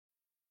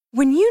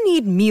When you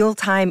need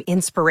mealtime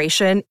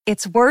inspiration,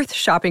 it's worth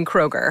shopping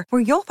Kroger,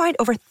 where you'll find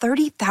over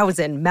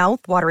 30,000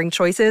 mouth-watering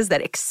choices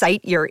that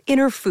excite your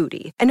inner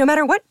foodie. And no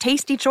matter what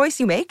tasty choice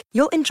you make,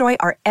 you'll enjoy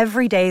our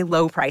everyday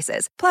low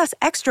prices, plus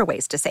extra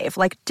ways to save,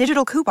 like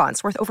digital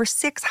coupons worth over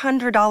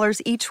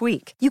 $600 each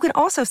week. You can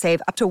also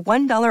save up to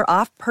 $1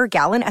 off per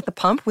gallon at the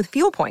pump with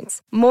fuel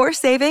points. More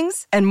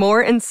savings and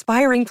more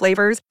inspiring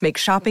flavors make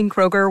shopping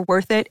Kroger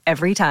worth it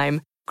every time.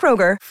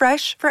 Kroger,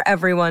 fresh for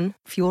everyone.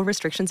 Fuel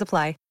restrictions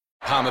apply.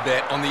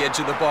 Palmerbet on the edge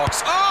of the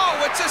box.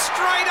 Oh, it's a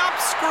straight-up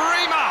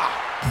screamer!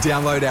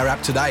 Download our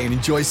app today and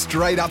enjoy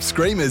straight-up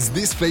screamers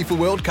this FIFA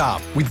World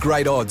Cup with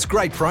great odds,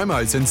 great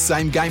promos and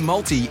same-game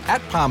multi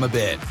at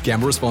Palmerbet.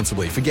 Gamble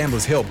responsibly. For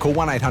Gamblers' Help, call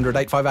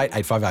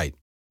 1-800-858-858.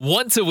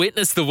 Want to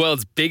witness the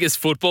world's biggest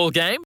football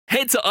game?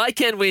 Head to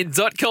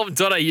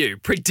iCanWin.com.au,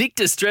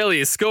 predict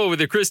Australia's score with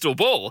a crystal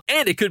ball,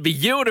 and it could be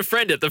you and a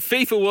friend at the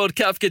FIFA World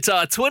Cup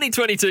Qatar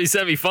 2022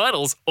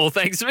 semi-finals, all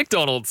thanks to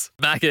McDonald's.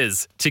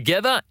 Maccas,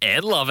 together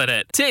and loving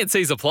it.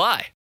 TNCs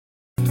apply.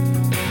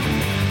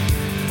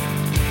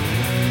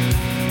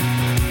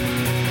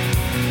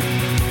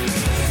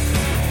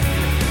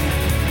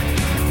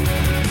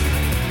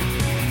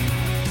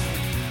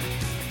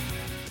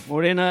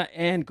 Morena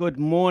and good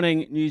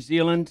morning, New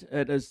Zealand.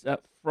 It is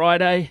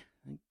Friday.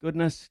 Thank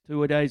goodness,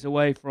 2 days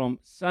away from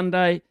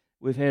Sunday.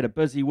 We've had a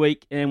busy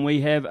week and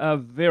we have a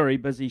very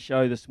busy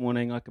show this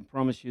morning. I can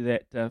promise you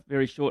that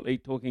very shortly,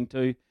 talking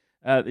to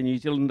the New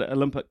Zealand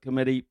Olympic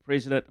Committee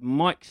President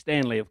Mike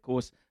Stanley, of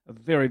course, a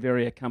very,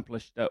 very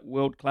accomplished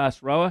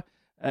world-class rower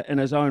in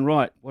his own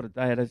right. What a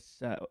day it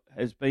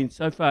has been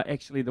so far.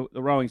 Actually,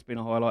 the rowing's been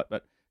a highlight,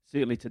 but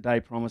certainly today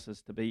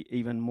promises to be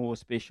even more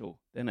special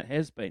than it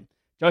has been.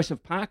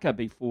 Joseph Parker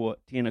before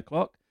 10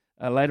 o'clock.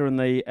 Later in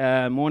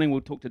the morning,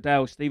 we'll talk to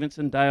Dale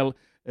Stevenson. Dale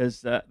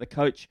is the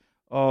coach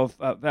of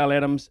Val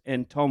Adams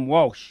and Tom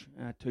Walsh,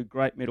 two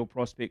great medal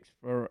prospects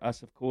for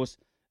us, of course.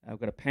 We've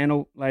got a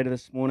panel later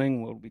this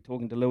morning. We'll be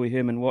talking to Louis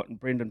Herman-Watt and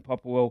Brendan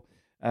Popperwell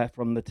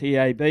from the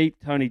TAB.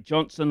 Tony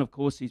Johnson, of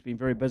course, he's been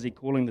very busy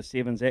calling the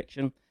Sevens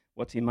action.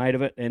 What's he made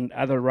of it? And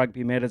other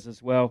rugby matters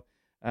as well.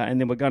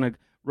 And then we're going to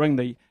ring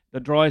the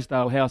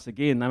Drysdale house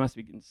again. They must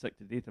be getting sick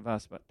to death of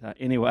us. But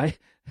anyway,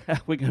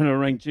 we're going to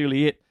ring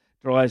Juliet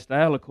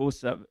Drysdale, of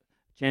course,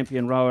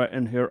 champion rower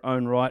in her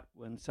own right,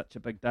 and such a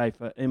big day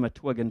for Emma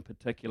Twigg in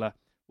particular.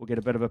 We'll get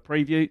a bit of a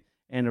preview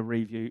and a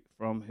review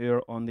from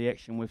her on the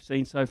action we've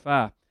seen so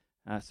far.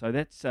 So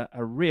that's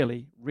a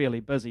really, really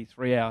busy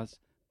 3 hours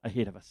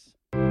ahead of us.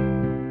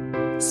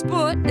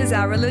 Sport is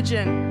our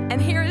religion,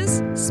 and here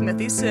is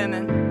Smithy's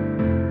sermon.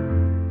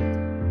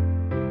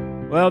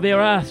 Well, there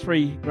are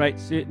three great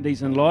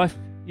certainties in life.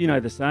 You know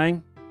the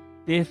saying: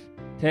 death,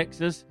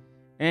 taxes,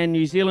 and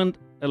New Zealand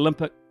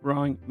Olympic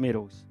rowing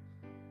medals.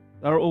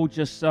 They're all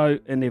just so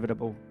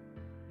inevitable.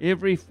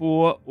 Every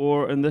 4,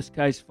 or in this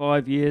case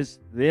 5 years,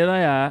 there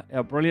they are,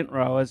 our brilliant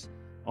rowers,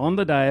 on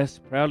the dais,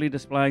 proudly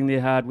displaying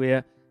their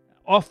hardware,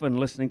 often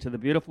listening to the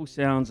beautiful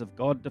sounds of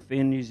God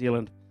Defend New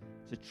Zealand.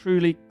 It's a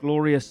truly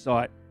glorious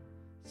sight.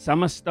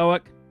 Some are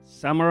stoic,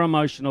 some are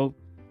emotional.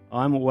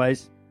 I'm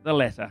always the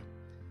latter.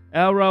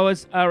 Our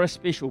rowers are a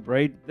special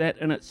breed. That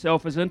in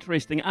itself is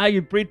interesting. Are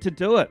you bred to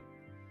do it?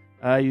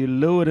 Are you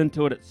lured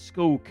into it at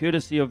school,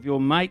 courtesy of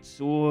your mates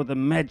or the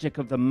magic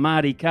of the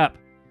Māori Cup?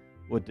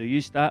 Or do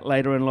you start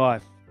later in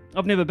life?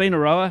 I've never been a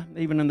rower,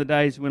 even in the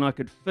days when I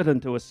could fit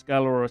into a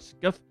scull or a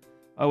skiff.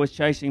 I was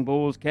chasing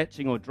balls,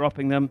 catching or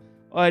dropping them.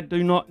 I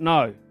do not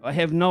know. I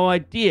have no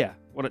idea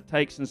what it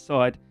takes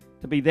inside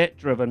to be that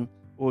driven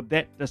or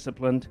that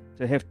disciplined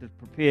to have to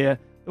prepare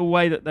the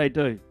way that they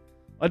do.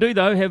 I do,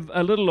 though, have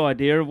a little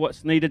idea of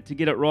what's needed to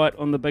get it right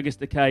on the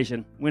biggest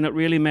occasion, when it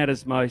really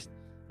matters most,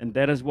 and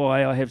that is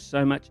why I have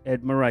so much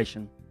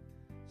admiration.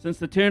 Since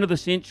the turn of the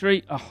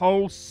century, a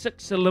whole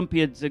 6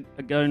 Olympiads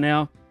ago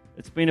now,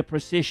 it's been a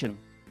procession,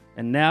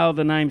 and now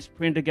the names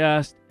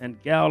Prendergast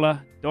and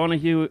Gowler,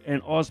 Donahue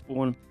and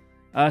Osborne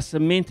are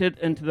cemented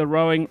into the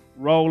rowing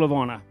Roll of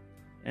Honour,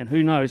 and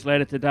who knows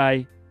later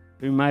today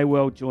who may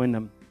well join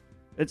them.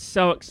 It's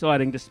so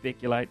exciting to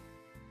speculate.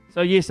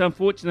 So yes,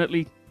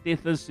 unfortunately,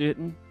 death is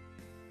certain.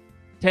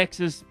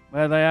 Taxes,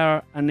 well, they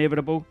are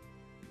inevitable,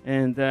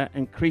 and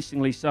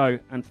increasingly so,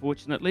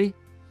 unfortunately.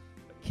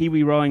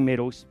 Kiwi rowing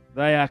medals,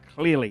 they are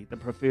clearly the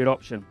preferred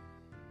option.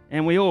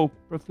 And we all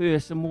prefer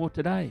some more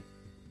today.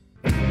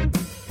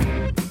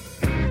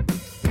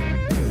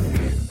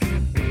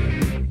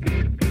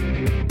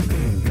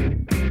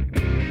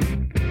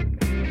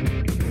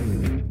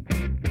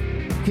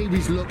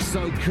 Kiwis look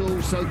so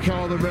cool, so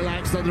calm and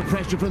relaxed under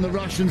pressure from the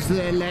Russians to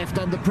their left,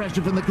 under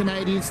pressure from the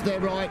Canadians to their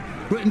right.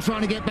 Britain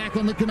trying to get back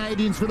on the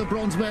Canadians for the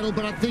bronze medal,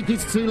 but I think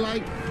it's too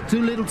late,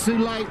 too little too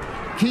late.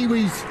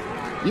 Kiwis,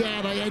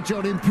 yeah, they edge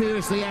on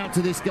imperiously out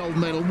to this gold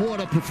medal. What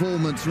a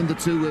performance from the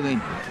two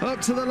women. Up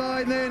to the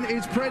line then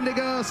is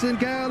Prendergast and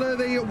Gowler,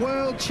 the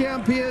world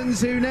champions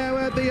who now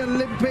have the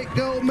Olympic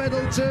gold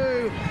medal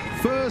too.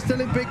 First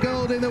Olympic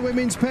gold in the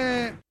women's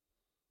pair.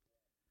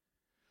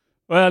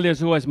 Well,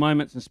 there's always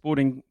moments in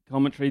sporting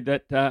commentary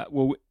that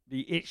will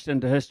be etched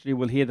into history.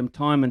 We'll hear them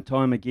time and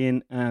time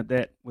again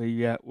that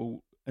we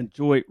will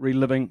enjoy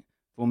reliving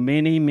for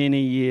many, many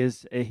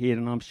years ahead.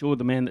 And I'm sure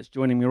the man that's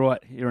joining me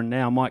right here and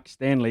now, Mike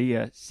Stanley,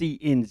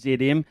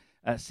 CNZM,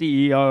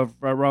 CEO of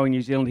Rowing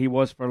New Zealand. He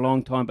was for a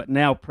long time, but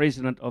now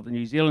president of the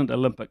New Zealand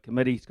Olympic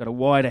Committee. He's got a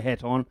wider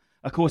hat on.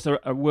 Of course,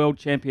 a world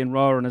champion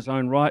rower in his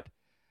own right.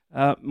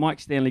 Mike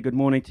Stanley, good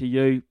morning to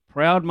you.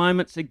 Proud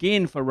moments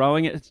again for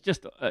rowing.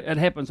 It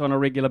happens on a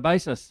regular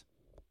basis.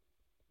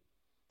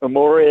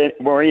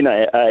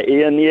 Morena,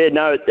 Ian, yeah,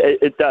 no,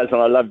 it does,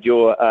 and I loved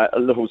your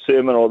little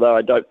sermon, although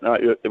I don't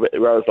know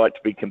where I would like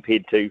to be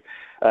compared to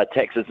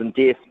taxes and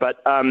death.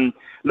 But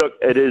look,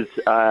 it is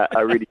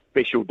a really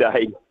special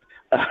day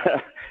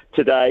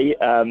today.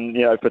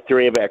 For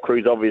three of our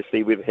crews,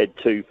 obviously, we've had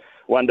two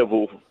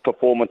wonderful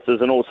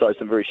performances and also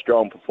some very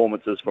strong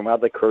performances from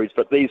other crews.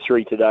 But these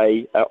three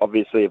today,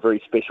 obviously, are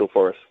very special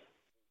for us.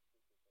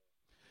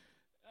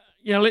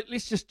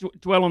 Let's just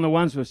dwell on the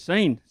ones we've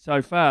seen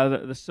so far.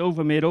 The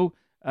silver medal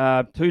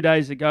 2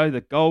 days ago,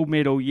 the gold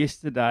medal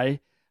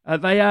yesterday.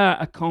 They are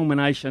a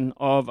culmination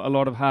of a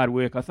lot of hard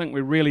work. I think we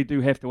really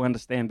do have to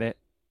understand that.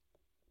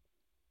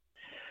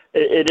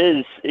 It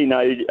is,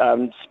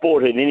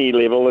 sport at any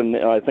level, and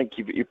I think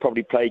you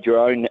probably played your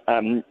own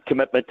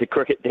commitment to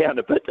cricket down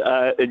a bit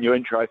in your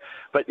intro.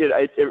 But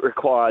it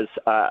requires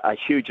a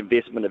huge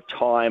investment of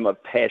time,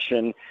 of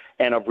passion,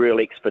 and of real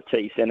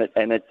expertise, and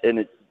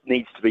it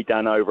needs to be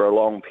done over a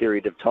long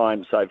period of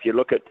time. So if you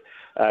look at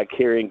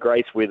Kerry and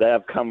Grace, where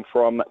they've come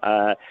from,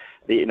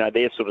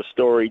 their sort of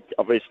story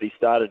obviously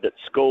started at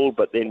school,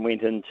 but then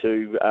went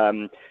into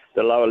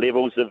the lower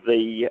levels of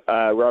the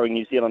Rowing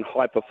New Zealand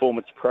high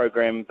performance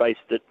program based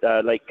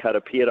at Lake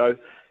Karapiro.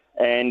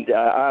 And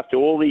after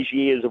all these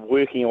years of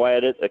working away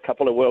at it, a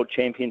couple of world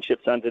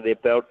championships under their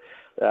belt,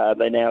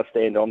 they now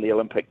stand on the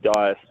Olympic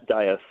dais.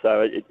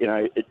 So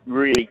it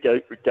really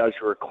does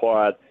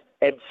require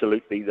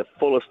absolutely the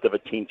fullest of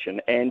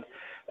attention and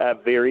a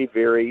very,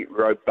 very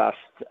robust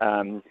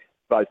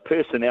both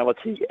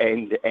personality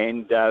and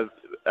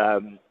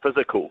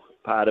physical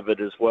part of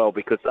it as well,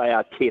 because they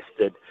are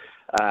tested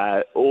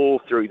all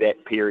through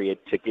that period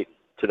to get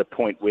to the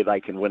point where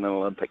they can win an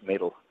Olympic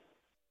medal.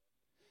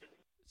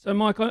 So,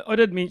 Mike, I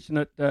did mention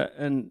it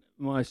in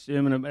my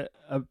sermon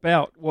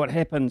about what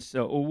happens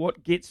or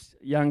what gets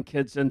young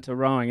kids into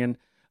rowing, and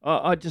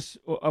I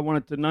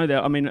wanted to know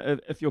that. I mean,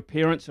 if your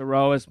parents are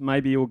rowers,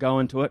 maybe you'll go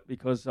into it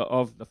because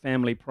of the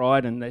family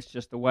pride, and that's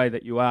just the way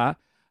that you are.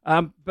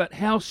 But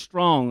how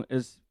strong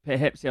is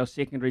perhaps our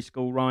secondary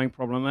school rowing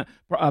program?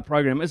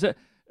 Is the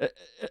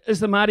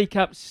Māori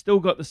Cup still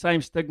got the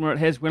same stigma it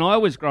has when I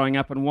was growing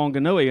up in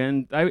Wanganui,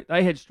 and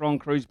they had strong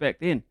crews back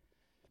then?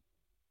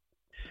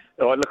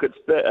 Oh, look, it's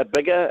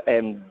bigger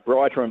and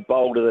brighter and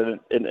bolder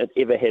than it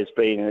ever has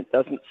been, and it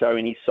doesn't show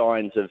any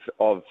signs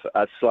of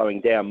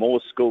slowing down.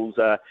 More schools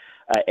are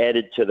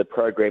added to the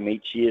program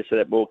each year so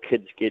that more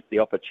kids get the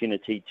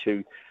opportunity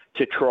to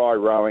try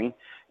rowing.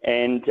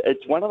 And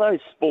it's one of those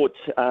sports,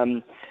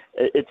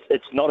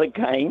 it's not a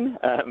game,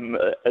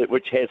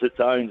 which has its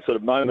own sort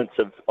of moments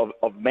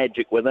of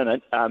magic within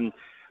it,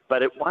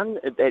 but it's one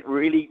that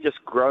really just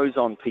grows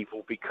on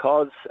people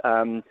because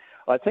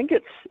I think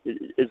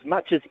it's, as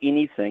much as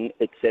anything,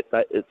 it's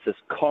this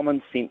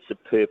common sense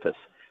of purpose.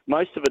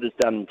 Most of it is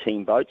done in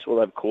team boats,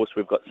 although of course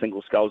we've got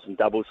single sculls and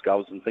double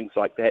sculls and things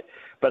like that.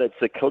 But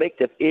it's a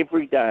collective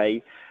every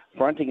day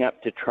fronting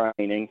up to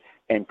training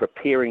and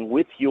preparing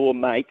with your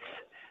mates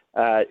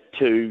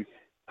to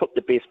put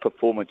the best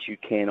performance you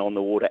can on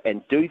the water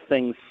and do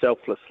things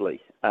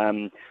selflessly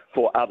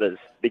for others,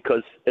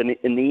 because in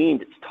the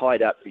end it's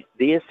tied up,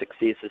 their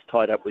success is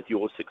tied up with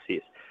your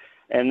success.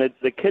 And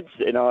the kids,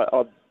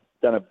 I've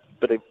done a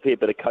fair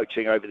bit of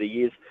coaching over the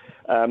years.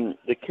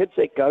 The kids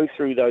that go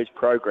through those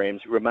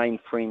programs remain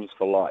friends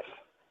for life,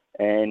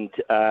 and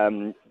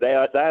they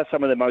are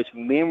some of the most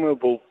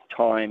memorable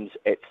times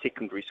at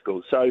secondary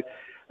school. So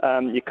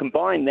you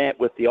combine that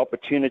with the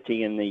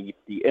opportunity and the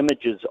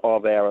images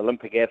of our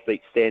Olympic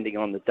athletes standing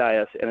on the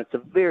dais, and it's a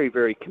very,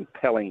 very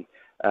compelling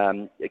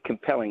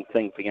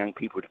thing for young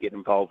people to get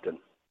involved in.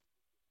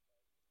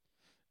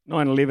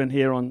 9/11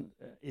 here on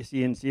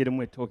SENZ, and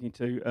we're talking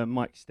to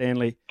Mike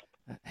Stanley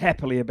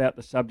happily about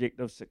the subject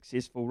of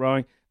successful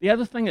rowing. The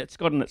other thing that's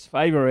got in its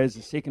favour as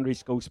a secondary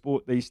school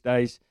sport these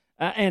days,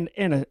 and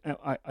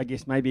I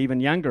guess maybe even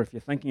younger if you're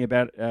thinking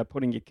about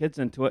putting your kids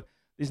into it,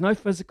 there's no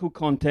physical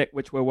contact,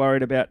 which we're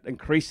worried about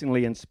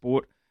increasingly in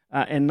sport,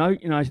 and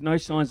no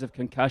signs of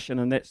concussion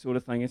and that sort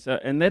of thing.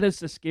 And that is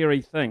the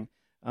scary thing.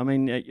 I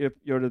mean,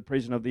 you're the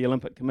president of the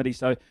Olympic Committee,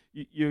 so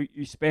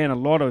you span a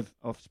lot of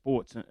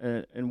sports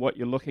in what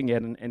you're looking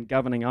at and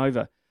governing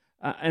over.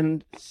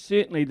 And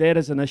certainly that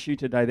is an issue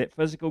today, that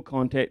physical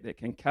contact, that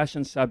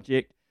concussion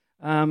subject,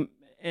 and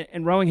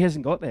rowing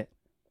hasn't got that.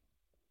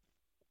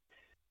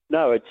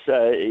 No, it's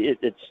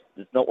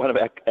not one of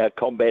our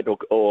combat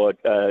or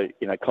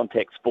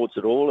contact sports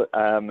at all.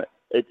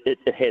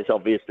 It has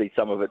obviously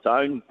some of its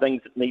own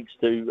things it needs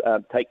to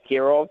take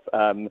care of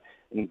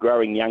in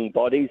growing young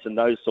bodies and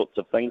those sorts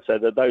of things. So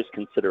there are those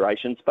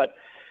considerations. But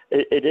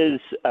it is,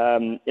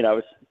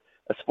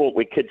 a sport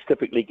where kids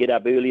typically get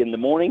up early in the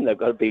morning. They've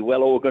got to be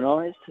well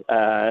organised,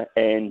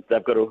 and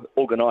they've got to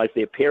organise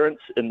their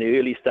parents in the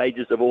early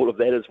stages of all of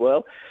that as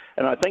well.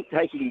 And I think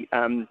taking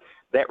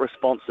that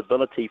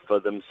responsibility for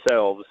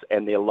themselves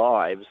and their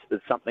lives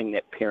is something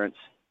that parents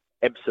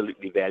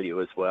absolutely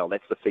value as well.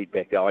 That's the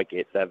feedback that I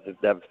get.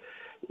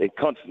 They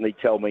constantly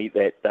tell me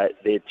that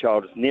their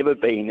child has never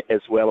been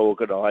as well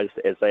organised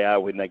as they are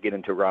when they get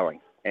into rowing.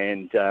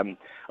 And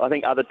I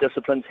think other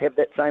disciplines have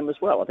that same as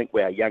well. I think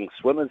our young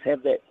swimmers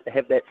have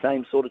that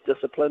same sort of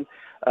discipline.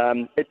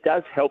 It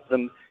does help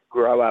them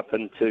grow up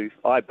into,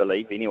 I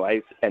believe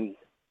anyways, and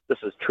this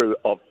is true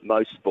of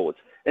most sports,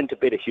 into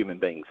better human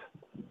beings.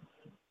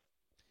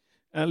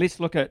 Let's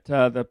look at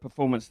the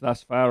performance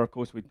thus far. Of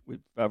course, we've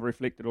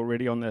reflected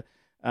already on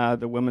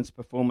the women's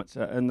performance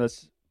in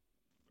this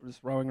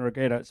rowing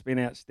regatta. It's been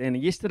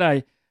outstanding.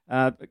 Yesterday,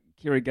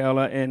 Kerry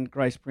Gowler and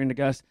Grace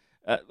Prendergast,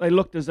 they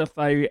looked as if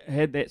they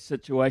had that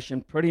situation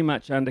pretty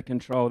much under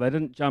control. They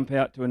didn't jump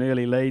out to an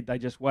early lead. They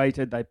just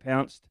waited. They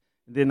pounced.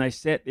 And then they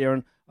sat there.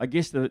 And I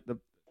guess the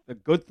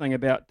good thing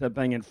about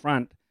being in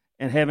front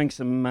and having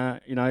some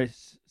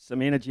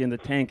some energy in the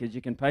tank is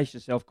you can pace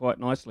yourself quite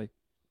nicely.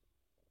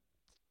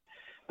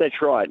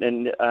 That's right,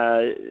 and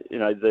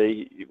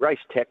the race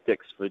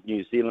tactics for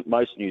New Zealand,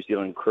 most New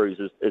Zealand crews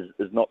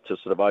is not to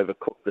sort of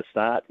overcook the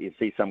start. You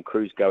see some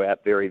crews go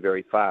out very,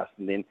 very fast,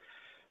 and then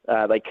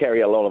they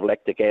carry a lot of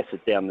lactic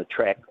acid down the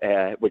track,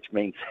 which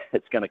means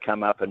it's going to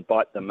come up and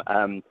bite them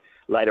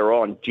later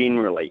on,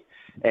 generally.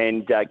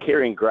 And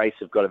Kerry and Grace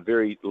have got a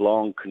very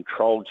long,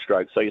 controlled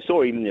stroke. So you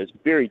saw even there's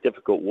very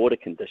difficult water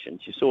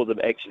conditions. You saw them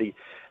actually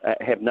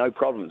have no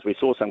problems. We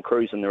saw some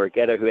crews in the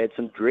regatta who had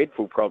some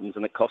dreadful problems,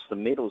 and it cost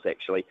them medals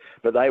actually.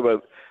 But they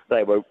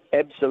were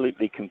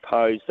absolutely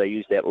composed. They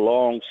used that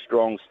long,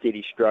 strong,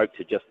 steady stroke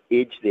to just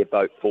edge their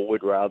boat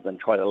forward rather than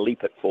try to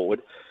leap it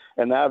forward.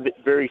 And they are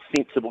very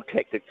sensible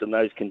tactics in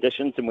those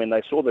conditions. And when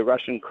they saw the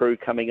Russian crew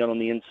coming in on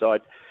the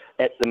inside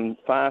at them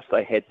fast,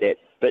 they had that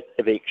bit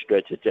of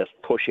extra to just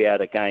push out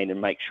again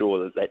and make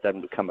sure that doesn't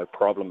become a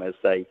problem as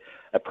they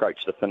approach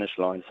the finish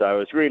line.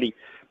 So it's really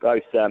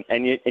both,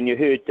 and you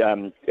heard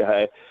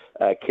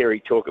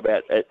Kerry talk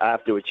about it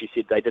afterwards. She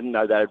said they didn't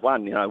know they had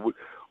won.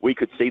 We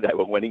could see they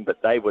were winning,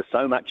 but they were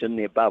so much in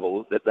their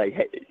bubble that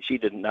she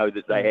didn't know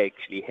that they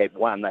actually had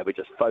won. They were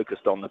just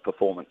focused on the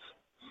performance.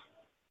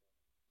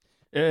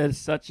 It's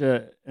such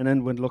an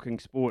inward-looking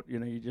sport.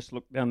 You just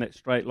look down that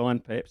straight line,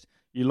 perhaps.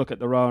 You look at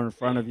the rower in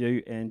front of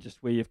you and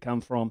just where you've come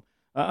from.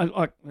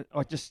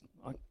 It's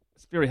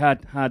very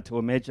hard to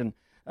imagine.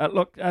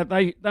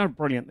 They're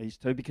brilliant, these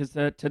two, because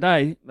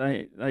today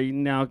they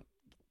now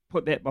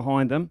put that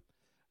behind them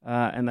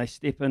and they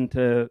step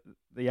into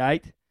the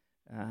 8.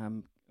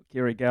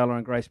 Kerry Gowler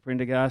and Grace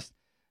Prendergast.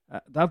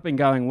 They've been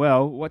going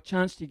well. What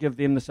chance do you give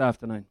them this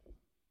afternoon?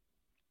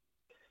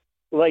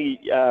 Well,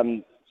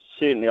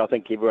 certainly, I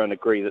think everyone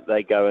agree that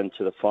they go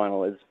into the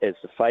final as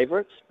the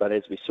favourites. But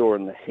as we saw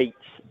in the heats,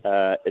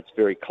 it's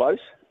very close.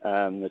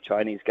 The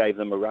Chinese gave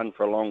them a run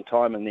for a long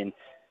time, and then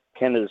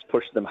Canada's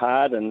pushed them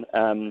hard, and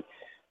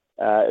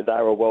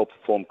they're a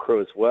well-performed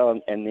crew as well.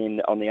 And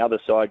then on the other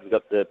side, we've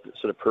got the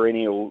sort of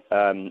perennial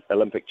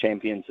Olympic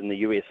champions in the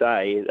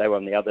USA. They were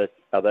on the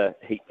other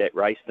heat that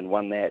raced and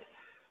won that.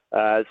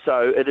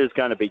 So it is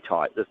going to be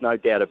tight. There's no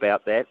doubt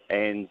about that.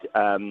 And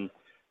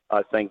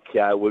I think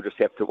we'll just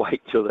have to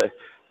wait till the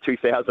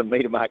 2,000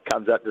 metre mark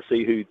comes up to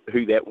see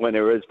who that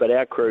winner is. But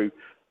our crew,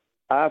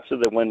 after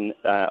the win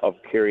of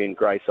Kerry and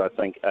Grace, I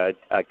think are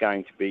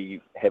going to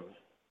have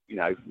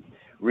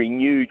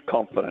renewed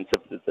confidence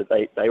that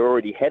they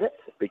already had it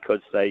because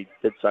they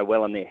did so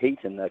well in their heat,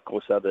 and of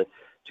course are the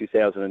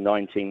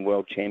 2019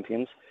 world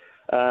champions.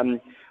 So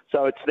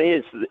it's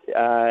theirs.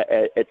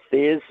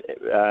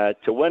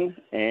 To win,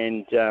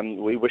 and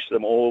we wish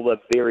them all the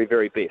very,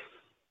 very best.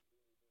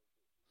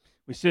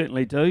 We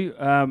certainly do.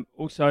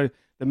 Also,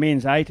 the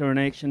men's 8 are in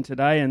action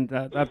today, and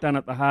they've done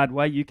it the hard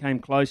way. You came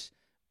close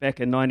back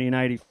in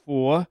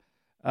 1984.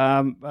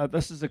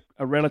 This is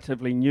a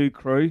relatively new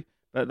crew,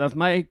 but they've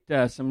made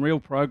some real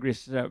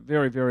progress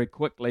very, very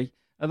quickly.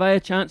 Are they a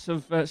chance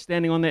of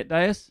standing on that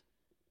dais?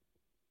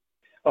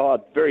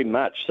 Oh, very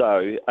much so.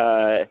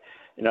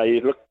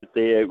 You look at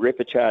their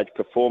repechage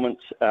performance,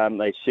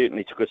 they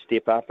certainly took a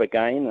step up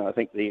again. I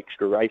think the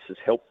extra races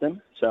helped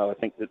them. So I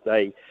think that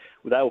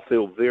they'll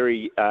feel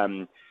very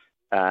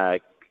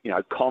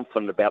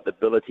confident about the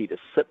ability to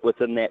sit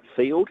within that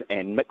field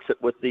and mix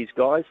it with these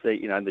guys.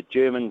 The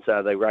Germans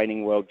are the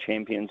reigning world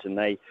champions, and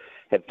they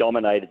have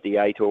dominated the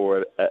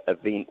 8-oar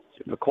event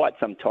for quite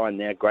some time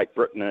now. Great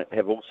Britain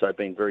have also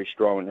been very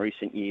strong in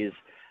recent years.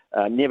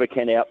 Never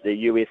can out the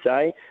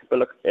USA, but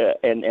look,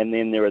 and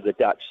then there are the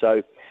Dutch.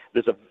 So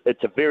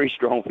it's a very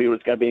strong field.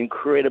 It's going to be an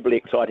incredibly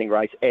exciting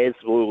race, as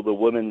will the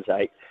women's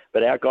 8.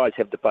 But our guys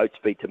have the boat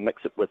speed to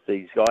mix it with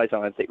these guys,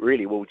 and I think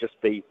really will just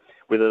be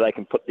whether they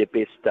can put their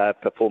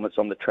best performance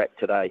on the track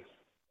today.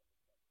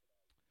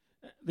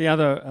 The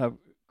other, of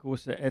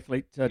course,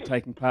 athlete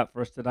taking part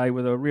for us today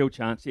with a real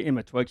chance,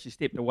 Emma Twigg. She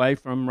stepped away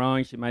from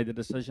rowing. She made the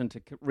decision to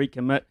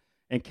recommit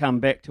and come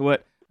back to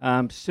it.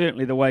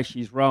 Certainly the way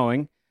she's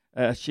rowing,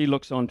 she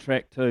looks on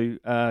track to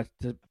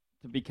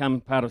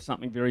become part of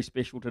something very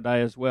special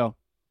today as well.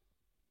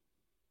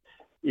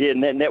 Yeah,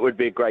 and that would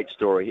be a great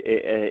story.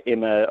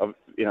 Emma,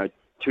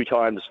 2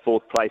 times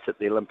 4th place at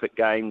the Olympic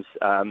Games,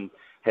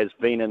 has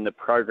been in the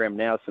program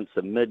now since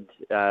the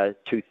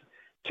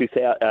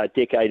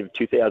decade of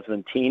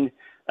 2010.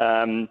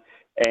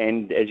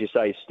 And as you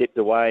say, stepped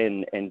away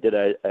and did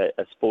a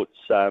sports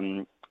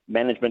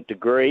management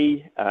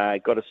degree,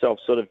 got herself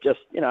sort of just,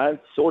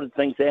 sorted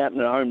things out in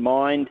her own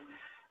mind,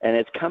 and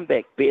has come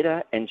back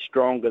better and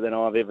stronger than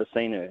I've ever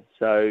seen her.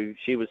 So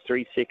she was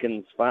 3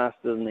 seconds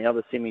faster than the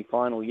other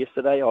semi-final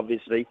yesterday.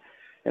 Obviously,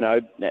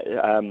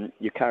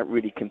 you can't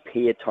really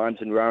compare times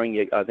in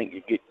rowing. I think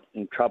you get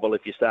in trouble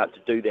if you start to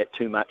do that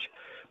too much.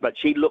 But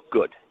she looked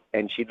good,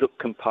 and she looked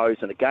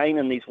composed. And again,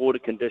 in these water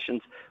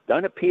conditions,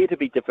 don't appear to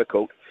be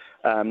difficult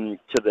to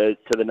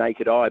the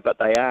naked eye, but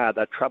they're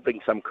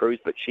troubling some crews.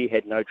 But she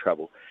had no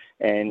trouble,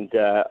 and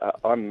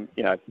I'm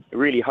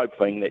really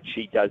hoping that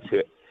she does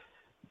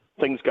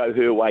things go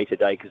her way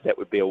today, because that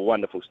would be a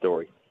wonderful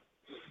story.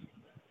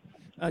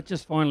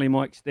 Just finally,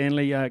 Mike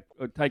Stanley,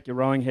 take your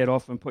rowing hat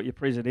off and put your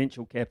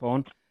presidential cap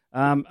on,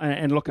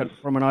 and look at it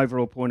from an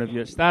overall point of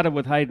view. It started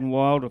with Hayden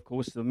Wild, of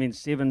course. The men's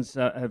sevens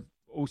have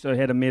also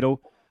had a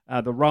medal.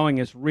 The rowing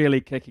is really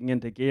kicking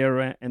into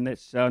gear, and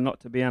that's not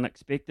to be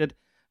unexpected.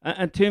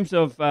 In terms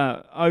of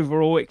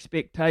overall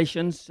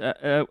expectations,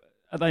 are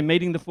they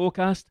meeting the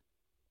forecast?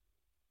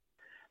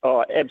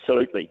 Oh,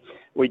 absolutely.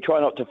 We try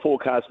not to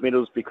forecast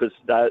medals, because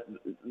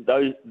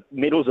those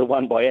medals are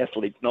won by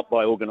athletes, not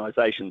by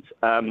organisations.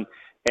 But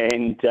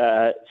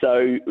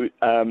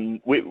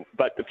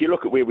if you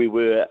look at where we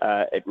were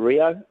at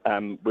Rio,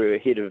 we're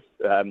ahead of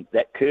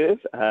that curve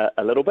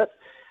a little bit.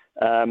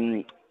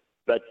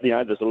 But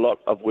there's a lot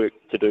of work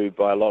to do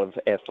by a lot of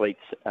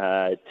athletes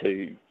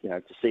to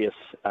see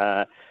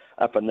us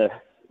up in the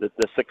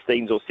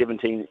 16s or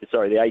 17,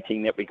 the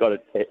 18 that we got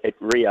at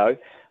Rio.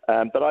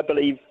 But I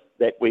believe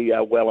that we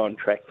are well on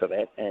track for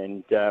that,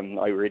 and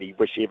I really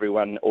wish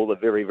everyone all the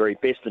very, very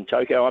best in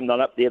Tokyo. I'm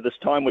not up there this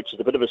time, which is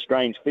a bit of a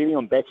strange feeling.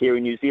 I'm back here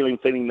in New Zealand,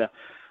 feeling the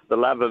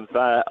love of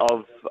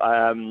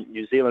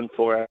New Zealand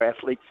for our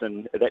athletes,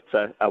 and that's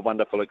a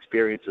wonderful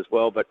experience as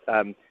well. But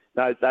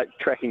no, they're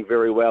tracking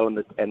very well,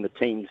 and the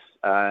team's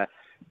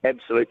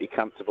absolutely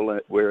comfortable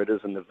where it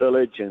is in the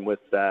village, and with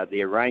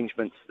the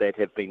arrangements that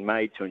have been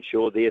made to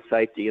ensure their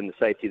safety and the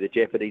safety of the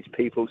Japanese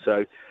people.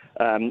 So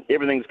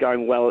everything's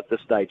going well at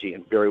this stage,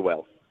 Ian, very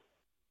well.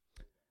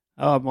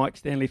 Oh, Mike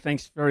Stanley,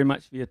 thanks very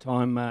much for your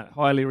time.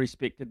 Highly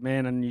respected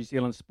man in New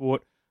Zealand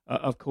sport.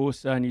 Of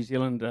course, New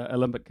Zealand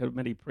Olympic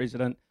Committee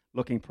President,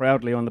 looking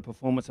proudly on the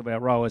performance of our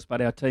rowers,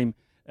 but our team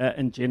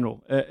in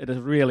general. It is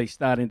really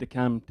starting to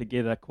come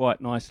together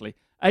quite nicely.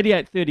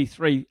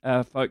 8833,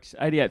 folks.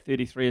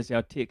 8833 is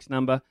our text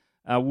number.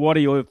 What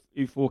are you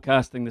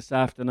forecasting this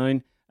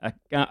afternoon?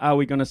 Are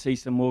we going to see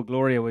some more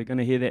glory? Are we going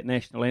to hear that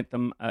national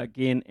anthem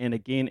again and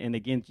again and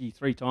again? Gee,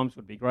 3 times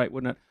would be great,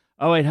 wouldn't it?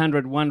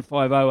 0800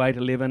 150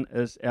 811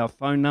 is our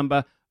phone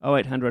number.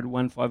 0800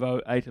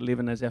 150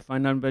 811 is our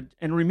phone number.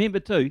 And remember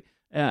too,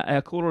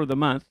 our caller of the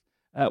month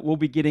will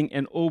be getting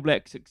an All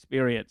Blacks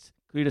experience,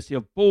 courtesy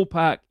of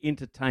Ballpark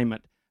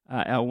Entertainment,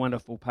 our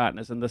wonderful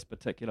partners in this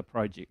particular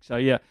project. So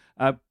yeah,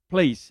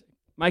 please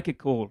make a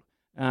call.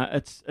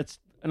 It's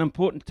an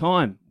important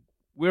time.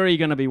 Where are you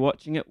going to be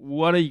watching it?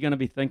 What are you going to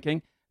be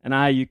thinking? And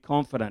are you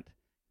confident?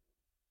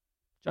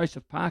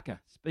 Joseph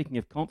Parker, speaking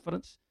of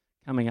confidence,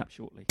 coming up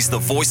shortly. He's the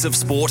voice of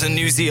sport in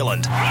New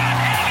Zealand.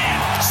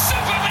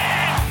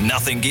 Superman!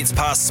 Nothing gets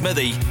past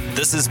Smithy.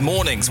 This is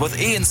Mornings with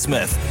Ian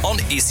Smith on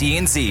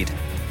SENZ.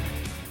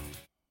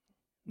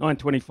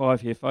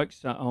 9:25 here,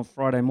 folks, on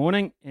Friday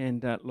morning,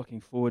 and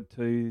looking forward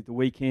to the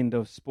weekend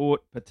of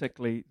sport,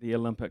 particularly the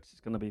Olympics.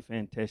 It's going to be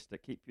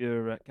fantastic. Keep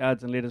your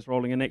cards and letters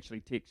rolling in.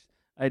 Actually, text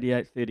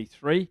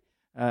 8833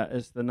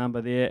 is the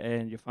number there,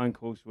 and your phone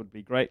calls would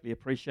be greatly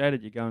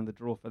appreciated. You go in the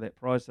draw for that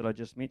prize that I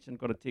just mentioned.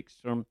 Got a text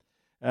from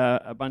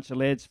a bunch of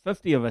lads,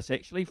 50 of us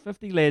actually,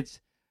 50 lads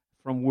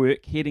from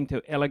work heading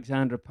to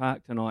Alexandra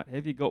Park tonight.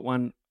 Have you got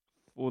one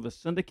for the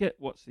syndicate?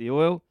 What's the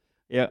oil?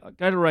 Yeah,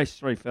 go to race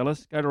 3,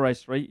 fellas. Go to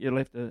race 3. You'll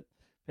have to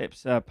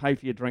perhaps pay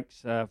for your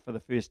drinks for the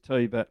first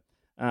 2, but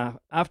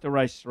after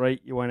race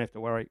 3, you won't have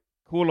to worry.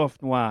 Call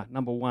Off Noir,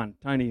 number 1,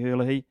 Tony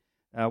Herlihy,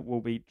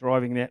 will be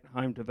driving that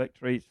home to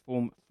victory. It's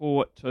form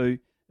 4-2.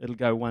 It'll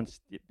go one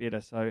step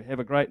better. So have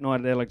a great night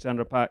at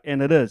Alexandra Park,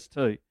 and it is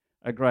too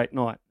a great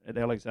night at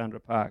Alexandra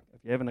Park.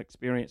 If you haven't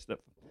experienced it,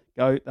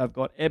 go. They've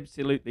got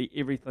absolutely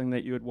everything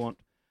that you would want.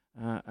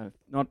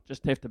 Not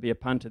just have to be a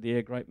punter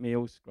there. Great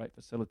meals, great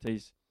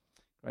facilities.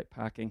 Great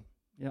parking.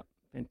 Yep,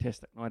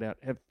 fantastic night out.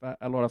 Have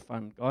a lot of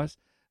fun, guys.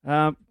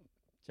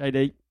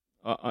 JD,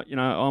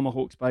 I'm a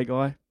Hawke's Bay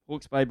guy,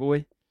 Hawke's Bay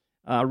boy.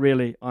 I'm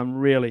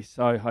really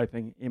so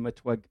hoping Emma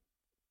Twigg.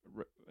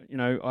 I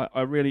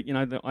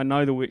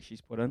know the work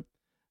she's put in.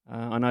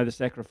 I know the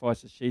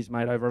sacrifices she's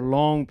made over a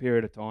long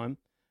period of time,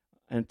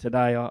 and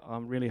today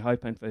I'm really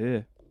hoping for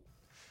her.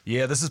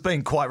 Yeah, this has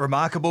been quite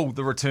remarkable,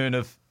 the return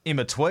of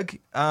Emma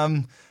Twigg.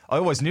 I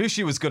always knew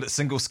she was good at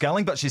single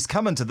sculling, but she's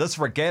come into this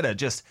regatta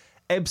just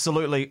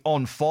absolutely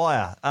on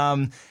fire.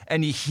 And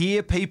you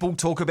hear people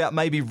talk about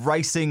maybe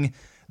racing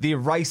their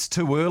race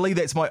too early.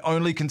 That's my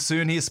only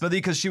concern here, Smithy,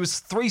 because she was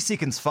 3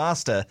 seconds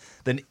faster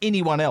than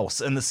anyone else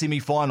in the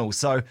semi-finals.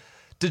 So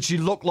did she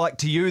look like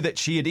to you that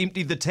she had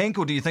emptied the tank,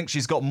 or do you think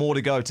she's got more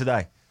to go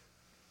today?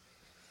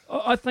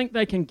 I think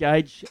they can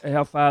gauge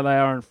how far they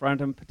are in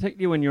front, and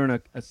particularly when you're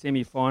in a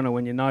semi-final,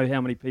 when you know how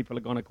many people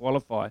are going to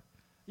qualify.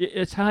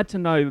 It's hard to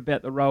know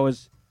about the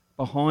rowers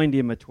behind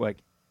Emma Twigg.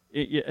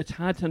 It's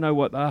hard to know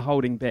what they're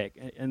holding back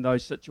in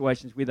those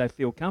situations where they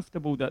feel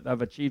comfortable that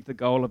they've achieved the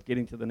goal of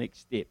getting to the next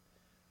step.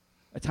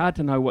 It's hard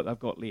to know what they've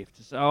got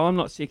left. So I'm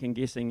not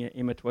second-guessing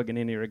Emma Twigg in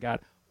any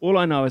regard. All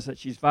I know is that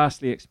she's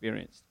vastly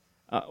experienced.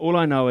 All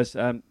I know is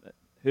her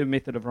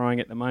method of rowing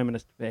at the moment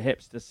is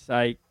perhaps to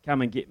say,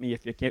 come and get me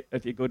if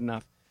you're good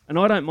enough. And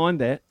I don't mind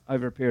that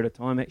over a period of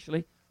time,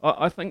 actually.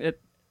 I think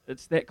that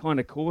it's that kind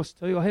of course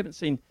too. I haven't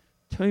seen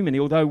too many,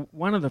 although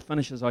one of the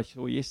finishes I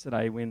saw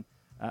yesterday when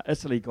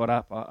Italy got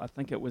up, I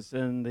think it was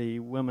in the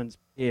women's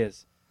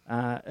pairs,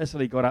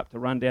 Italy got up to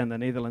run down the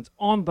Netherlands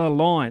on the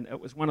line.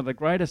 It was one of the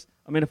greatest.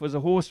 I mean, if it was a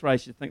horse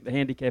race, you'd think the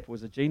handicapper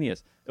was a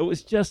genius. It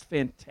was just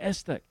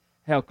fantastic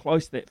how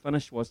close that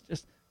finish was,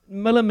 just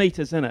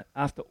millimetres in it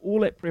after all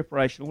that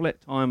preparation, all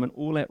that time and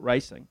all that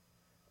racing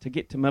to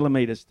get to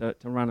millimetres to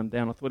run them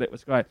down. I thought that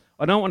was great.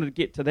 I don't want to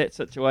get to that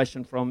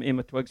situation from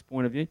Emma Twigg's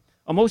point of view.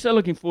 I'm also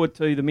looking forward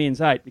to the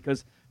men's 8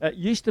 because it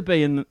used to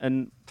be in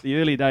the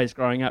early days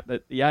growing up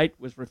that the 8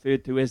 was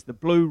referred to as the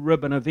blue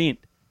ribbon event.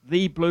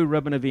 The blue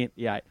ribbon event,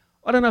 the 8.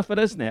 I don't know if it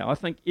is now. I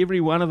think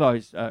every one of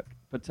those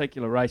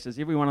particular races,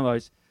 every one of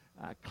those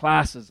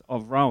classes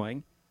of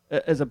rowing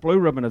is a blue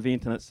ribbon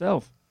event in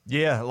itself.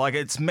 Yeah, like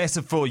it's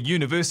massive for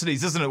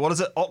universities, isn't it? What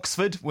is it,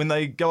 Oxford, when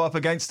they go up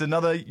against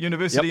another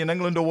university in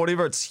England or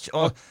whatever? It's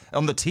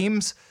on the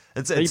Thames.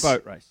 It's the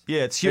boat race.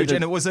 Yeah, it's huge.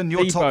 And it was in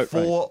your top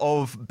 4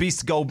 of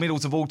best gold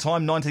medals of all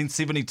time,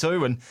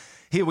 1972. And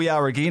here we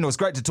are again. It was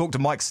great to talk to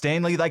Mike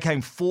Stanley. They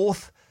came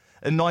 4th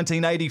in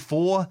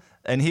 1984.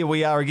 And here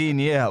we are again,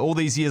 all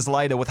these years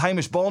later with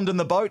Hamish Bond in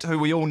the boat, who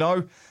we all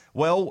know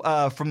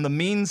well from the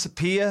men's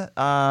pair.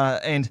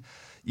 And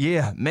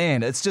yeah,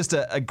 man, it's just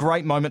a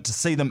great moment to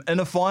see them in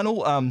a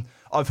final.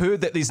 I've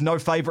heard that there's no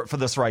favourite for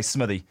this race,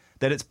 Smithy,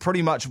 that it's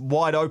pretty much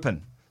wide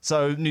open.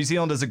 So New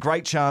Zealand has a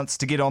great chance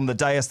to get on the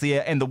dais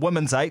there. And the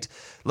women's 8,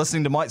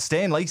 listening to Mike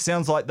Stanley,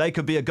 sounds like they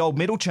could be a gold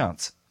medal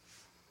chance.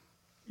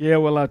 Yeah,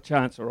 well, a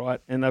chance, all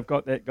right. And they've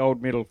got that gold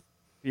medal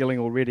feeling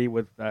already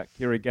with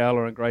Kerry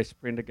Gowler and Grace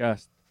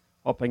Prendergast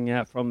hopping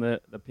out from the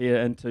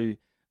pair into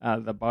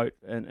the boat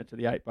and into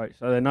the 8 boat.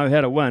 So they know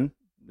how to win.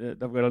 They've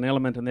got an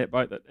element in that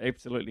boat that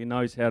absolutely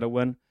knows how to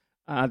win.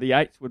 The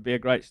 8s would be a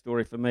great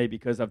story for me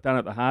because I've done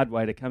it the hard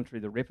way to come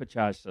through the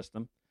repechage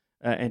system.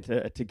 And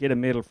to get a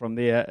medal from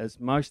there is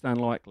most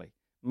unlikely.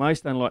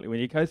 Most unlikely. When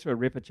you go through a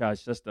repechage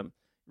system,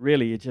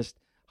 really you're just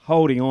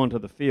holding on to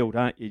the field,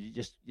 aren't you?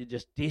 You're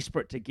just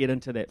desperate to get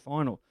into that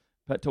final.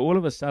 But to all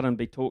of a sudden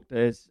be talked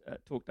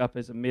up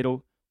as a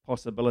medal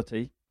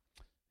possibility,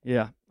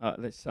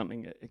 that's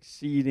something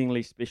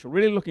exceedingly special.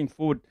 Really looking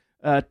forward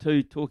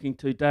to talking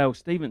to Dale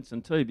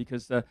Stevenson too,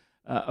 because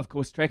of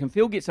course track and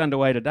field gets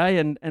underway today,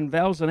 and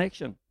Val's in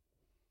action.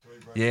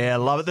 Yeah,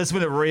 love it. That's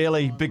when it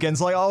really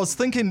begins. Like I was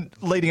thinking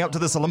leading up to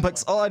this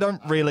Olympics, I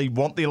don't really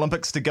want the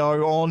Olympics to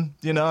go on,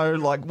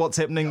 like what's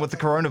happening with the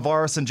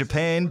coronavirus in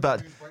Japan,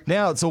 but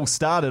now it's all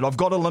started. I've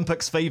got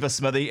Olympics fever,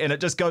 Smithy, and it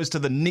just goes to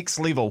the next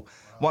level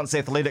once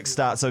athletics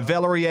start. So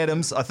Valerie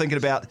Adams, I think at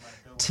about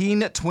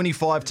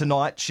 10:25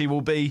 tonight, she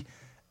will be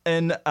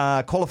in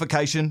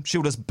qualification.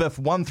 She'll just biff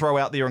one throw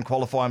out there and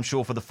qualify, I'm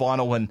sure, for the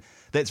final, and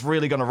that's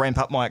really going to ramp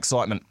up my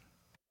excitement.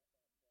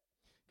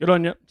 Good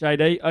on you,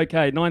 JD.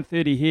 Okay,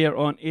 9:30 here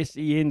on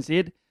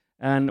SENZ,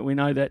 and we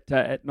know that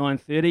at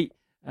 9:30,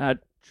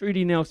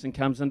 Trudy Nelson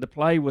comes into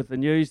play with the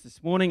news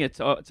this morning.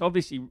 It's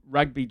obviously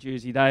rugby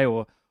jersey day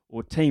or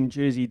team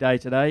jersey day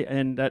today,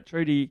 and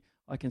Trudy,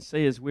 I can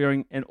see, is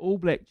wearing an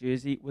all-black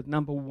jersey with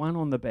number 1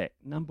 on the back.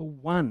 Number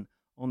 1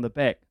 on the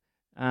back.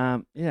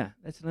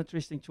 That's an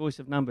interesting choice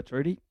of number,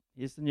 Trudy.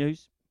 Here's the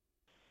news.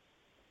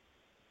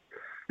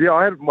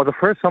 Yeah, the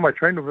first time I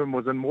trained with him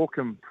was in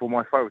Morecambe for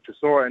my fight with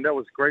Chisora, and that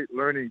was great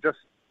learning, just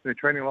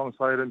training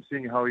alongside him,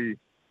 seeing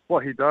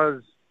what he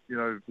does,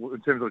 in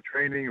terms of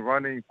training,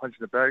 running, punching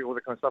the bag, all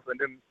that kind of stuff, and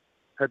then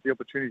had the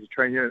opportunity to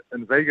train here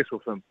in Vegas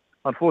with him.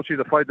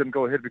 Unfortunately, the fight didn't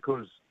go ahead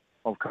because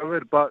of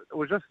COVID, but it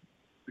was just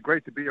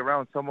great to be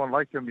around someone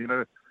like him,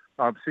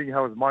 seeing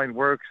how his mind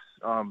works.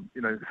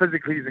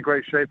 Physically he's in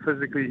great shape.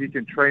 Physically he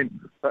can train.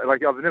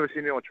 Like I've never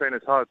seen anyone train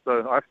as hard,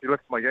 so I have to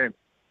lift my game.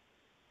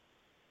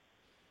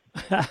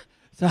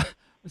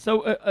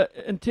 So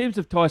in terms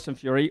of Tyson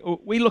Fury,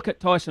 we look at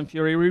Tyson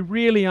Fury, we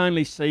really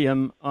only see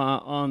him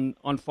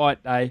on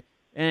fight day,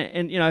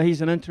 and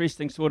he's an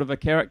interesting sort of a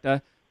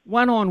character.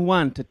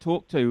 One-on-one to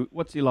talk to,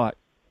 what's he like?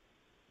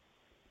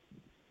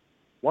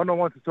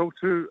 One-on-one to talk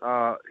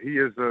to, he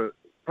is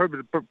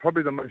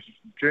probably the most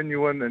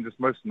genuine and just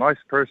most nice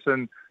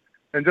person.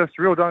 and just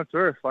real down to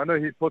earth. I know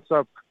he puts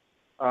up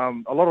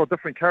a lot of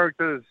different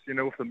characters,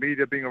 with the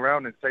media being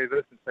around and say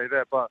this and say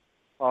that, but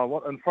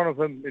what in front of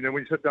him, when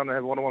you sit down and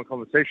have a one-on-one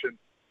conversation,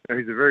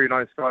 he's a very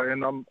nice guy,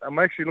 and I'm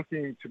actually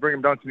looking to bring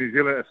him down to New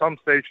Zealand at some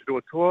stage to do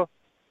a tour,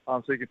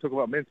 so he can talk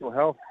about mental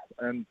health,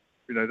 and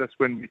that's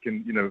when we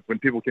can, when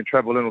people can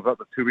travel in without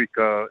the 2-week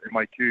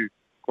MIQ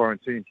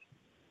quarantine.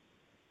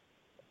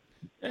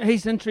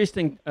 He's an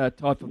interesting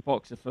type of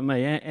boxer for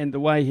me, and the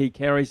way he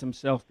carries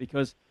himself,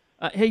 because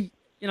he,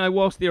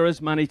 whilst there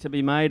is money to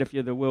be made if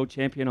you're the world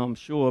champion, I'm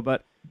sure,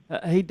 but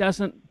he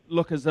doesn't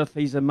look as if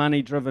he's a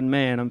money-driven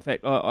man. In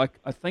fact, I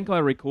think I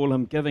recall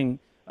him giving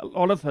a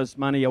lot of his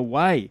money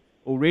away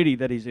already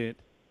that he's earned.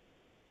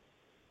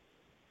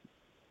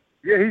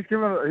 Yeah, he's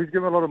given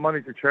a lot of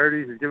money to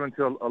charities. He's given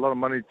a lot of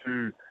money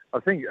to, I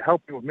think,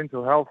 helping with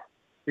mental health.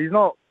 He's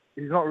not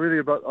really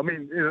about. I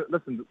mean,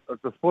 listen,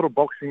 the sport of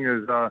boxing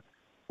is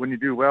when you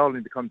do well and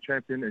you become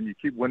champion and you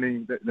keep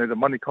winning, the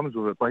money comes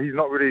with it. But he's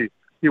not really.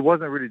 He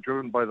wasn't really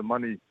driven by the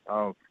money.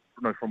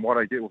 From what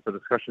I get with the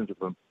discussions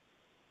with him.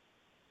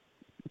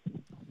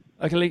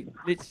 Okay,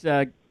 let's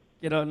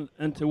get on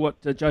into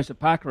what Joseph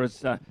Parker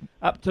is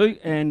up to,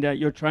 and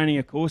your training,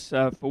 of course,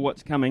 for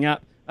what's coming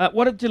up.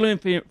 What did you learn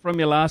from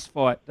your last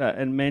fight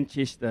in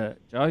Manchester,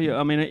 Joe?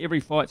 I mean,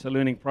 every fight's a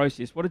learning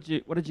process. What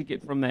did you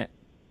get from that?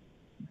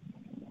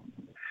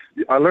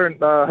 I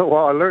learned. I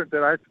learned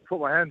that I had to put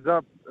my hands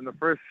up in the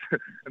first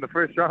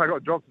round. I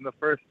got dropped in the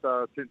first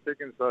 10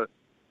 seconds, so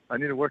I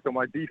need to work on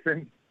my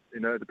defense.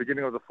 At the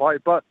beginning of the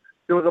fight, but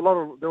there was a lot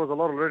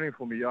of learning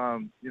for me.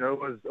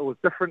 It was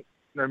different.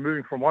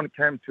 Moving from one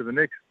camp to the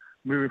next,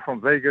 moving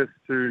from Vegas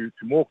to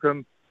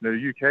Morecambe, the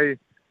UK,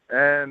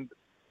 and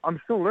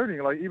I'm still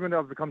learning. Like, even though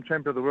I've become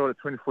champion of the world at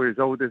 24 years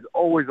old, there's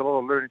always a lot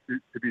of learning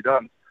to be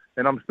done.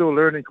 And I'm still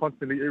learning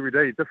constantly every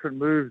day, different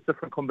moves,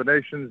 different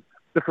combinations,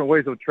 different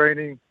ways of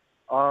training.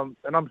 And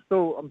I'm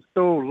still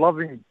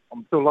loving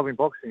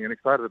boxing and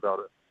excited about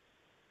it.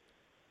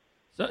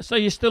 So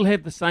you still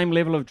have the same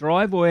level of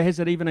drive, or has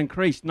it even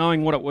increased,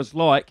 knowing what it was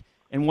like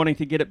and wanting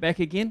to get it back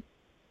again?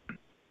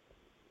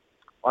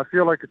 I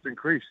feel like it's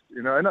increased,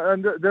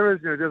 and there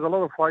is, there's a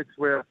lot of fights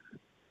where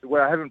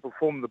I haven't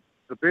performed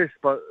the best,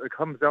 but it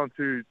comes down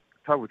to the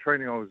type of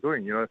training I was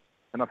doing,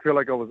 and I feel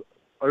like I was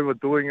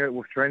overdoing it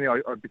with training.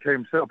 I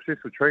became so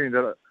obsessed with training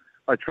that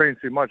I trained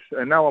too much,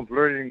 and now I'm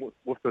learning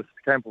with this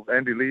camp of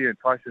Andy Lee and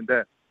Tyson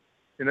that,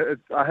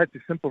 I had to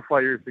simplify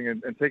everything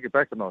and take it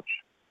back a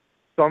notch.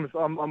 So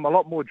I'm a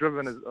lot more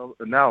driven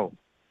now.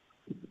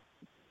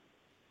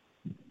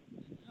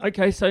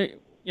 Okay, so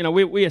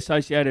we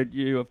associated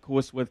you, of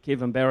course, with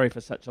Kevin Barry for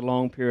such a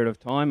long period of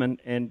time,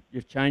 and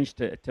you've changed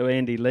to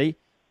Andy Lee.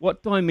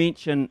 What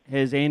dimension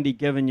has Andy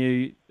given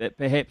you that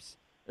perhaps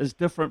is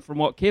different from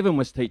what Kevin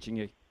was teaching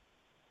you?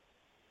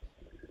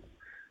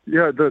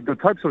 Yeah, the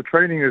types of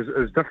training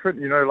is different.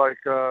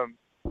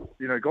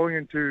 Going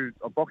into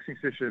a boxing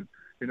session,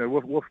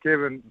 with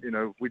Kevin,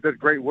 we did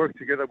great work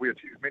together. We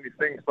achieved many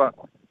things, but,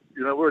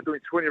 we were doing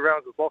 20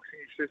 rounds of boxing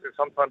each session,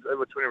 sometimes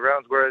over 20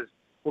 rounds, whereas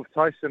with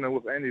Tyson and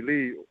with Andy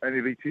Lee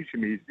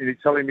teaching me, he's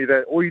telling me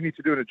that all you need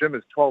to do in the gym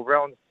is 12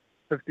 rounds,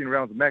 15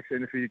 rounds max,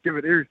 and if you give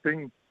it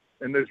everything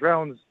in those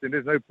rounds, then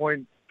there's no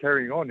point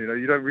carrying on.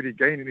 You don't really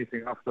gain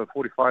anything after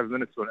 45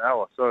 minutes to an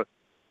hour. So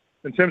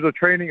in terms of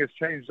training, it's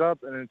changed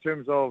up, and in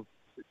terms of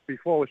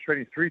before I was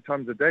training 3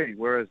 times a day,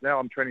 whereas now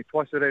I'm training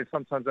twice a day, and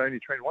sometimes I only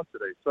train once a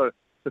day. So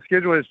the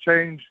schedule has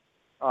changed,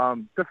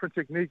 different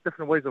technique,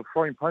 different ways of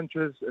throwing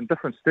punches, and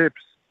different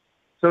steps.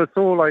 So it's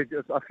all I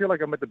feel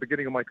like I'm at the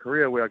beginning of my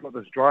career where I got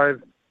this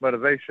drive,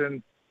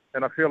 motivation,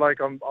 and I feel like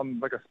I'm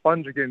like a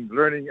sponge again,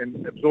 learning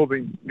and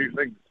absorbing new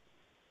things.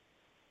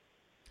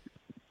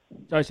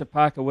 Joseph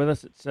Parker with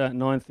us. It's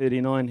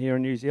 9:39 here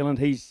in New Zealand.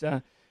 He's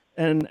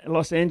in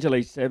Los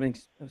Angeles having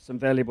some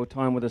valuable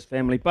time with his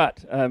family,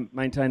 but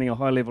maintaining a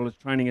high level of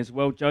training as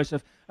well.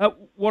 Joseph,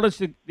 what is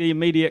the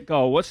immediate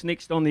goal? What's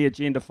next on the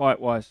agenda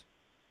fight-wise?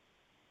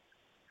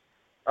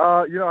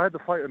 I had the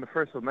fight on the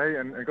 1st of May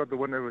and got the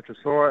win over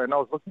Chisora, and I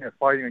was looking at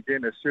fighting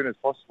again as soon as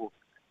possible.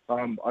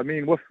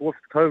 With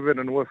COVID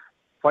and with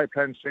fight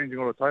plans changing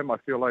all the time, I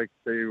feel like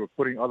they were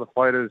putting other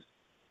fighters,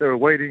 they were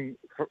waiting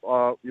for,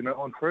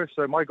 on first.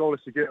 So my goal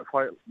is to get a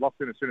fight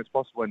locked in as soon as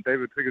possible, and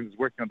David Figgins is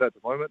working on that at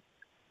the moment.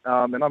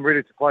 And I'm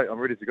ready to fight. I'm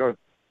ready to go.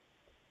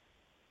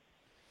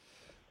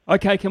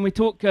 Okay, can we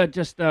talk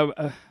just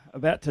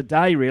about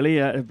today, really?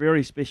 A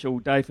very special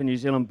day for New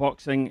Zealand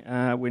boxing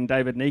when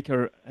David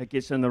Nika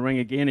gets in the ring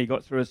again. He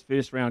got through his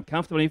first round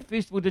comfortably.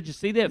 First of all, did you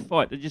see that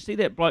fight? Did you see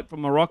that bloke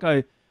from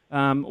Morocco,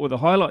 or the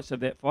highlights of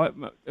that fight?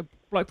 A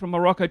bloke from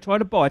Morocco tried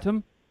to bite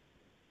him.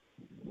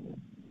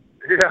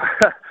 Yeah,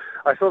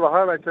 I saw the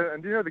highlights.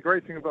 And the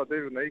great thing about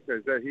David Nika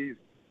is that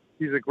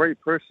he's a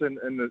great person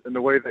in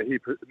the way that he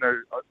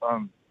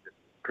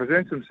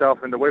presents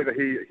himself and the way that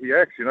he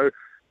acts.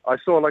 I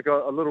saw like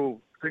a little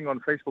thing on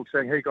Facebook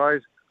saying, "Hey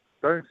guys,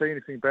 don't say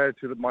anything bad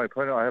to my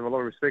opponent. I have a lot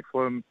of respect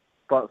for him,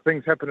 but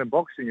things happen in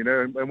boxing,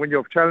 and when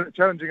you're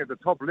challenging at the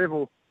top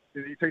level,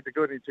 you take the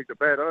good and you take the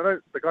bad." I know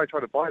the guy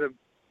tried to bite him,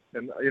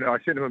 And, I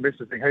sent him a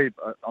message saying, hey,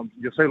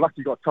 you're so lucky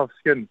you got tough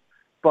skin.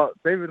 But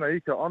David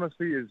Naika,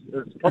 honestly, is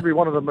probably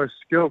one of the most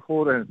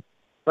skillful and,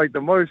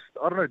 the most,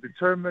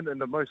 determined and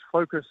the most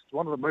focused,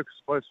 one of the most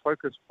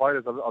focused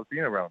fighters I've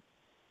been around.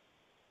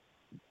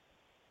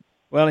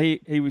 Well,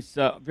 he was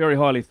very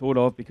highly thought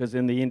of because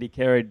in the end he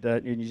carried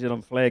the New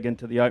Zealand flag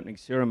into the opening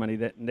ceremony,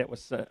 and that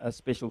was a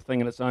special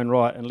thing in its own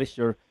right. Unless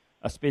you're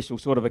a special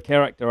sort of a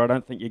character, I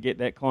don't think you get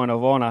that kind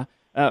of honour.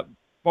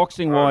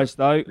 Boxing-wise,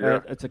 though,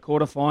 it's a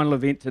quarter-final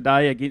event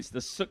today against the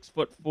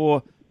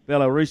 6'4"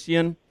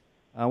 Belarusian.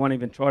 I won't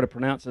even try to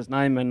pronounce his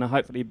name, and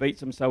hopefully he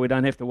beats him so we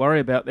don't have to worry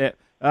about that.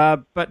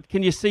 But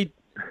can you see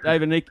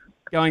David Naika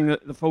going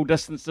the full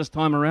distance this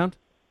time around?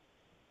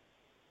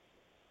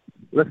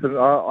 Listen,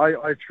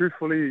 I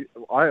truthfully,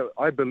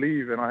 I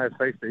believe and I have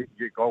faith that he can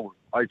get gold.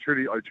 I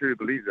truly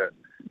believe that.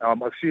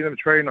 I've seen him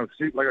train. I've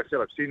seen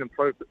him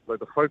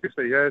the focus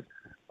that he has.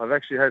 I've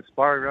actually had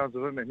sparring rounds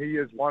with him, and he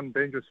is one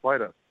dangerous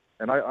fighter.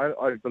 And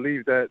I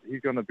believe that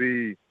he's going to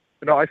be,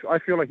 I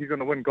feel like he's going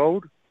to win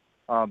gold.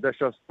 That's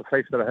just the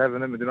faith that I have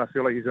in him, and then I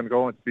feel like he's going to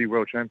go on to be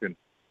world champion.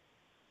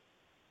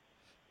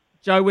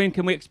 Joe, when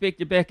can we expect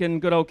you back in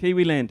good old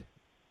Kiwi land?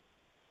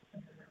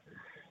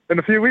 In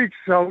a few weeks,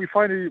 we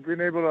finally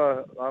been able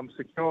to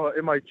secure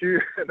MIQ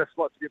and a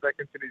slot to get back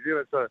into New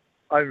Zealand. So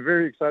I'm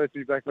very excited to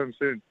be back home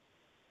soon.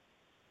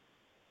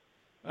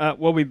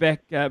 We'll be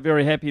back.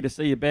 Very happy to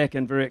see you back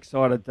and very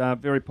excited.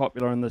 Very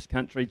popular in this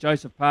country.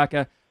 Joseph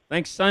Parker,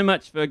 thanks so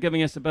much for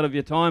giving us a bit of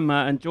your time.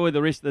 Enjoy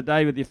the rest of the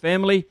day with your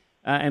family.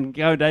 And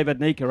go David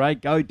Naika, eh?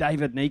 Go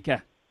David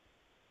Naika.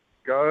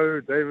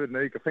 Go David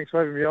Naika. Thanks for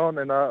having me on,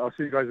 and I'll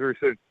see you guys very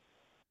soon.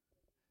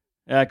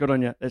 Good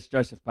on you. That's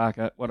Joseph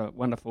Parker. What a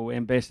wonderful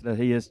ambassador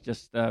he is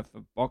just for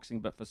boxing,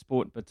 but for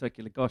sport in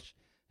particular. Gosh,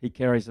 he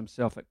carries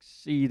himself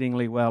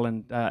exceedingly well,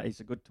 and he's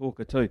a good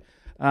talker too.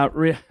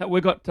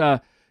 We've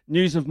got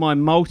news of my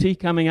multi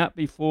coming up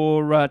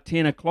before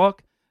 10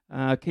 o'clock.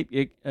 Keep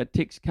your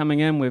texts coming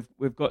in.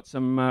 We've got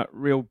some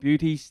real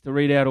beauties to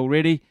read out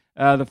already.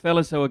 The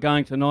fellas who are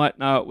going tonight,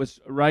 it was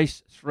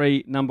race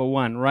 3, number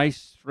 1.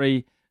 Race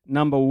 3,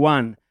 number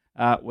 1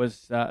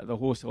 was the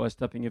horse I was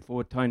tipping you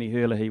for, Tony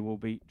Hurley. He will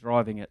be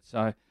driving it.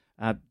 So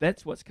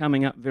that's what's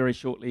coming up very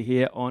shortly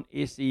here on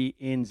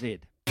SENZ.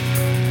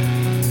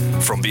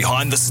 From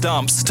behind the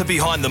stumps to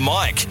behind the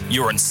mic,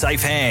 you're in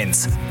safe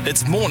hands.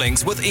 It's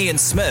Mornings with Ian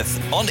Smith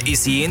on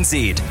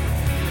SENZ.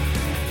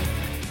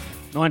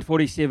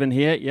 9:47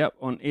 here,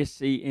 on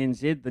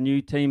SENZ, the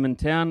new team in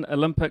town.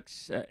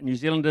 Olympics, New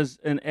Zealanders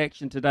in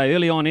action today.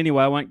 Early on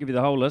anyway, I won't give you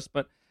the whole list,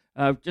 but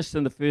just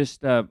in the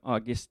first, 2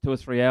 or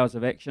 3 hours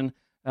of action,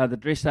 the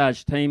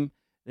dressage team,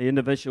 the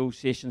individual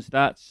session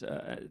starts,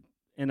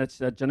 and it's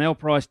Janelle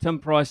Price, Tim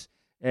Price,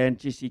 and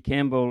Jessie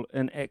Campbell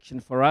in action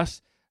for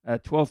us.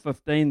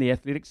 12:15, the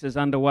athletics is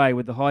underway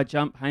with the high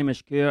jump.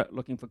 Hamish Kerr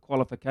looking for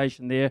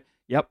qualification there.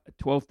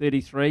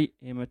 12:33,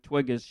 Emma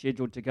Twigg is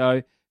scheduled to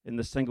go in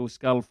the single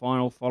scull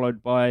final,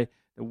 followed by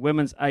the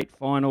women's 8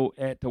 final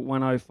at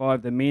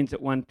 1:05, the men's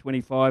at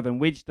 1:25, and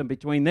wedged in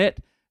between that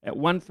at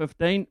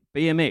 1:15,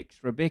 BMX.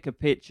 Rebecca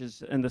Petch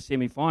is in the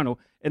semi-final,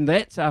 and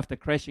that's after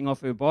crashing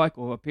off her bike,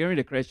 or appearing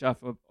to crash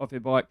off her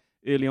bike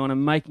early on,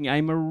 and making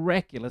a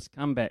miraculous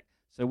comeback.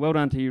 So well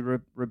done to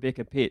you,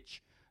 Rebecca Petch.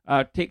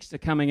 Texts are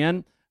coming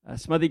in.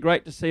 Smithy,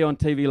 great to see on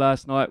TV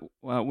last night,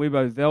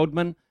 Webo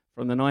Veldman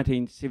from the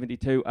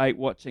 1972 8,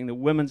 watching the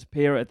women's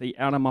pair at the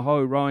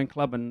Aotearoa Rowing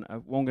Club in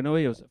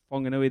Wanganui, or is it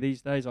Whanganui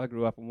these days? I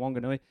grew up in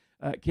Wanganui.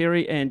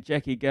 Kerry and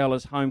Jackie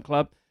Gowler's home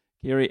club.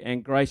 Kerry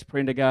and Grace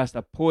Prendergast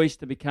are poised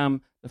to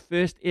become the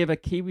first ever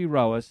Kiwi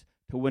rowers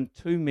to win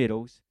 2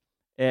 medals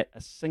at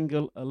a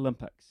single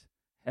Olympics.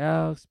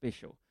 How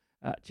special.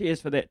 Cheers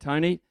for that,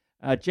 Tony.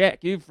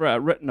 Jack, you've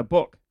written a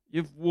book.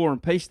 You've War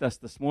and Peaced us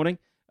this morning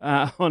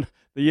on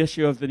the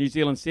issue of the New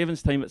Zealand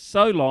Sevens team. It's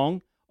so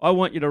long, I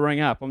want you to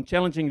ring up. I'm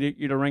challenging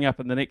you to ring up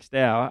in the next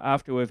hour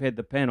after we've had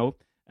the panel.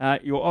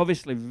 You're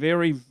obviously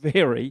very,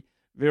 very,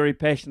 very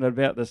passionate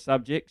about this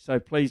subject. So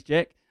please,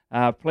 Jack,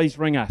 please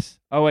ring us.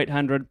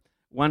 0800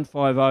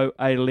 150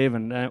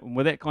 811. And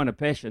with that kind of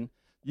passion,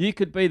 you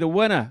could be the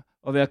winner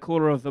of our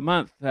Caller of the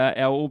Month, our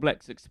All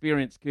Blacks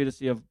experience,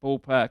 courtesy of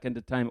Ballpark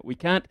Entertainment. We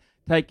can't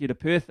take you to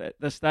Perth at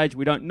this stage.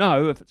 We don't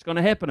know if it's going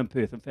to happen in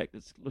Perth. In fact,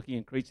 it's looking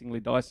increasingly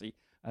dicey,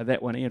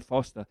 that one. Ian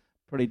Foster,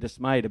 pretty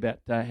dismayed about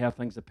how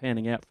things are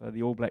panning out for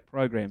the All Black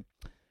program.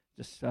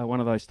 Just one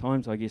of those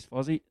times, I guess,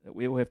 Fozzie, that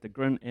we all have to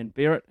grin and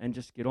bear it and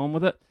just get on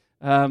with it.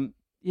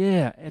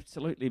 Yeah,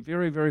 absolutely.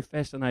 Very, very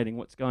fascinating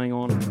what's going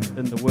on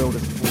in the world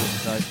of sport.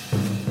 So,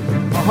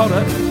 hold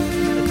it.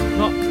 It's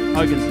not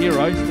Hogan's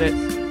Heroes.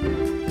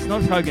 It's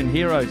not Hogan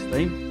Heroes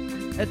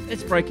theme.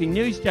 It's breaking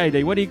news,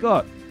 JD. What do you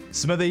got?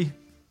 Smithy,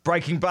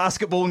 breaking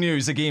basketball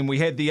news again. We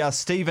had the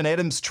Steven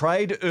Adams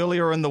trade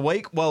earlier in the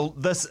week. Well,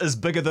 this is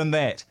bigger than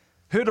that.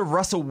 Heard of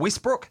Russell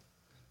Westbrook?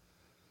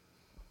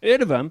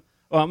 Heard of him?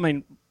 Well, I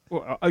mean,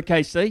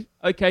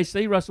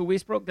 OKC, Russell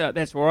Westbrook.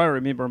 That's where I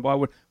remember him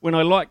by. When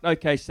I liked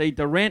OKC,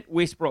 Durant,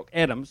 Westbrook,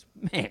 Adams.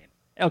 Man,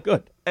 how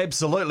good.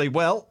 Absolutely.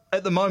 Well,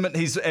 at the moment,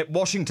 he's at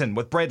Washington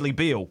with Bradley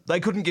Beal. They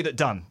couldn't get it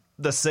done.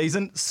 this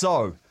season.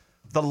 So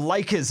the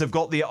Lakers have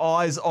got their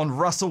eyes on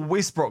Russell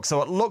Westbrook.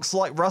 So it looks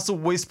like Russell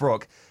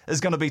Westbrook is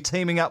going to be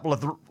teaming up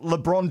with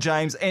LeBron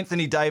James,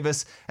 Anthony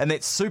Davis, and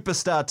that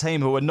superstar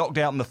team who were knocked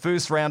out in the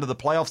first round of the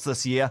playoffs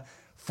this year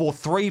for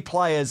 3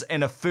 players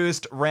and a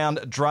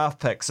first-round draft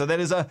pick. So that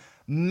is a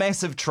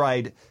massive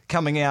trade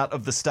coming out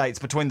of the States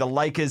between the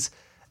Lakers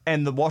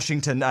and the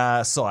Washington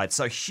side.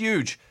 So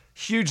huge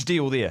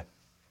deal there.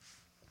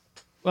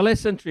 Well,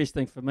 that's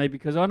interesting for me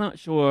because I'm not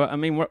sure. I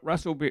mean,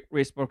 Russell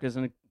Westbrook is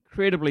an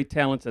incredibly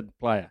talented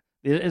player.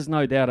 There is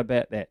no doubt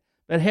about that.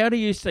 But how do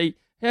you see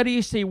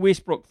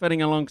Westbrook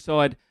fitting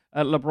alongside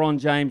LeBron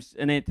James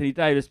and Anthony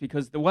Davis?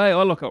 Because the way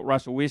I look at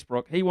Russell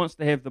Westbrook, he wants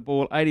to have the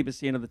ball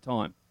 80% of the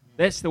time.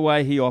 That's the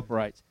way he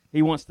operates.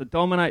 He wants to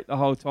dominate the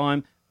whole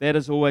time. That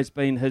has always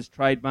been his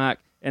trademark,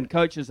 and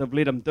coaches have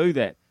let him do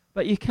that.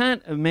 But you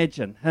can't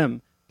imagine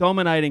him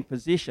dominating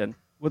possession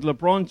with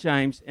LeBron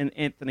James and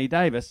Anthony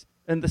Davis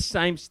in the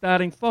same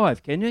starting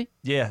 5, can you?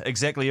 Yeah,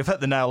 exactly. You've hit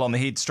the nail on the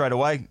head straight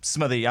away,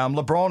 Smithy.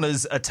 LeBron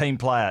is a team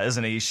player,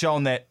 isn't he? He's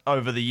shown that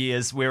over the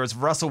years, whereas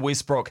Russell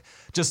Westbrook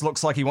just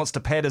looks like he wants to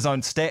pad his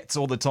own stats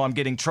all the time,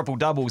 getting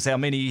triple-doubles, how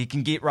many he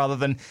can get rather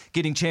than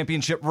getting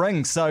championship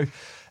rings. So,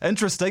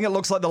 interesting. It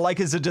looks like the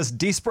Lakers are just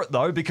desperate,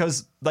 though,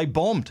 because they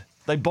bombed.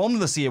 They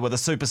bombed this year with a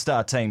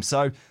superstar team,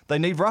 so they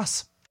need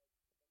Russ.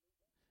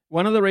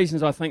 One of the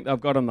reasons I think they've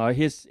got him, though,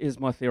 here's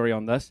my theory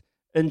on this,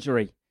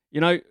 injury.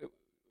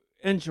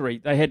 Injury.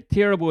 They had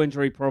terrible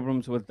injury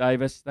problems with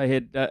Davis. They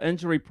had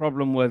injury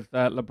problem with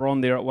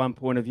LeBron there at one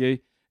point of view.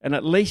 And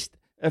at least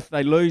if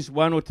they lose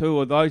one or two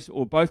of those,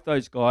 or both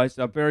those guys,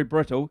 they're very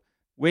brittle.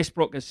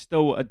 Westbrook is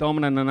still a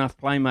dominant enough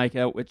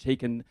playmaker which he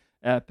can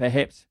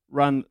perhaps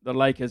run the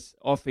Lakers'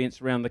 offense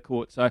around the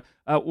court. So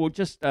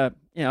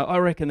I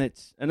reckon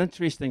it's an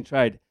interesting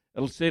trade.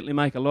 It'll certainly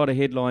make a lot of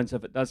headlines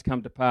if it does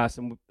come to pass.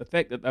 And the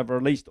fact that they've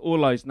released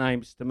all those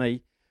names to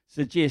me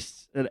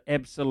suggests it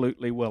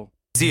absolutely will.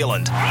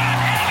 Zealand.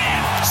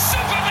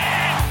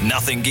 Superman!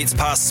 Nothing gets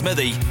past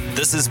Smithy.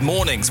 This is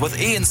Mornings with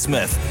Ian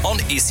Smith on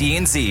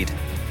SENZ.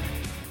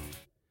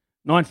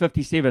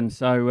 9:57,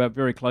 so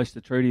very close to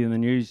Trudy in the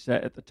news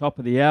at the top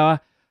of the hour.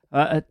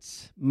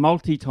 It's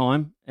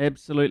multi-time,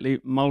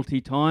 absolutely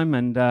multi-time.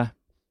 And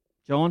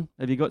John,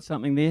 have you got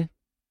something there?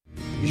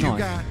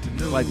 Nice.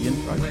 Play the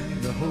intro.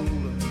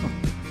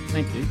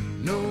 Thank you.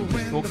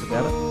 We talked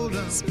about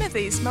it.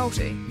 Smithy's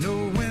multi.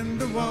 Know when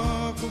to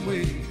walk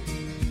away.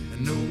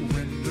 Know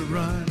when to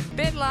run.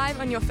 Bet live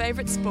on your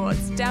favourite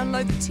sports.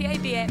 Download the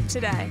TAB app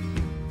today.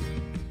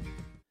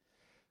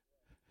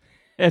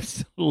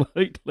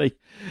 Absolutely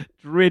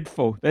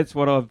dreadful. That's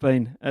what I've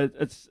been.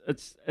 It's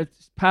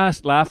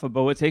past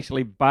laughable. It's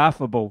actually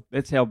barfable.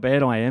 That's how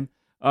bad I am.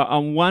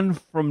 I'm 1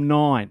 from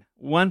 9.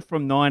 1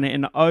 from 9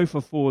 and 0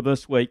 for 4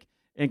 this week.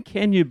 And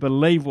can you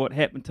believe what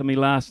happened to me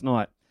last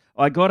night?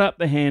 I got up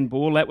the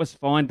handball. That was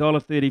fine.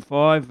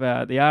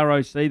 $1.35. The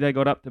ROC, they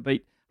got up to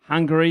beat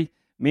Hungary.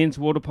 Men's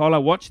water polo.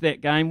 Watch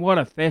that game. What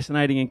a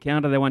fascinating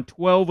encounter. They won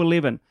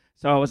 12-11.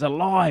 So I was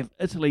alive.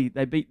 Italy,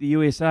 they beat the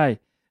USA.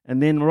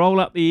 And then roll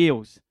up the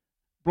Eels.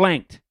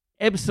 Blanked.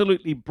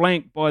 Absolutely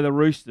blanked by the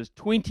Roosters.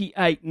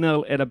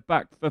 28-0 at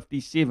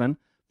 $1.57.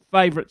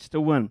 Favourites to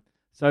win.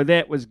 So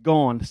that was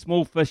gone.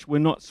 Small fish were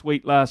not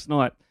sweet last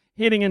night.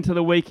 Heading into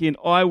the weekend,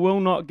 I will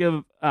not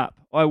give up.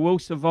 I will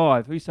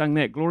survive. Who sang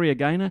that? Gloria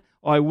Gaynor?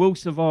 I will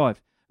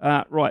survive.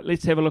 Right,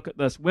 let's have a look at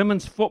this.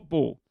 Women's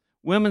football.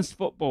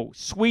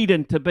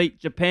 Sweden to beat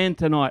Japan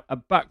tonight,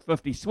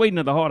 $1.50. Sweden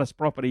are the hottest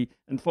property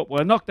in football.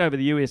 They knocked over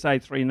the USA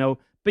 3-0,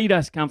 beat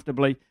us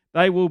comfortably.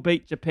 They will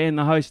beat Japan,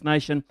 the host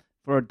nation,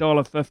 for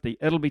 $1.50.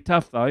 It'll be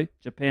tough, though.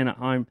 Japan at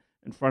home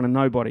in front of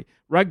nobody.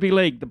 Rugby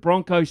league, the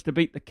Broncos to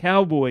beat the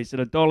Cowboys at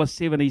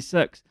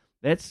 $1.76.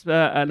 That's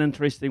an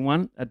interesting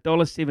one,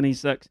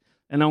 $1.76.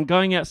 And I'm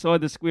going outside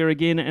the square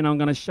again, and I'm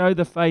going to show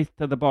the faith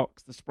to the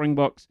Boks, the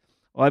Springboks.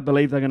 I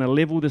believe they're going to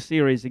level the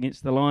series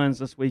against the Lions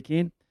this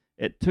weekend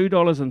at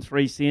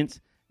 $2.03,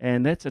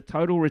 and that's a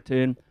total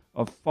return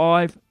of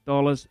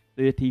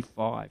 $5.35.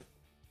 What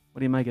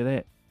do you make of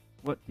that?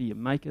 What do you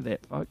make of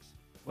that, folks?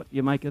 What do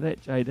you make of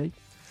that, JD?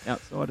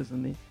 Outsiders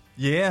in there.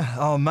 Yeah,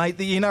 oh mate,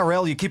 the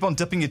NRL, you keep on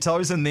dipping your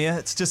toes in there.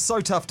 It's just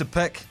so tough to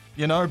pick.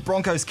 You know,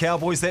 Broncos,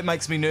 Cowboys, that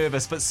makes me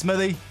nervous. But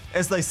Smithy,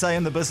 as they say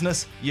in the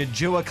business, you're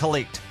due a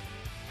collect.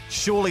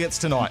 Surely it's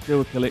tonight.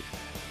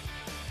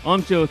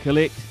 I'm due a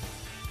collect.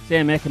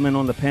 Sam Ackerman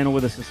on the panel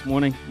with us this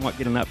morning. Might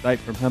get an update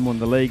from him on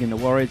the league and the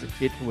Warriors,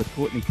 etc. with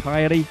Courtney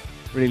Coyote.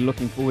 Really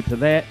looking forward to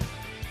that.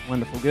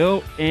 Wonderful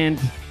girl. And,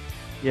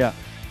 yeah,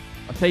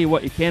 I'll tell you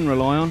what you can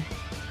rely on.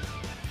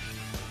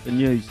 The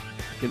news.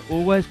 You can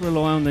always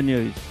rely on the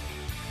news.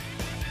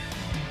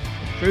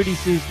 Trudy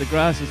says the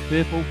grass is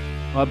purple.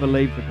 I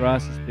believe the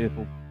grass is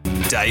purple.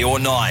 Day or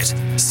night,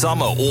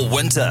 summer or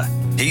winter,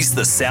 he's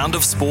the sound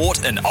of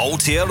sport in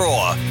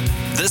Aotearoa.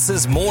 This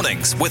is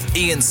Mornings with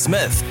Ian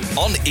Smith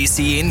on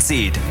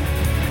SENZ.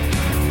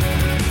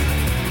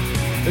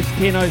 It's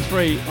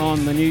 10:03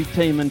 on the new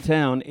team in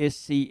town,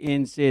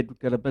 SENZ. We've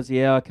got a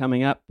busy hour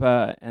coming up,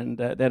 and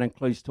that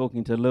includes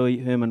talking to Louis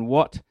Herman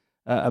Watt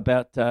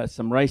about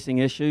some racing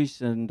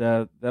issues, and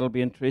that'll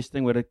be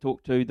interesting. We're going to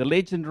talk to the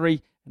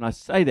legendary, and I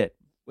say that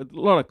with a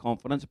lot of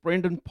confidence,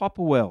 Brendan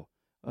Popplewell,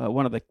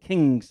 one of the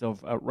kings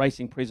of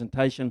racing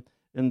presentation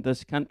in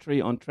this country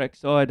on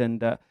trackside,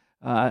 and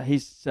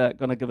he's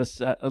going to give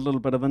us a little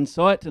bit of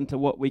insight into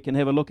what we can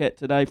have a look at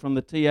today from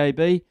the TAB.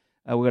 We've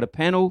got a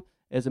panel,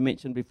 as I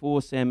mentioned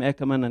before, Sam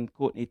Ackerman and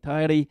Courtney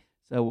Tairi,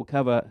 so we'll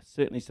cover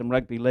certainly some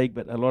rugby league,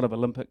 but a lot of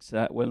Olympics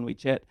when we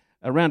chat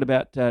around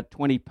about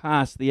 20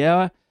 past the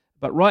hour.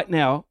 But right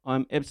now,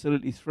 I'm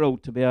absolutely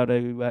thrilled to be able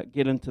to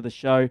get into the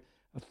show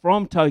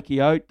from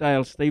Tokyo,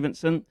 Dale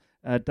Stevenson.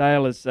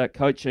 Dale is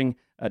coaching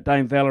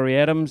Dame Valerie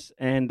Adams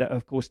and,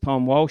 of course,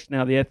 Tom Walsh.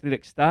 Now, the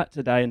athletics start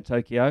today in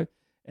Tokyo,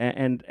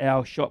 and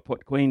our shot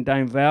put queen,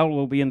 Dame Val,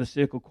 will be in the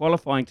circle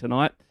qualifying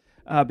tonight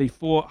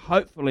before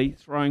hopefully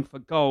throwing for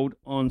gold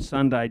on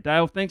Sunday.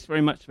 Dale, thanks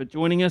very much for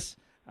joining us.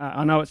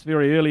 I know it's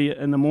very early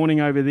in the morning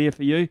over there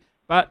for you,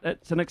 but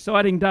it's an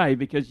exciting day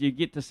because you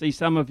get to see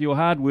some of your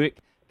hard work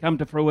come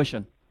to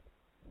fruition.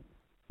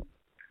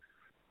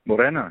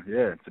 Morena,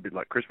 yeah, it's a bit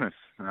like Christmas.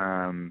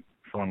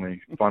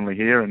 Finally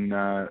here, and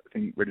I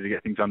think ready to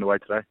get things underway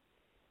today.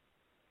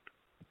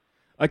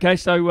 Okay,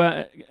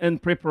 so in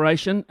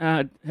preparation,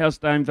 how's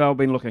Dame Val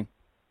been looking?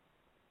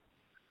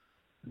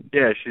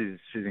 Yeah, she's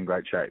in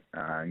great shape,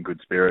 in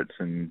good spirits,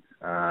 and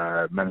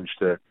managed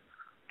to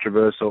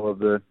traverse all of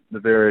the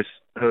various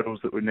hurdles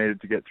that we needed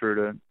to get through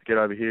to get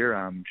over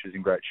here. She's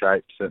in great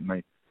shape,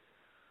 certainly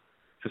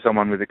for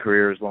someone with a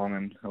career as long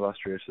and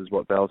illustrious as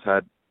what Val's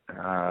had.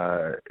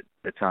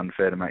 It's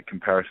unfair to make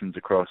comparisons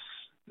across,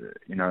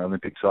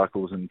 Olympic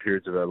cycles and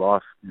periods of her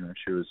life.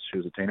 She was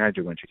a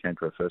teenager when she came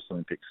to her first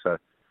Olympics. So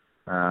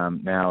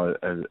now,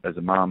 as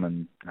a mum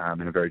and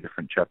in a very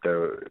different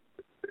chapter,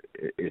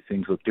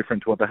 things look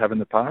different to what they have in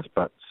the past.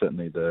 But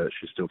certainly,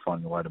 she's still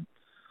finding a way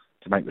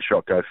to make the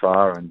shot go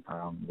far, and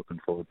looking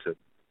forward to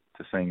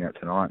seeing that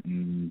tonight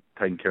and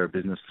taking care of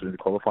business through the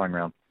qualifying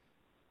round.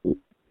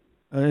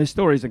 Her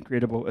story is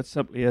incredible. It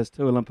simply is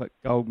 2 Olympic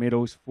gold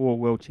medals, 4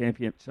 world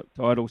championship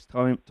titles,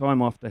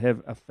 time off to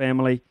have a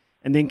family,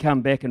 and then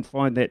come back and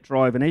find that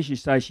drive. And as you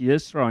say, she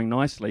is throwing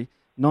nicely,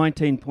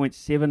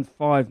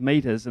 19.75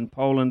 metres in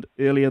Poland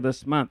earlier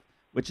this month,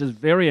 which is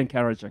very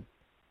encouraging.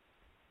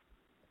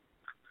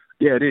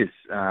 Yeah, it is.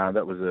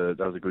 That was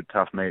a good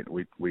tough meet.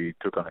 We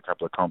took on a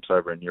couple of comps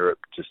over in Europe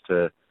just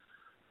to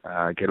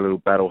get a little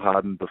battle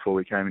hardened before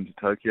we came into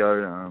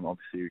Tokyo.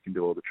 Obviously, we can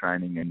do all the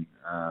training and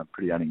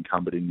pretty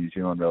unencumbered in New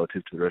Zealand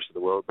relative to the rest of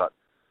the world, but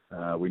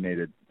we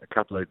needed a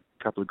couple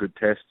of good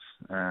tests.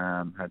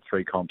 Had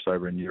 3 comps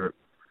over in Europe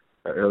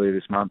earlier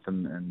this month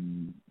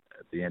and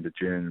at the end of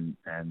June,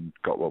 and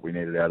got what we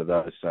needed out of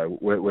those. So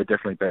we're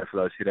definitely better for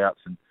those hit-outs,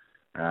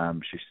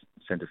 and she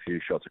sent a few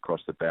shots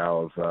across the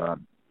bow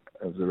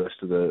of the rest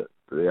of the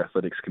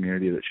athletics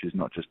community that she's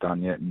not just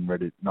done yet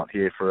and not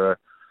here for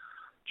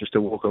just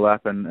to walk a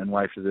lap and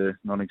wave to the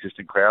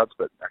non-existent crowds,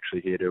 but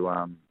actually here to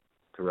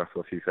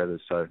ruffle a few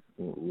feathers. So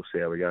we'll see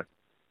how we go.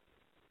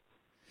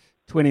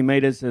 20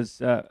 metres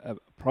is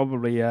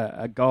probably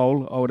a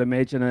goal, I would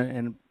imagine,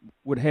 and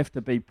would have to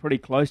be pretty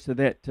close to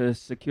that to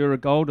secure a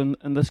gold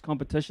in this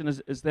competition.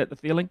 Is that the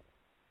feeling?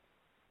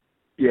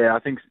 Yeah, I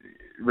think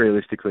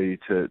realistically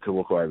to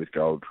walk away with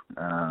gold,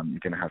 you're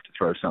going to have to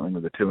throw something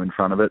with a 2 in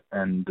front of it,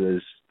 and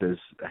there's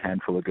a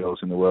handful of girls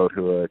in the world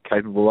who are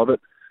capable of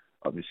it.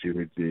 Obviously,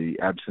 with the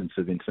absence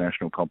of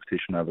international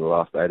competition over the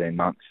last 18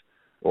 months,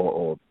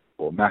 or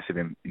massive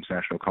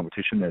international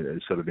competition, it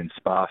has sort of been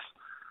sparse.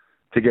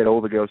 To get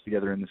all the girls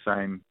together in the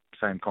same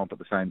comp at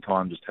the same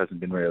time just hasn't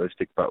been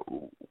realistic, but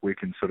we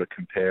can sort of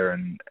compare,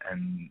 and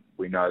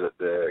we know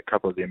that a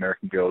couple of the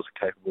American girls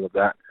are capable of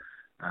that.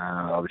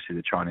 Obviously,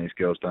 the Chinese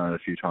girl's done it a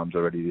few times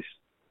already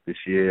this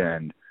year,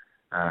 and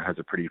has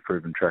a pretty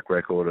proven track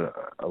record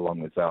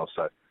along with Val.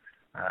 So,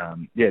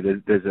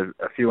 there's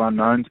a few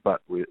unknowns,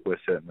 but we're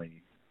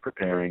certainly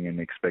preparing and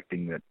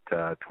expecting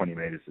that 20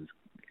 metres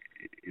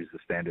is the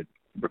standard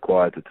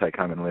required to take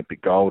home an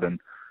Olympic gold,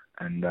 and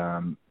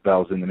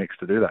Val's in the mix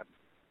to do that.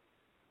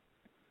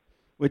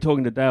 We're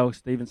talking to Dale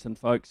Stevenson,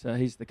 folks.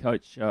 He's the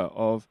coach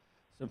of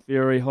some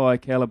very high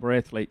calibre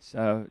athletes,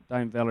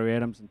 Dame Valerie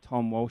Adams and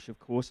Tom Walsh, of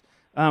course.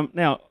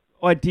 Now,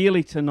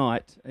 ideally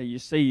tonight, you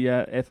see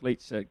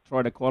athletes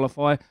try to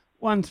qualify.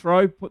 One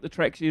throw, put the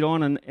tracksuit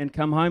on and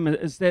come home.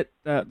 Is that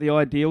the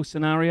ideal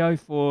scenario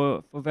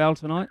for Val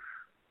tonight?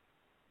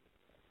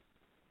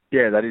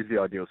 Yeah, that is the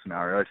ideal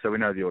scenario. So we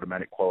know the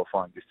automatic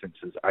qualifying distance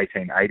is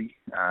 1880.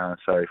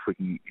 So if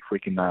we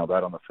can nail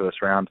that on the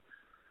first round,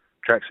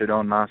 tracksuit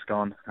on, mask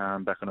on,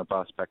 back on a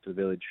bus, back to the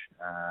village,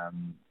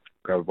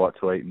 grab a bite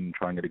to eat, and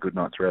try and get a good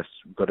night's rest.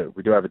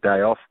 We do have a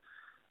day off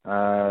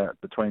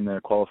between the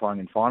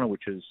qualifying and final,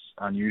 which is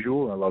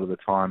unusual. A lot of the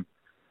time,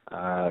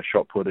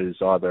 shot put is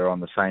either on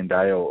the same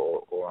day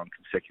or on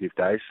consecutive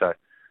days. So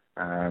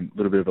a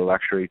little bit of a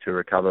luxury to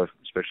recover,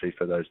 especially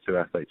for those 2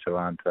 athletes who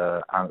aren't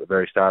at the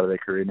very start of their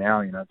career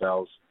now.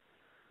 Val's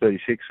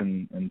 36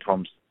 and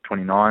Tom's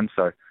 29,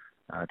 so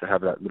to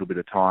have that little bit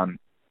of time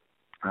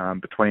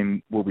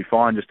between will be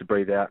fine just to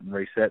breathe out and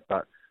reset.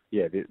 But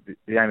the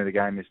aim of the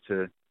game is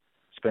to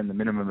spend the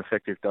minimum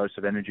effective dose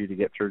of energy to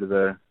get through to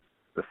the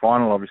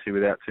final, obviously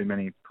without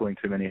pulling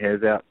too many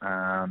hairs out.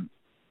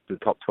 The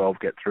top 12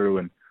 get through,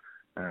 and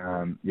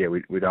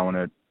we don't want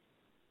to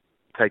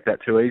take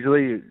that too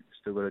easily.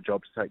 Still got a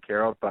job to take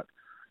care of, but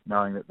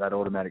knowing that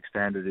automatic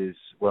standard is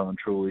well and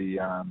truly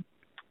there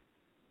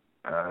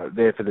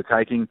for the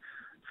taking,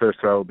 first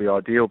throw will be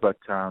ideal, but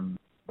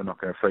we're not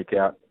going to freak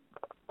out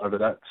over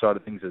that side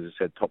of things. As I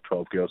said, top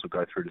 12 girls will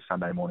go through to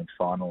Sunday morning's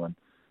final, and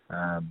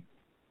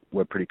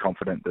we're pretty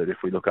confident that if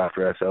we look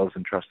after ourselves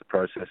and trust the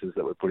processes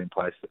that we've put in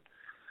place,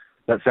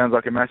 that sounds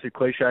like a massive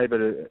cliche,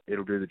 but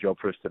it'll do the job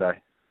for us today.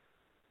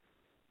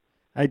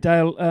 Hey,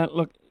 Dale,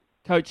 look,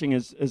 coaching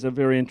is a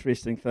very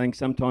interesting thing.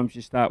 Sometimes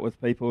you start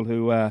with people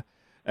who are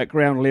at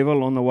ground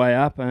level on the way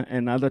up,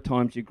 and other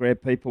times you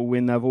grab people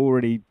when they've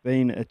already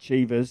been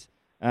achievers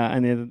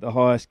and they're the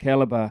highest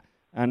calibre.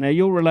 Now,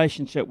 your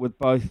relationship with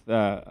both,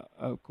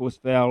 of course,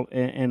 Val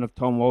and of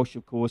Tom Walsh,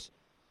 of course,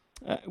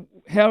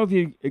 how have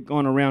you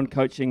gone around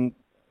coaching,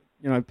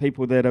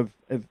 people that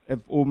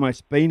have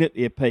almost been at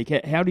their peak?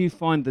 How do you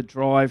find the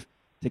drive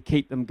to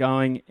keep them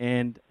going,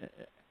 and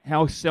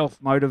how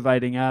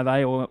self-motivating are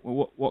they, or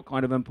what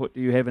kind of input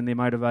do you have in their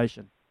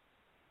motivation?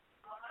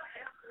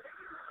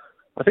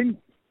 I think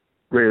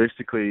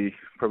realistically,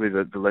 probably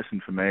the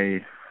lesson for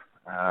me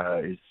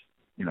is,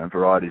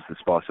 variety is the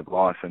spice of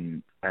life,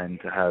 and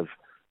to have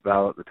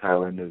Val at the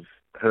tail end of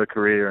her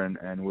career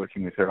and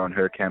working with her on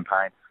her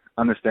campaign,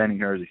 understanding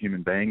her as a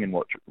human being and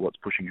what's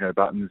pushing her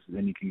buttons,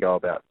 then you can go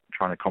about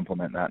trying to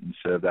complement that and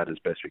serve that as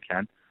best we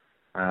can,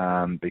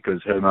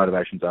 because her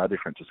motivations are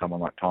different to someone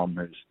like Tom,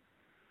 who's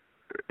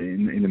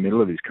in the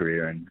middle of his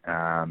career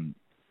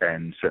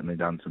and certainly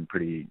done some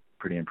pretty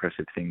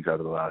impressive things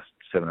over the last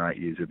 7 or 8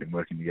 years we've been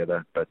working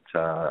together, but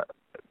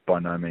by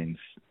no means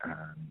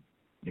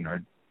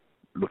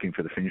looking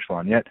for the finish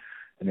line yet.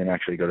 And then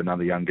actually got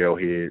another young girl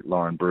here,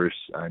 Lauren Bruce,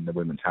 in the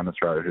women's hammer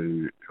throw,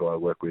 who I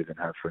work with and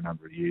have for a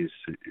number of years.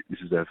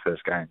 This is her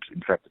first games. In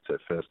fact, it's her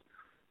first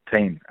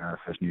team,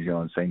 first New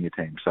Zealand senior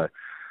team. So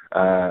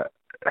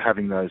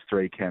having those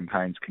 3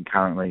 campaigns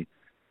concurrently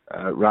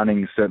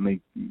running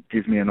certainly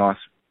gives me a nice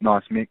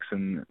mix,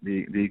 and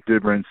the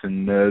exuberance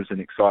and nerves and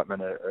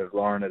excitement of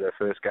Lauren at her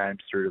first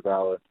games through to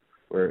Val,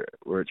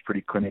 where it's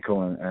pretty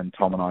clinical, and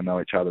Tom and I know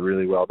each other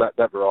really well.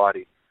 That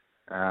variety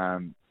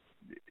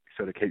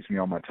sort of keeps me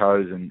on my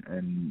toes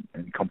and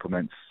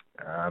complements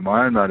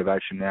my own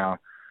motivation now,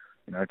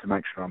 to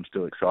make sure I'm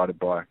still excited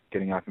by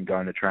getting up and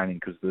going to training,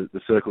 because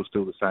the circle's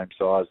still the same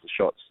size, the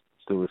shot's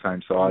still the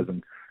same size,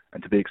 and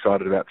to be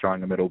excited about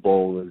throwing a metal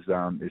ball is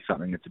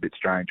something that's a bit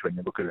strange when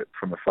you look at it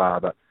from afar,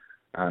 but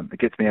it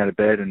gets me out of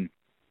bed, and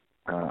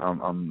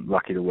I'm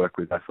lucky to work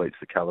with athletes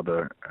the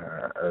calibre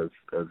of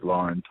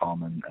Lauren,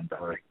 Tom and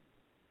Valerie.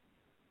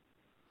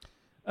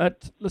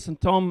 Listen,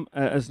 Tom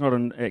is not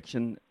in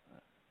action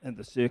in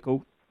the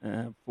circle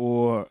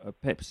for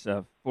perhaps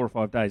 4 or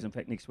 5 days, in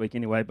fact next week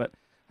anyway, but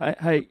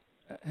hey,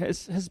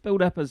 his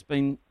build-up has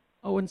been,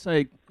 I wouldn't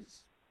say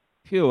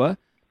pure.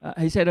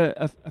 He's had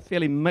a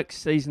fairly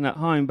mixed season at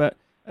home, but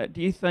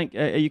do you think,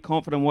 are you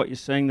confident in what you're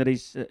seeing, that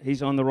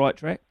he's on the right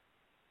track?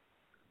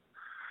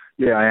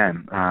 Yeah, I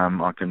am.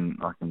 I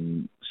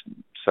can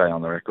say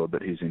on the record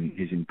that he's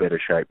in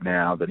better shape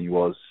now than he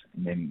was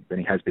than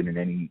he has been in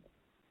any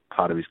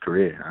part of his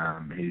career.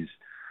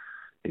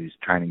 His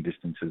training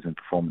distances and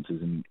performances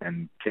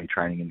and key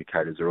training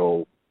indicators are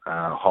all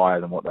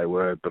higher than what they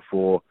were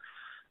before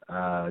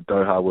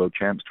Doha World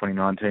Champs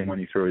 2019, when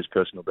he threw his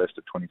personal best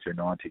at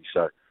 22.90.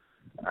 So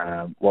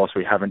whilst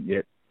we haven't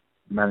yet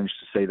managed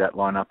to see that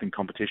line up in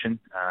competition,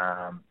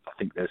 I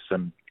think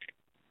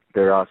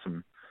there are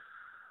some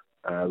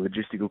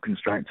logistical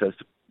constraints as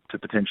to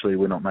potentially,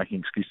 we're not making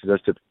excuses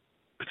as to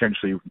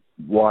potentially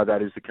why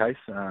that is the case.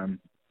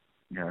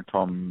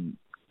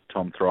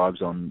 Tom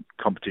thrives on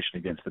competition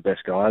against the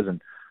best guys, and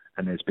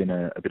there's been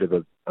a bit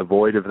of a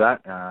void of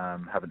that.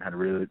 Haven't had a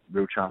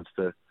real chance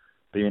to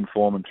be in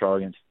form and throw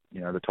against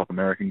the top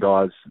American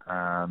guys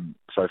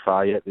so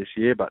far yet this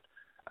year, but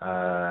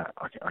I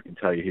can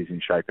tell you he's in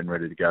shape and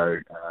ready to go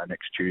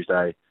next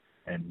Tuesday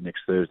and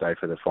next Thursday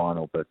for the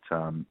final. But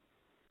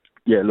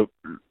look,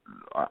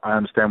 I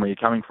understand where you're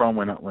coming from.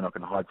 We're not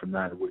going to hide from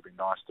that. It would be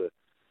nice to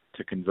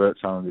convert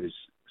some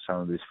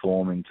of this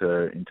form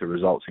into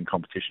results in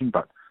competition,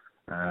 but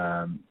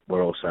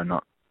we're also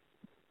not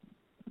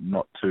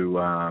too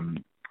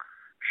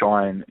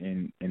shy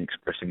in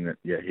expressing that.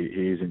 Yeah, he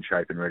is in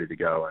shape and ready to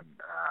go, and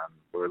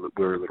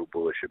we're a little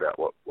bullish about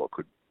what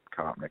could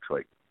come up next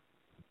week.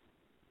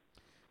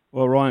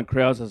 Well, Ryan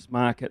Krause's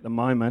mark at the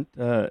moment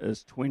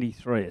is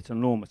 23. It's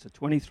enormous. It's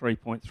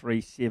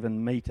 23.37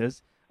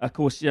 metres. Of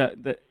course,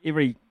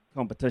 every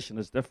competition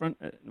is different.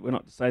 We're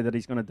not to say that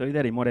he's going to do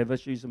that. He might have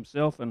issues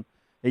himself, and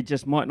he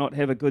just might not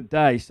have a good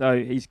day.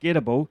 So he's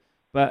gettable,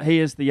 but he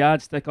is the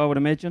yardstick, I would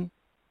imagine.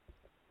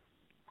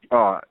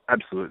 Oh,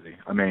 absolutely.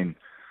 I mean,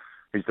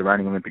 he's the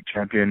reigning Olympic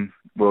champion,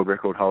 world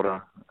record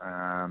holder,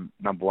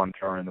 number 1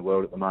 thrower in the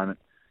world at the moment,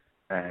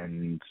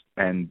 and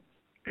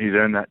he's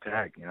earned that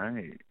tag.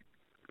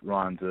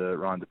 Ryan's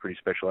a pretty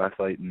special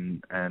athlete,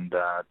 and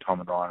Tom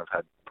and Ryan have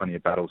had plenty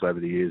of battles over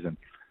the years, and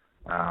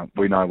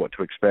we know what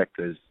to expect.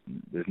 There's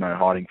no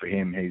hiding for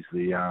him. He's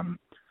the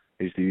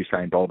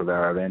Usain Bolt of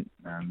our event,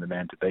 the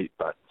man to beat.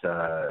 But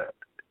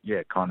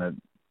kind of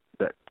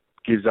that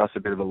gives us a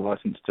bit of a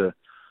license to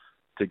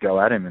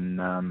go at him,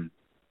 and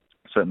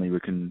certainly if we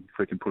can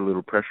put a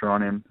little pressure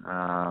on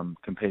him.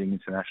 Competing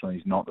internationally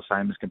is not the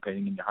same as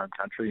competing in your home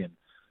country, and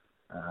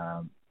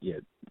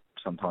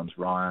sometimes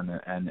Ryan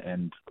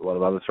and a lot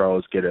of other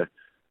throwers get a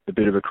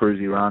bit of a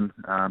cruisy run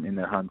in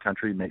their home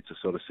country, meets a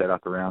sort of set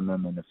up around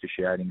them, and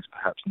officiating's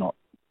perhaps not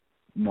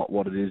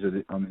what it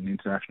is on an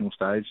international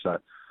stage. So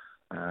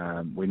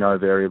we know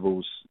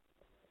variables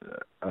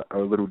are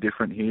a little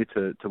different here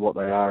to what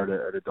they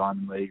are at a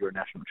Diamond League or a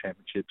National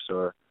Championships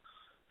or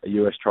a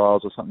US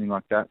Trials or something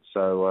like that.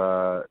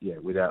 So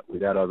without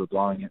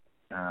overblowing it,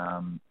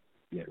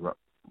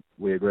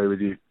 we agree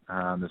with you.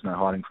 There's no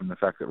hiding from the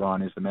fact that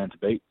Ryan is the man to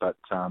beat, but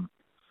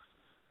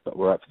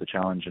we're up for the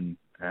challenge,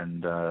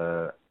 and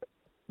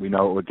we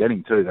know what we're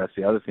getting too. That's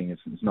the other thing.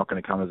 It's not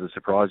going to come as a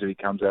surprise if he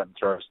comes out and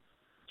throws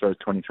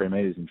 23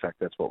 metres. In fact,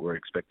 that's what we're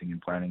expecting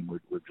and planning.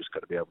 We've just got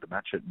to be able to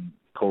match it and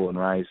call and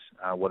raise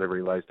whatever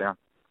he lays down.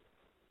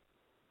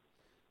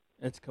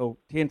 That's cool.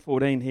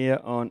 10:14 here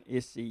on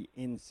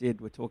SENZ.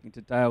 We're talking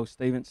to Dale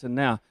Stevenson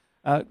now.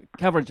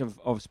 Coverage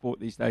of sport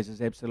these days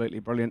is absolutely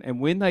brilliant, and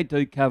when they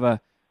do cover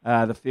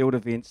the field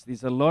events,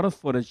 there's a lot of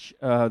footage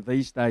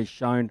these days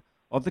shown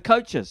of the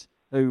coaches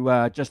who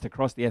are just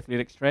across the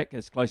athletics track,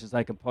 as close as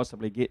they can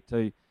possibly get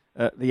to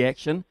the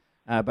action,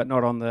 but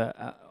not on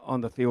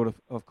the field,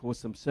 of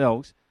course,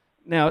 themselves.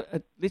 Now,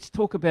 let's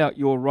talk about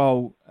your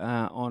role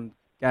on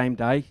game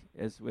day,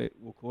 as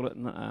we'll call it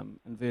in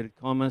inverted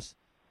commas.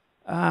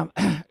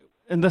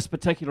 In this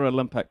particular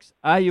Olympics,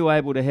 are you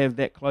able to have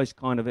that close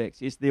kind of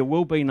access? There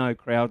will be no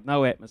crowd,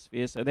 no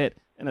atmosphere, so that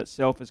in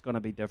itself is going to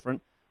be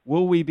different.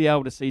 Will we be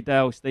able to see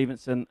Dale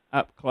Stevenson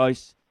up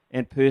close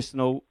and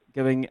personal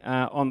giving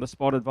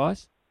on-the-spot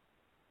advice?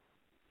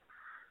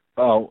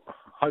 Well,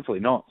 hopefully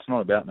not. It's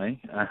not about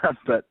me.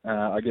 But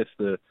I guess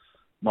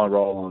my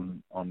role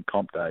on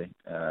comp day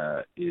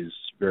is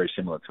very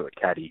similar to a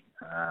caddy,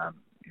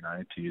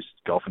 to use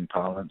golfing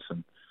parlance.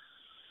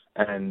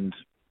 And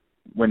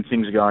when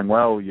things are going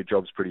well, your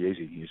job's pretty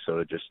easy. You sort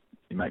of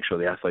you make sure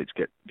the athletes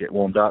get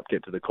warmed up,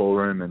 get to the call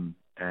room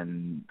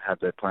and have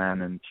their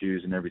plan and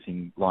cues and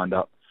everything lined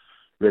up,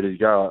 ready to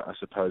go. I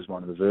suppose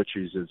one of the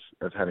virtues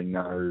of having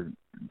no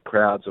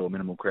crowds or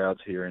minimal crowds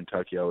here in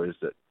Tokyo is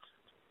that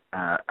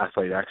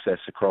athlete access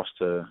across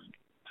to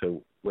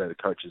where the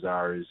coaches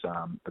are is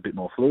a bit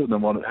more fluid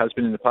than what it has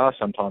been in the past.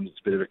 Sometimes it's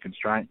a bit of a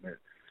constraint.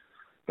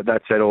 But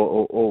that said,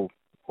 all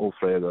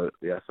three of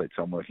the athletes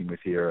I'm working with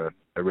here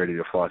are ready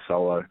to fly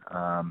solo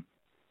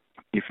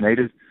if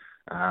needed.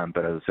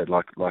 But as I said,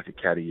 like a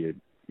caddy,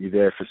 you're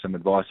there for some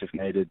advice if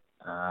needed,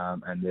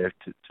 and there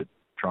to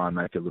try and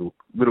make a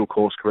little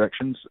course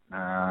corrections,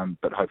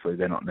 but hopefully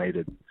they're not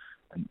needed.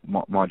 And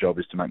my job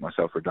is to make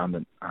myself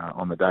redundant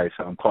on the day.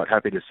 So I'm quite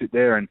happy to sit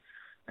there and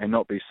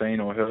not be seen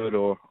or heard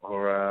or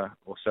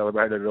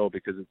celebrated at all,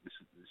 because this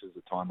is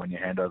the time when you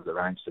hand over the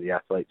reins to the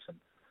athletes,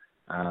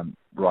 and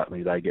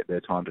rightly they get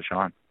their time to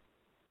shine.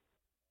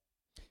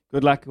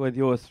 Good luck with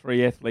your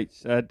three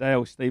athletes.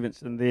 Dale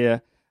Stevenson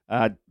there.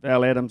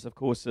 Val Adams, of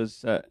course,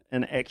 is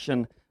in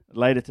action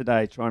later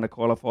today trying to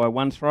qualify.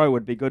 One throw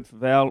would be good for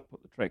Val,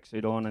 put the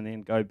tracksuit on and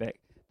then go back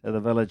to the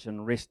village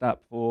and rest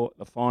up for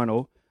the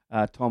final.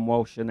 Tom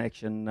Walsh in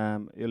action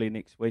early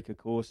next week, of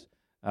course,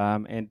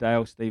 and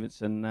Dale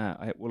Stevenson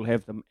will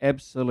have them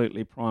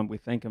absolutely primed. We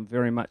thank him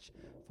very much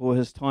for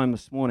his time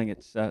this morning.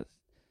 It's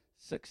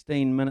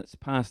 16 minutes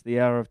past the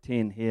hour of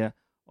 10 here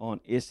on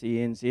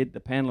SENZ. The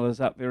panel is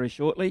up very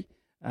shortly,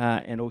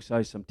 and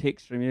also some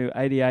text from you,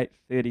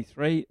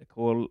 8833. The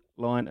call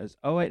line is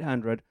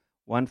 0800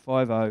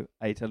 150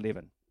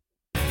 811.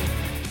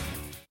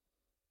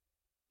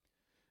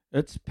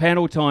 It's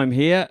panel time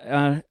here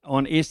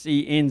on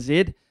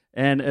SENZ,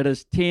 and it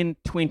is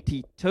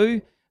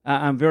 10:22.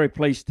 I'm very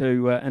pleased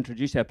to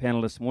introduce our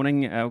panel this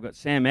morning. We've got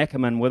Sam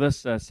Ackerman with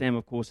us. Sam,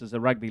 of course, is a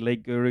rugby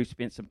league guru,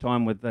 spent some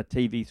time with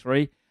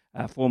TV3,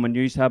 former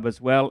News Hub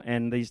as well,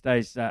 and these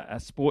days a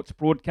sports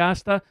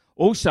broadcaster.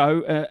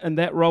 Also in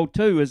that role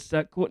too is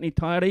Courtney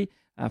Taieri,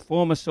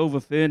 former Silver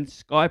Fern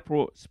Sky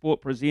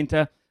Sport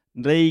presenter,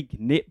 league,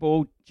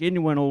 netball,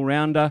 genuine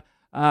all-rounder.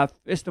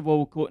 First of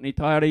all, Courtney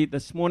Taieri,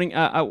 this morning,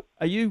 are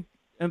you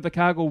in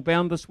Invercargill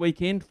bound this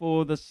weekend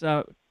for this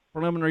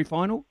preliminary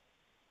final?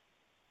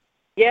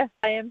 Yes,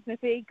 I am,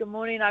 Smithy. Good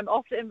morning. I'm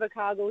off to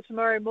Invercargill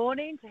tomorrow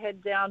morning to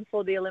head down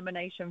for the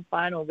elimination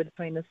final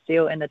between the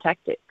Steel and the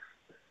Tactics.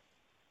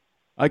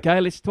 Okay,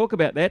 let's talk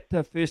about that.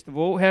 First of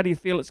all, how do you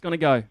feel it's going to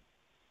go?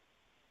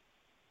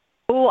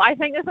 Well, I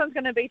think this one's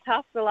going to be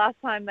tough. The last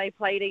time they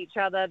played each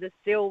other, the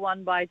Steel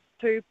won by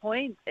 2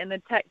 points, and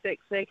the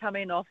Tactics, they're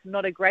coming off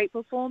not a great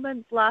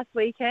performance last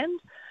weekend.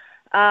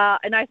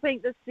 And I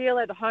think the Steel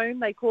at home,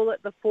 they call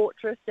it the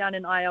Fortress down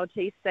in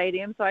ILT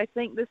Stadium, so I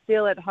think the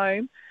Steel at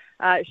home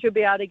should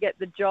be able to get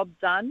the job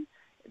done.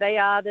 They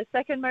are the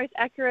second most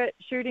accurate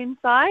shooting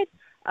side,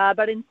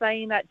 but in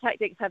saying that,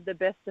 Tactics have the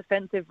best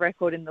defensive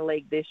record in the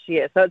league this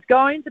year. So it's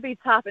going to be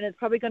tough, and it's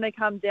probably going to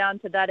come down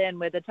to that end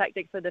where the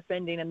Tactics are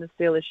defending and the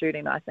Steelers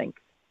shooting, I think.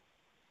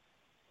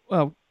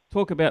 Well,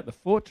 talk about the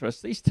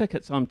Fortress. These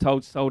tickets, I'm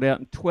told, sold out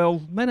in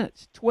 12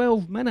 minutes.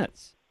 12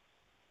 minutes.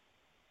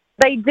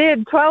 They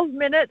did 12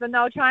 minutes, and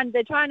they're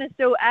trying to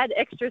still add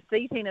extra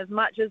seating as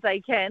much as they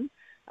can.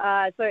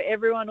 So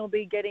everyone will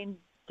be getting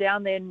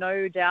down there,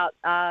 no doubt.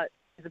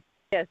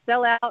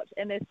 Sell out,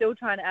 and they're still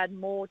trying to add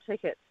more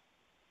tickets.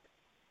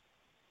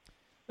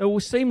 It will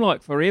seem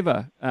like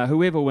forever,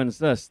 whoever wins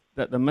this,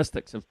 that the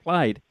Mystics have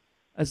played.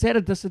 Is that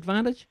a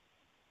disadvantage?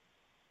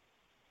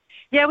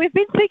 Yeah, we've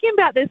been speaking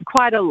about this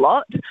quite a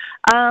lot.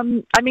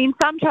 Some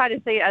try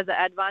to see it as an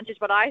advantage,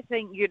 but I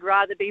think you'd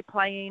rather be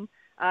playing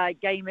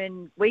game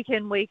in,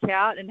 week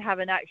out, and have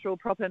an actual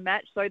proper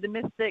match. So the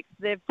Mystics,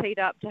 they've teed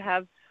up to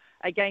have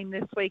a game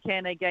this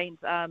weekend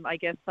against,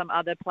 some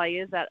other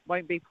players that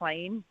won't be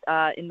playing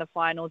in the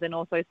finals, and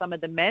also some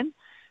of the men.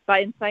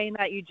 But in saying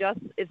that,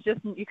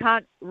 you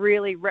can't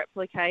really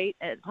replicate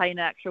playing an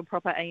actual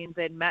proper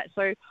ANZ match.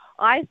 So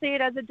I see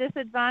it as a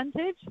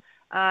disadvantage,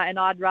 and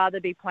I'd rather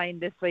be playing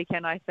this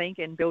weekend, I think,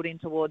 and building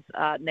towards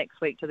next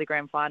week to the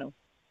grand final.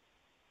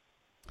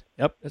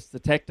 Yep, it's the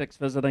Tactics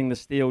visiting the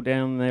Steel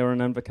down there in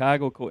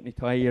Invercargill. Courtney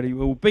Taieri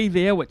will be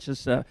there, which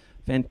is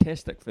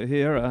fantastic for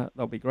her.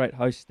 They'll be great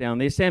hosts down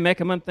there. Sam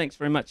Ackerman, thanks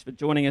very much for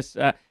joining us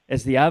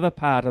as the other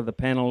part of the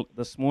panel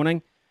this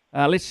morning.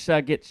 Let's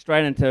get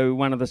straight into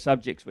one of the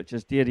subjects which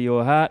is dear to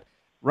your heart.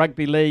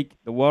 Rugby League,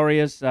 the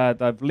Warriors,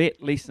 they've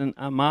let Leeson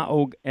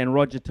Amaug and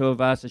Roger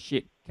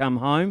Tuivasa-Sheck come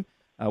home.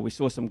 We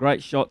saw some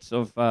great shots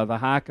of the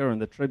haka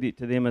and the tribute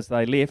to them as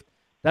they left.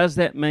 Does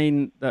that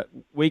mean that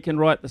we can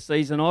write the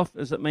season off?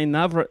 Does it mean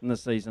they've written the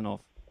season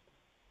off?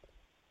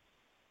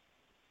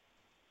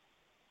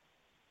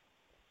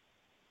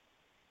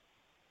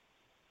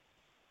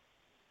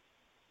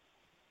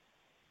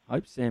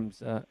 Hope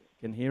Sam's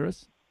can hear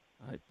us.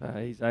 I hope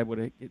he's able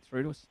to get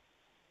through to us.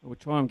 We'll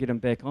try and get him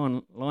back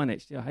online,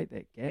 actually. I hate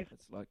that gap.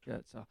 It's like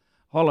it's a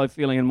hollow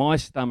feeling in my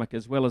stomach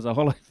as well as a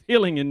hollow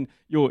feeling in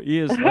your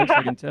ears, folks.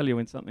 I can tell you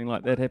when something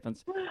like that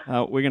happens.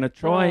 We're going to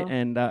try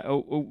and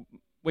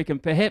we can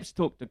perhaps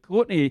talk to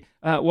Courtney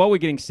while we're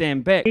getting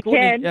Sam back. You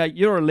Courtney,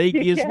 you're a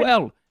leaguey as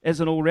well as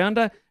an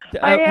all-rounder.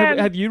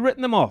 Have you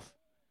written them off?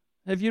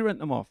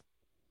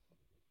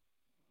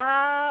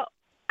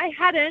 I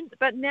hadn't,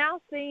 but now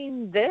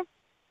seeing this,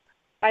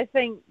 I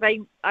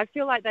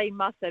feel like they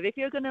must have. If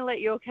you're going to let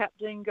your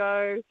captain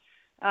go,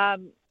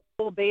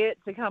 albeit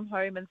to come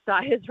home and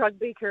start his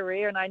rugby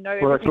career, and I know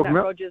everything that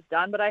Roger's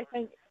done, but I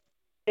think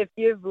if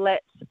you've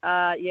let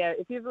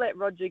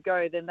Roger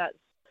go, then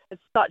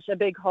it's such a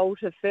big hole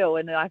to fill,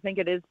 and I think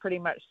it is pretty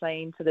much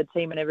saying to the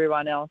team and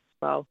everyone else,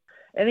 well,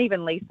 and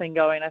even Leeson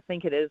going, I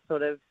think it is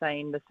sort of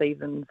saying the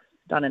season's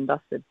done and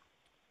dusted.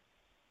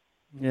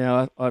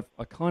 Yeah, I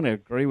kind of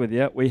agree with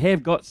you. We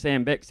have got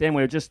Sam back. Sam,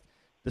 we were just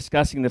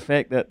discussing the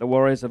fact that the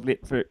Warriors have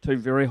let two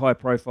very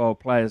high-profile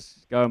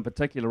players go, in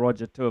particular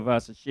Roger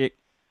Tuivasa-Sheck.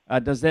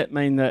 Does that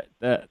mean that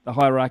the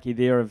hierarchy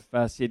there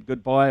have said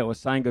goodbye or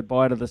saying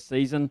goodbye to the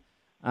season?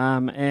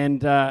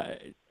 And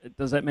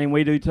does that mean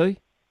we do too?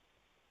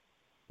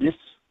 Yes,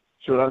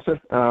 short answer.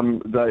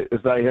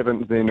 If they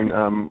haven't,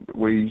 then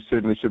we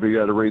certainly should be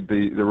able to read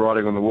the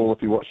writing on the wall.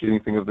 If you watch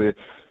anything of the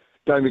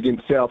game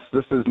against South,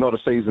 this is not a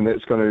season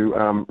that's going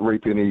to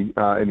reap any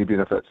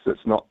benefits.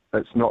 It's not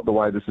the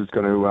way this is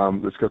going to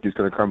this cookie's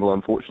going to crumble.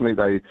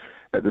 Unfortunately,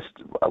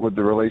 with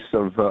the release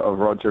of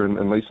Roger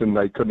and Leeson,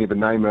 they couldn't even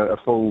name a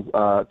full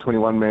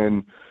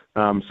 21-man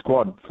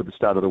squad for the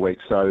start of the week.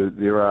 So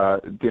there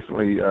are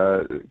definitely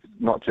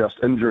not just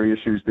injury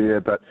issues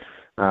there, but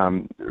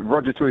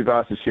Roger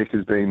Tuivasa-Sheck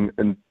has been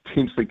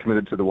intensely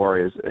committed to the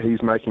Warriors.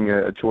 He's making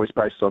a choice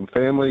based on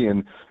family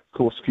and, of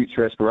course,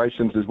 future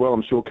aspirations as well,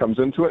 I'm sure, comes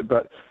into it.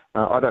 But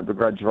I don't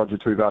begrudge Roger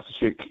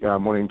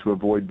Tuivasa-Sheck wanting to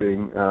avoid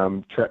being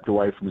trapped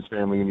away from his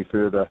family any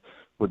further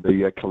with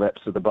the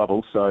collapse of the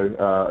bubble. So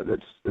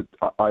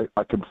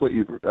I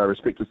completely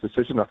respect his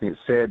decision. I think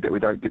it's sad that we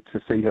don't get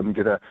to see him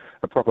get a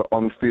proper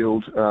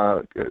on-field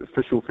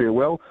official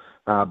farewell.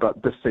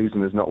 But this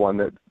season is not one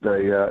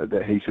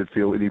that he should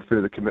feel any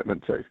further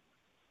commitment to.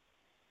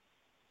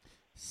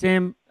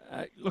 Sam,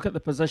 look at the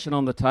position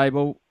on the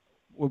table.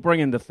 We'll bring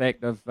in the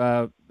fact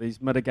of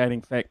these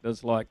mitigating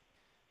factors like,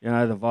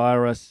 the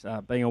virus,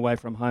 being away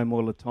from home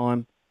all the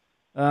time.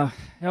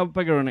 How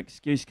bigger an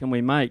excuse can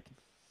we make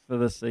for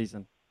this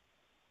season?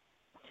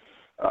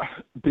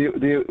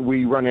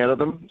 We run out of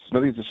them,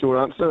 Smithy, is the short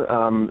answer.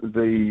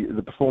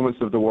 The performance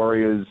of the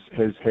Warriors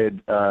has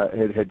had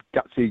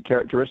gutsy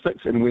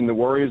characteristics, and when the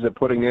Warriors are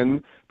putting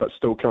in but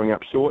still coming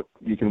up short,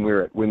 you can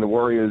wear it. When the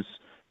Warriors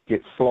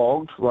get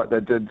flogged like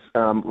they did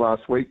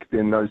last week,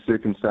 then those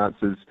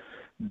circumstances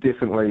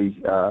definitely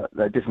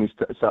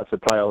start to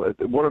pale.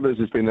 What it is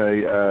has been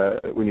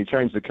when you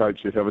change the coach,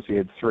 you've obviously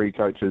had three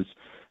coaches,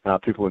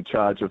 people in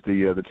charge of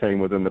the team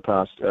within the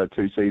past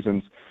 2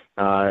 seasons.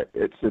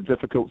 It's a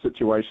difficult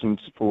situation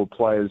for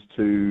players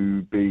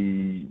to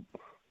be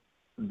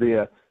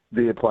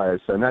their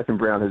players. So Nathan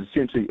Brown has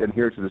essentially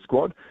inherited the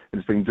squad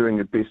and has been doing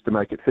his best to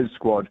make it his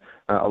squad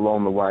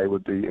along the way,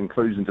 with the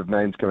inclusions of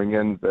names coming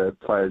in, the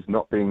players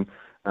not being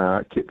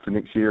kept for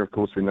next year. Of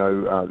course, we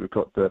know we've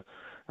got the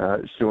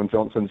Sean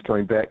Johnson's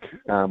coming back.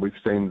 We've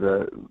seen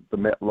the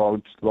Matt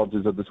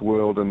Lodges of this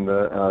world and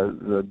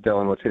the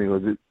Dallin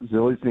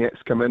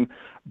Watene-Zelezniaks come in.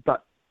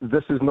 But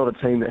this is not a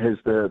team that has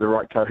the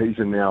right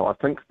cohesion now. I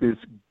think there's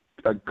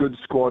a good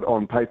squad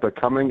on paper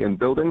coming and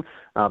building,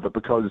 but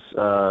because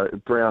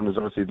Brown is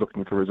obviously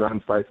looking for his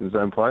own faith in his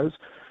own players,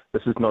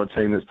 this is not a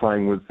team that's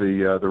playing with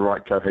the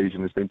right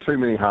cohesion. There's been too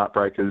many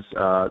heartbreakers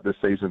this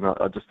season.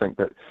 I just think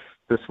that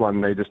this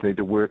one, they just need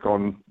to work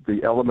on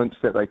the elements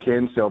that they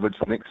can salvage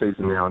for next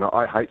season now. And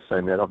I hate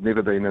saying that. I've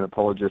never been an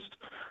apologist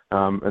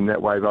in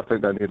that way, but I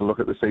think they need to look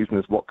at the season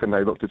as what can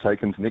they look to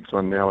take into next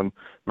one now and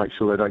make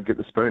sure they don't get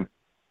the spoon.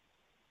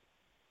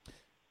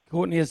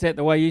 Courtney, is that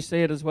the way you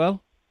see it as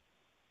well?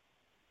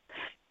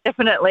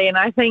 Definitely, and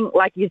I think,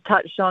 like you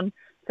touched on,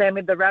 Sam,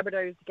 with the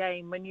Rabbitohs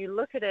game, when you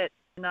look at it,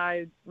 when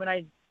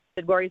I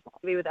did Warriors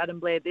TV with Adam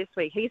Blair this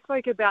week, he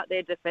spoke about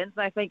their defence,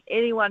 and I think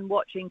anyone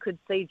watching could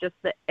see just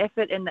the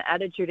effort and the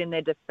attitude in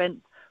their defence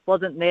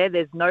wasn't there.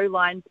 There's no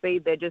line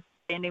speed. They're just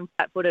standing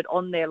flat-footed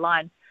on their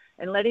line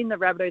and letting the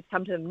Rabbitohs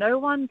come to them. No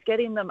one's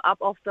getting them up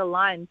off the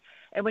line.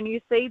 And when you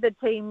see the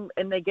team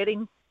and they get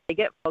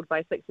flogged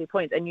by 60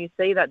 points, and you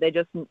see that they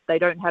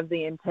don't have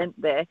the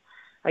intent there,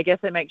 I guess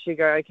it makes you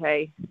go,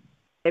 okay,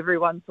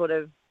 everyone's sort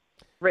of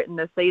written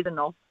the season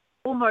off,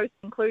 almost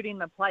including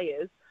the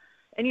players.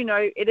 And,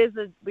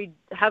 we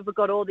have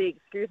got all the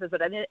excuses,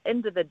 but at the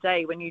end of the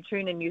day, when you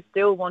tune in, you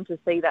still want to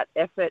see that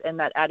effort and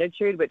that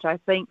attitude, which I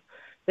think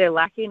they're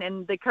lacking.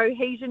 And the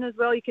cohesion as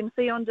well, you can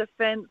see on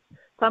defence,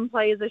 some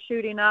players are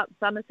shooting up,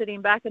 some are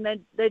sitting back, and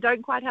they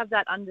don't quite have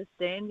that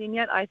understanding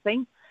yet, I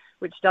think,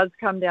 which does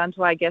come down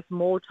to, I guess,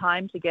 more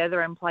time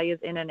together and players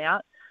in and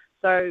out.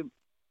 So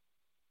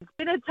it's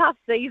been a tough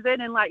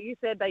season, and like you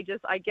said, I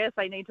guess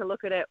they need to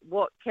look at it,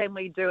 what can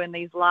we do in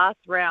these last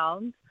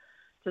rounds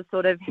to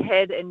sort of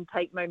head and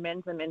take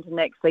momentum into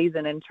next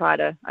season and try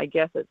to, I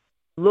guess,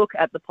 look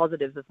at the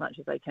positives as much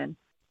as they can.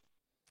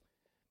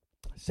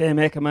 Sam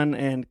Ackerman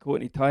and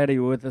Courtney Taieri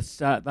were with us.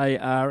 They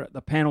are at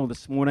the panel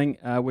this morning.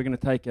 We're going to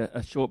take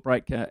a short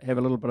break, have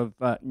a little bit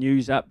of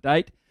news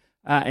update,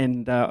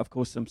 and, of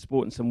course, some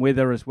sport and some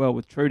weather as well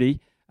with Trudy.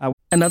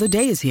 Another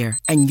day is here,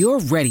 and you're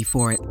ready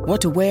for it.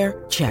 What to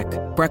wear? Check.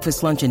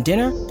 Breakfast, lunch, and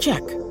dinner?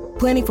 Check.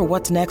 Planning for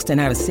what's next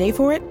and how to save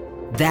for it?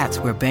 That's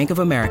where Bank of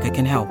America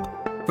can help.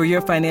 For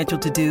your financial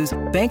to-dos,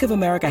 Bank of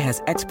America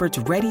has experts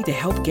ready to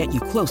help get you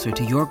closer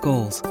to your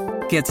goals.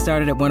 Get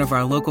started at one of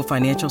our local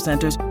financial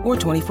centers or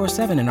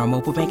 24/7 in our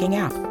mobile banking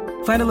app.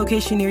 Find a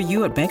location near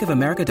you at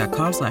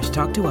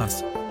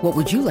bankofamerica.com/talktous. What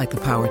would you like the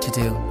power to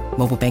do?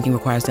 Mobile banking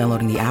requires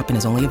downloading the app and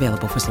is only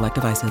available for select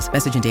devices.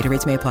 Message and data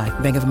rates may apply.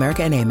 Bank of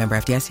America N.A., member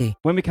FDIC.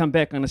 When we come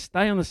back, I'm going to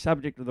stay on the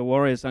subject of the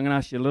Warriors. I'm going to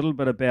ask you a little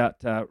bit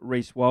about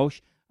Reece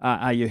Walsh.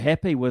 Are you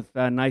happy with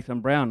Nathan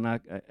Brown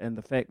and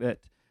the fact that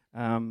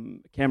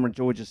Cameron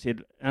George has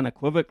said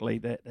unequivocally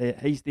that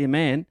he's their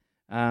man,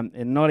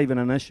 and not even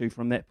an issue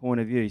from that point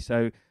of view?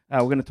 So we're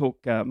going to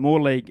talk more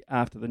league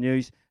after the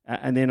news,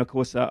 and then, of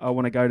course, I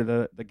want to go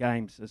to the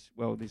games as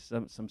well. There's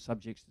some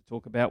subjects to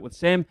talk about with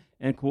Sam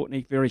and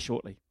Courtney very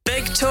shortly.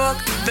 Big talk,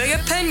 big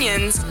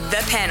opinions,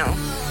 the panel.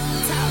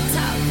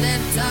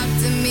 Talk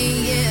to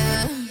me,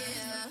 yeah.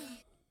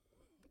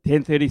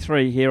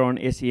 10:33 here on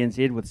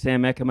SENZ with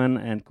Sam Ackerman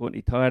and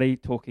Courtney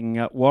Taieri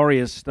talking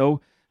Warriors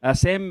still.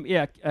 Sam,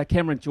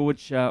 Cameron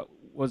George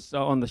was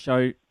on the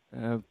show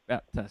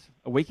about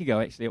a week ago,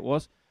 actually it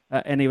was,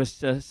 and he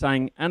was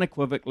saying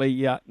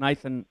unequivocally,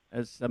 Nathan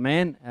is the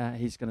man,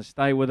 he's going to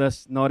stay with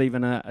us, not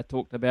even a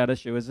talked about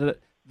issue. Is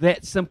it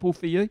that simple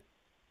for you?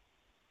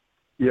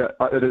 Yeah,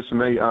 it is for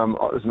me. I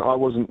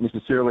wasn't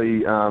necessarily,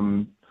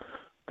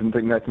 didn't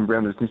think Nathan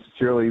Brown was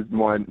necessarily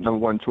my number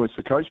one choice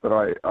for coach, but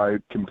I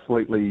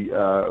completely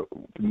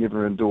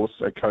never endorse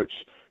a coach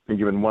being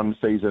given one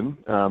season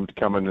to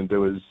come in and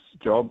do his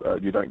job.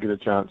 You don't get a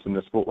chance in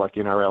a sport like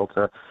NRL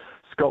to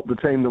sculpt the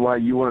team the way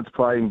you want it to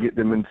play and get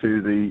them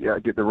into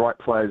get the right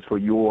players for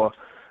your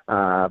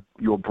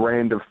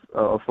brand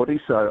of footy.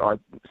 So I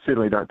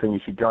certainly don't think you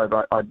should go,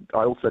 but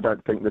I also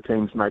don't think the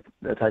team's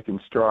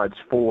taking strides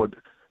forward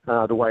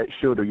the way it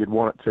should, or you'd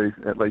want it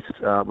to, at least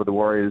with the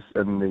Warriors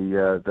in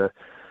the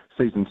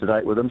season to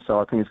date with him. So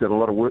I think he's got a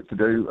lot of work to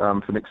do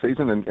for next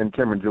season, and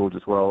Cameron George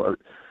as well.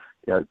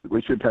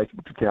 We should take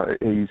into account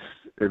he's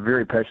a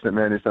very passionate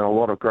man. He's done a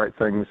lot of great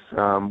things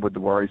with the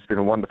Warriors. He's been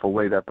a wonderful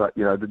leader, but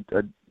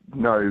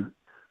no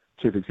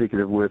chief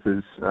executive worth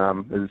his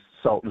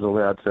salt is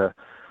allowed to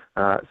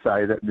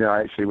say that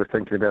actually we're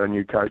thinking about a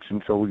new coach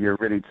until you're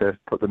ready to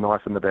put the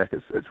knife in the back.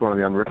 It's one of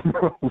the unwritten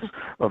rules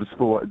of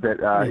sport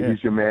that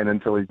he's your man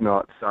until he's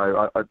not.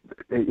 So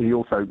he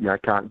also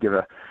can't give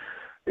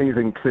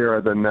anything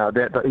clearer than that.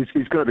 But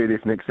he's got to be there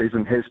for next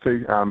season, has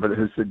to. But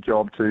it's his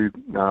job to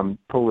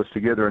pull this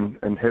together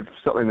and have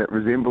something that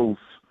resembles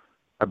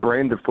a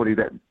brand of footy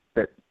that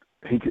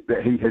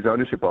that he has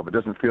ownership of. It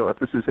doesn't feel, if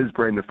this is his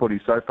brand of footy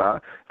so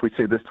far, if we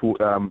see this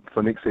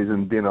for next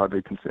season, then I'd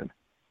be concerned.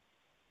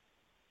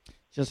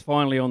 Just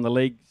finally on the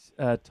league's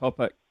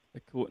topic,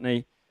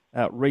 Courtney,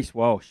 Reece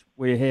Walsh,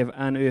 we have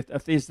unearthed,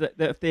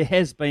 if there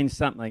has been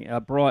something, a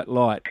bright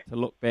light to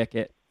look back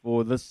at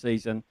for this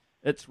season,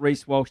 it's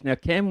Reece Walsh. Now,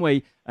 can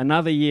we,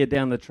 another year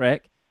down the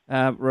track,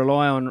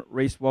 rely on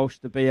Reece Walsh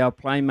to be our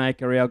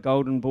playmaker, our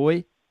golden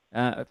boy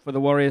for the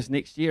Warriors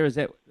next year? Is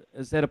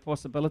that a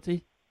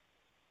possibility?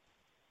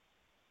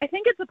 I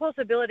think it's a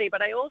possibility,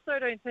 but I also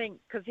don't think,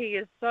 because he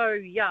is so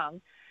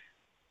young,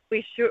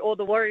 we should, or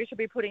the Warriors should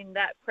be putting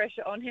that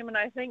pressure on him. And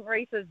I think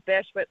Reece is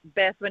best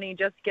when he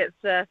just gets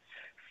to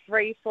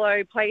free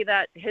flow, play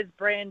that his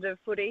brand of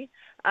footy.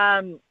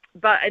 And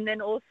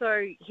then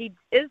also he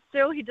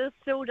still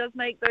does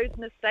make those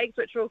mistakes,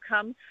 which will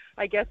come,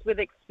 I guess, with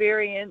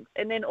experience.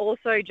 And then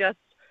also just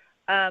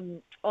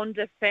on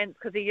defence,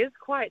 because he is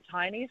quite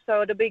tiny,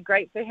 so it'll be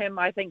great for him,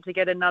 I think, to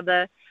get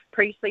another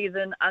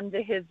preseason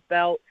under his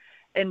belt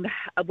and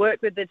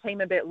work with the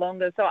team a bit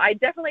longer. So I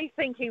definitely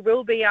think he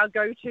will be our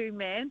go-to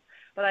man,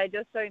 but I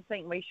just don't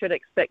think we should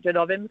expect it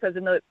of him, because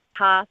in the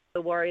past,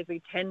 the Warriors,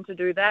 we tend to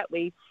do that.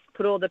 We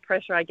put all the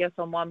pressure, I guess,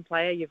 on one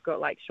player. You've got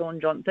like Sean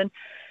Johnson.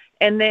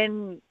 And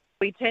then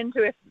we tend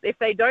to, if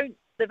they don't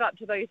live up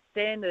to those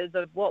standards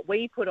of what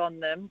we put on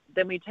them,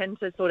 then we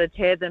tend to sort of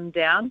tear them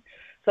down.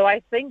 So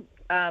I think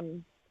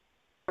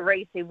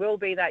Reece, he will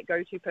be that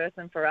go-to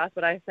person for us,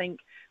 but I think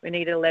we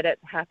need to let it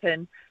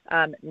happen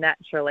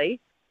naturally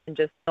and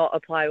just not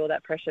apply all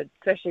that pressure,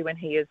 especially when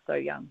he is so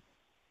young.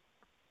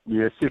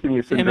 Yeah,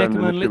 second-year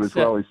syndrome in the as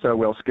well. He's so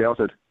well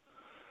scouted.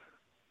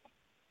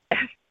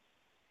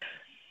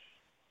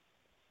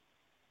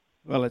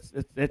 Well,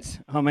 it's.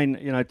 I mean,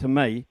 to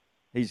me,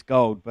 he's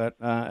gold. But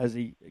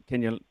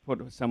can you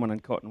put someone in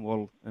cotton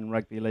wool in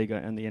rugby league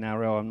and the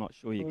NRL? I'm not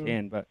sure you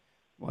can. But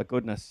my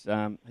goodness,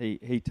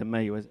 he to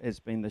me has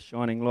been the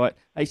shining light.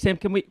 Hey Sam,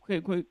 can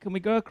we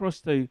go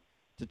across to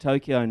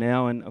Tokyo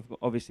now? And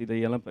obviously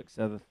the Olympics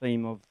are the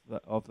theme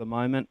of the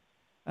moment.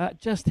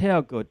 Just how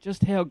good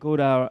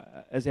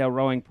is our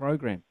rowing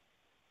program?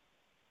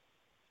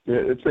 Yeah,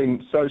 it's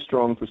been so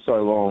strong for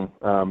so long.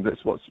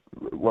 That's what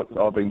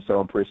I've been so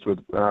impressed with.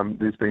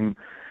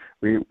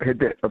 We had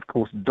that, of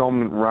course,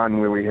 dominant run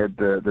where we had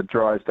the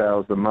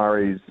Drysdales, the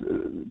Murrays,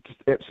 just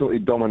absolutely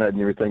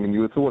dominating everything. And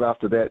you would have thought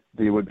after that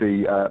there would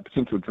be a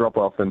potential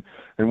drop-off. And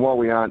while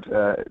we aren't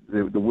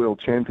the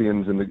world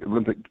champions and the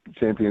Olympic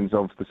champions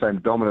of the same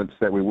dominance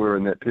that we were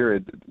in that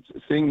period,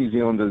 seeing New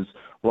Zealanders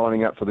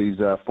lining up for these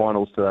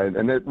finals today,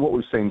 and what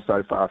we've seen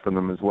so far from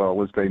them as well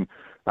has been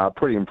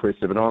pretty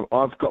impressive. And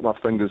I've got my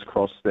fingers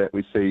crossed that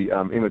we see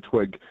Emma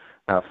Twigg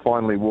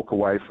finally walk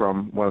away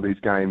from one of these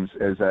games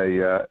as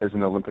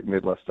an Olympic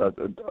medalist.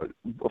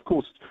 Of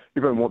course,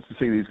 everyone wants to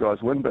see these guys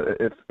win, but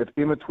if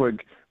Emma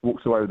Twigg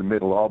walks away with a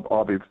medal,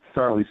 I'll be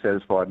thoroughly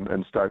satisfied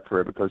and stoked for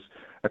her, because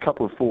a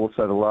couple of fourths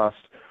over the last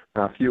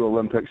few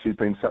Olympics, she's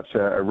been such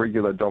a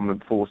regular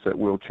dominant force at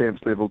world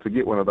champs level. To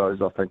get one of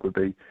those, I think, would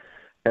be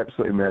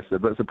absolutely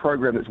massive. But it's a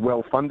program that's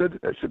well funded,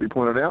 it should be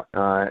pointed out,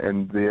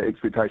 and their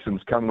expectations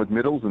come with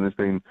medals, and there's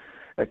been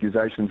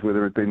accusations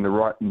whether it's been the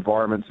right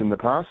environments in the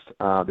past.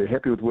 They're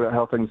happy with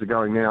how things are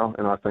going now,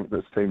 and I think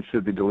this team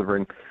should be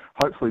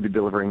hopefully be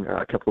delivering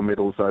a couple of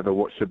medals over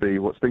what's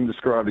being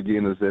described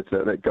again as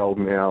that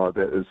golden hour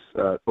that is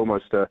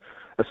almost a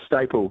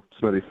staple,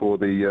 Smithy, for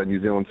the New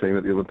Zealand team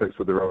at the Olympics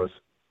with the rowers.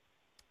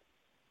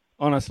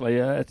 Honestly,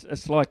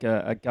 it's like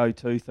a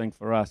go-to thing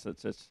for us.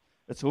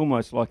 It's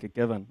almost like a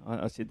given.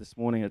 I said this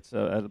morning it's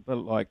a bit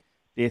like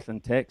death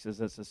and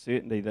taxes. It's a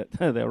certainty that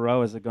the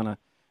rowers are going to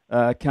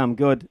come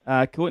good.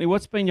 Courtney,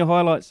 what's been your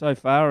highlight so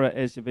far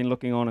as you've been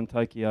looking on in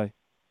Tokyo?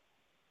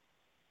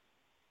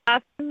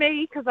 For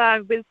me, because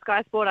I'm with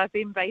Sky Sport, I've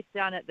been based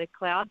down at the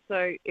Cloud.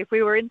 So if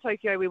we were in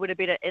Tokyo, we would have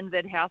been at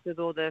NZ House with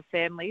all the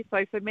families.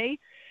 So for me,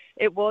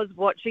 it was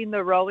watching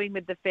the rowing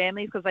with the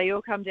families, because they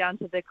all come down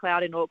to the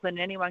Cloud in Auckland.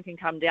 Anyone can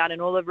come down,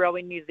 and all of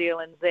Rowing New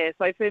Zealand's there.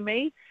 So for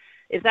me,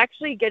 it's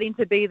actually getting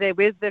to be there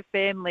with the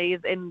families,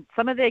 and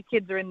some of their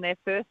kids are in their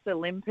first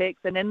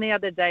Olympics. And then the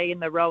other day in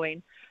the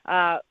rowing,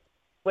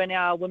 when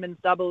our women's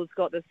doubles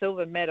got the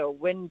silver medal,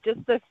 when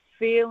just the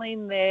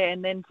feeling there,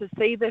 and then to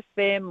see the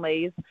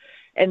families,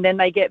 and then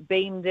they get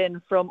beamed in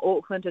from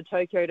Auckland to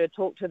Tokyo to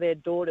talk to their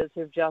daughters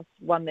who've just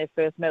won their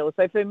first medal.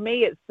 So for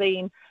me, it's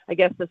seen, I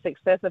guess, the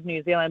success of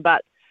New Zealand,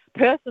 but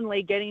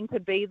personally getting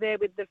to be there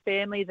with the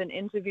families and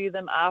interview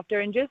them after,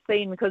 and just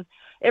seeing, because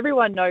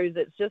everyone knows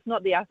it's just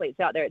not the athletes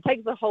out there. It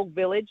takes a whole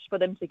village for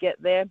them to get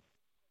there.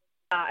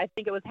 I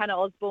think it was Hannah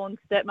Osborne's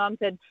stepmom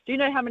said, do you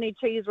know how many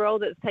cheese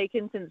rolls it's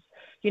taken since,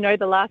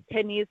 the last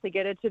 10 years to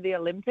get her to the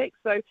Olympics?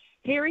 So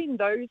hearing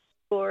those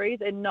stories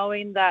and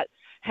knowing that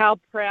how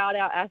proud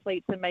our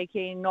athletes are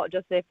making, not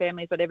just their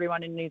families, but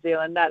everyone in New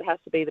Zealand, that has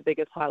to be the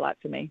biggest highlight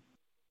for me.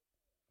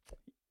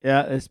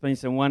 Yeah, there's been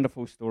some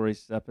wonderful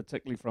stories,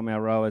 particularly from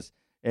our rowers.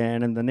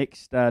 And in the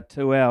next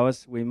 2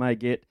 hours, we may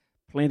get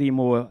plenty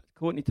more.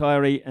 Courtney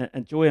Tyree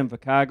and Joy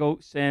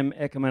Invercargill, Sam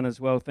Ackerman as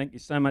well. Thank you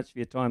so much for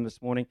your time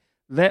this morning.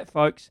 That,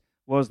 folks,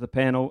 was the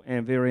panel,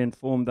 and very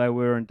informed they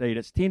were indeed.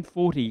 It's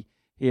 10:40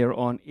 here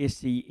on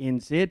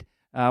SENZ.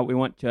 We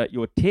want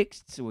your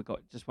texts. We've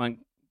got just one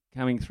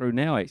coming through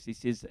now. Actually,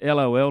 says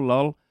LOL,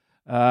 lol,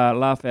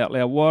 laugh out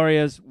loud.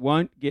 Warriors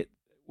won't get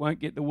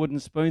the wooden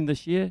spoon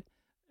this year.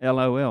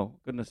 LOL.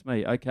 Goodness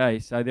me. Okay,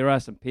 so there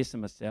are some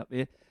pessimists out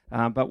there.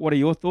 But what are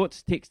your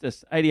thoughts? Text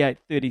us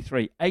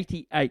 8833.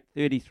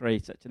 8833.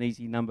 Such an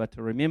easy number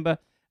to remember.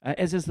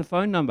 As is the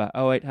phone number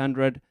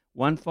 0800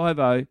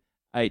 150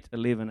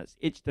 811. It's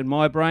etched in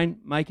my brain.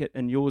 Make it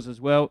in yours as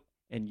well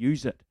and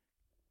use it.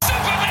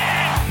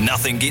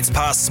 Nothing gets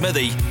past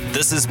Smithy.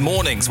 This is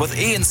Mornings with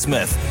Ian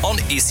Smith on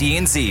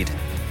SENZ.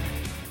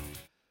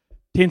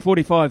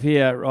 10:45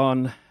 here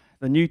on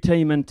the new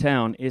team in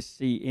town,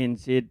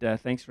 SENZ.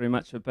 Thanks very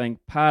much for being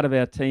part of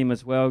our team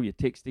as well. You're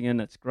texting in,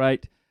 it's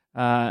great.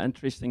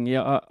 Interesting,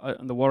 yeah.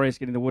 The Warriors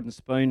getting the wooden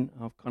spoon,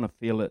 I kind of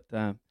feel it.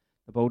 The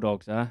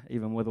Bulldogs are,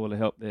 even with all the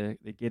help they're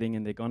getting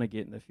and they're going to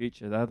get in the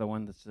future. They're the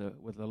one that's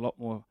with a lot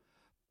more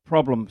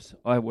problems,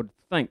 I would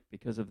think,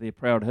 because of their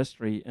proud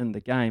history in the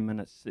game, and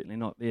it's certainly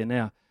not there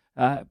now.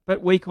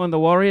 But weak on the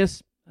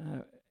Warriors.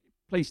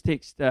 Please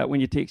text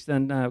when you text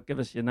in. Give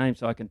us your name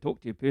so I can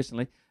talk to you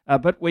personally.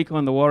 But weak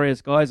on the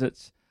Warriors, guys.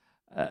 It's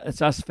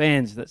us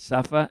fans that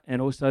suffer,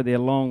 and also their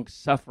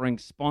long-suffering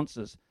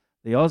sponsors.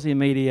 The Aussie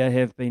media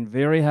have been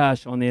very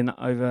harsh on them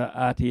over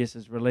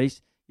RTS's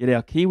release, yet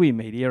our Kiwi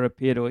media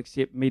appear to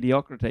accept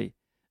mediocrity.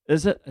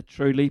 Is it a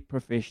truly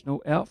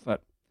professional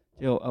outfit?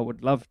 Jill, I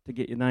would love to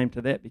get your name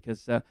to that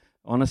because,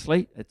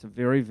 honestly, it's a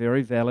very,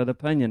 very valid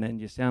opinion, and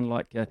you sound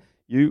like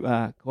you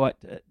are quite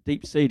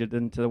deep-seated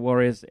into the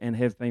Warriors and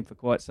have been for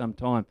quite some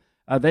time.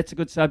 That's a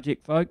good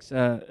subject, folks.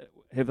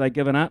 Have they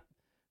given up?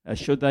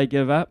 Should they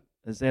give up?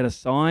 Is that a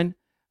sign?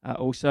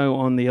 Also,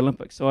 on the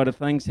Olympic side of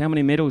things, how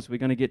many medals are we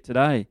going to get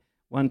today?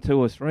 1, 2,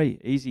 or 3?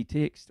 Easy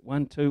text.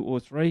 1, 2, or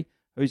 3?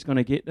 Who's going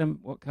to get them?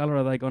 What colour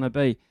are they going to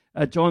be?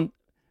 John,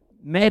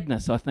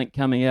 madness, I think,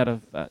 coming out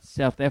of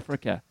South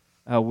Africa,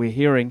 we're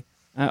hearing.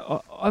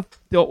 I've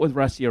dealt with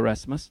Rassie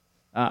Erasmus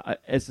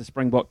as the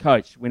Springbok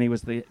coach when he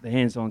was the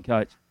hands-on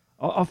coach.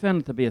 I found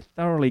him to be a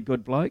thoroughly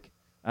good bloke,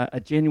 a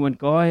genuine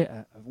guy,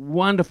 a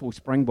wonderful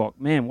Springbok.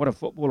 Man, what a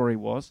footballer he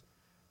was.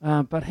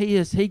 But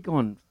has he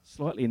gone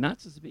slightly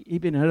nuts? Has he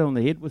been hit on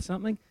the head with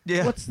something?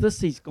 Yeah. What's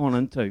this he's gone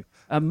into?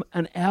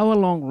 An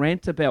hour-long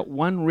rant about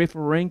one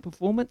refereeing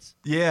performance?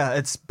 Yeah,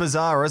 it's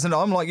bizarre, isn't it?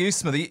 I'm like you,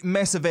 Smithy.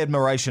 Massive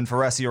admiration for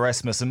Rassie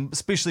Erasmus, and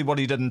especially what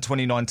he did in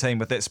 2019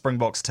 with that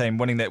Springboks team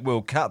winning that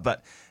World Cup.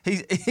 But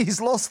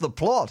he's lost the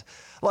plot.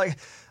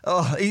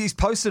 He's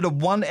posted a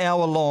 1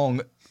 hour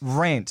long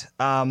rant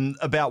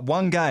about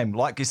one game,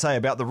 like you say,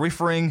 about the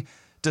refereeing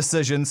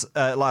decisions.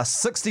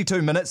 Last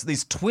 62 minutes.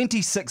 There's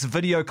 26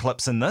 video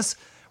clips in this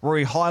where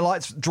he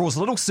highlights, draws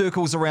little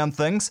circles around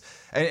things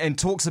and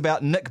talks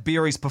about Nick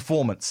Berry's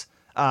performance.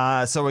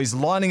 So he's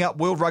lining up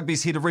World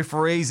Rugby's head of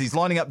referees. He's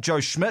lining up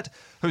Joe Schmidt,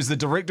 who's the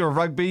director of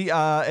rugby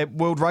at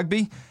World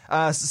Rugby.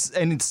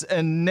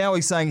 And now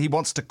he's saying he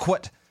wants to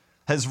quit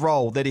his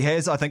role that he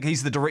has. I think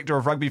he's the director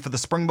of rugby for the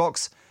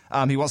Springboks.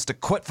 He wants to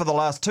quit for the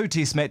last 2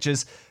 test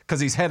matches because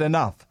he's had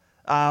enough.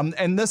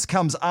 And this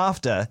comes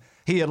after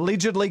he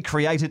allegedly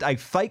created a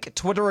fake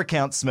Twitter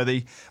account,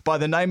 Smithy, by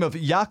the name of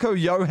Jaco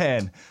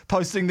Johan,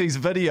 posting these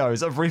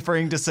videos of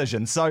refereeing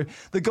decisions. So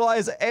the guy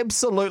has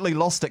absolutely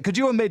lost it. Could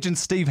you imagine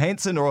Steve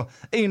Hansen or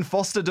Ian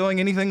Foster doing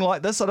anything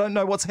like this? I don't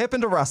know what's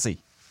happened to Rassie.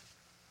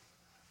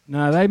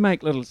 No, they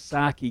make little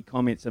sarky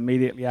comments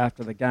immediately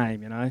after the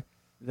game,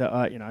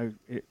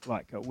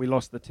 we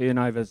lost the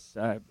turnovers,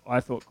 I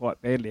thought,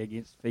 quite badly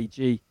against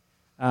Fiji.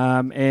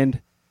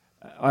 And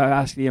I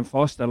asked Ian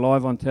Foster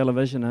live on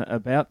television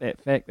about that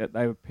fact that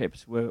they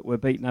perhaps were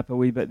beaten up a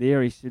wee bit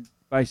there. He said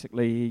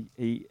basically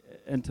he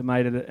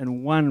intimated it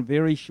in one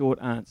very short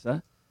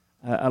answer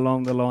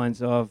along the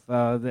lines of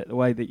the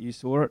way that you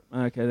saw it.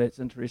 Okay, that's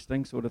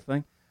interesting, sort of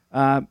thing.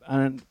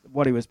 And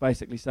what he was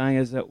basically saying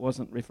is it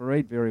wasn't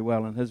refereed very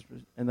well, and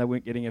they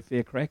weren't getting a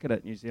fair crack at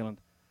it, New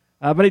Zealand.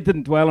 But he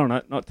didn't dwell on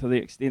it, not to the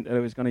extent that he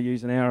was going to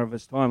use an hour of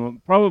his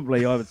time.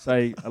 Probably, I would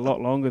say, a lot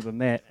longer than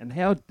that. And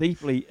how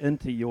deeply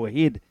into your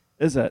head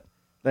is it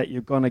that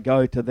you're going to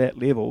go to that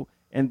level?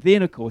 And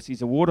then, of course,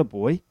 he's a water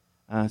boy,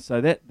 so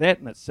that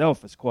in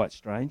itself is quite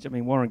strange. I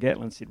mean, Warren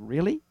Gatland said,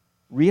 really?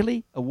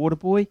 A water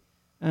boy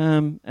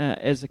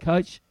as a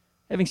coach?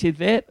 Having said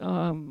that,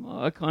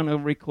 I kind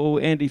of recall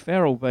Andy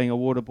Farrell being a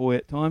water boy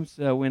at times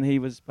when he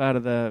was part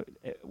of the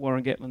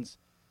Warren Gatland's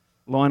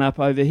lineup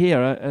over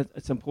here.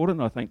 It's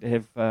important, I think, to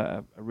have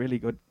a really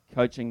good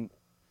coaching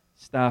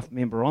staff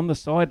member on the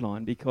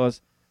sideline because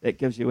that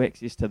gives you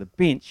access to the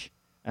bench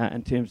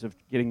in terms of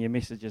getting your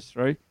messages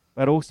through,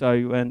 but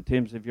also in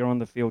terms of your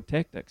on-the-field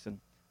tactics. And,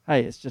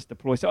 hey, it's just a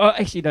ploy. So I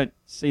actually don't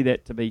see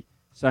that to be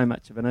so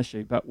much of an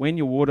issue. But when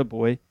your water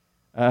boy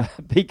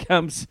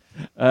becomes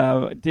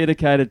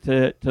dedicated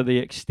to the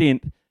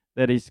extent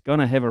that he's going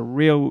to have a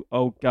real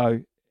old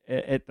go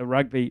at the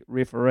rugby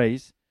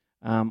referees,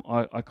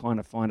 I kind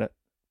of find it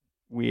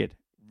weird.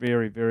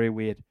 Very, very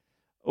weird.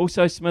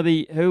 Also,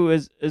 Smithy, who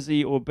is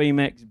Izzy or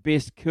BMAC's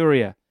best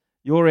courier?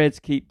 Your ads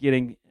keep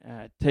getting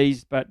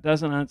teased, but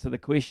doesn't answer the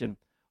question.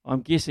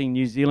 I'm guessing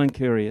New Zealand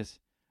couriers.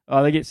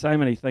 Oh, they get so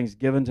many things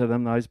given to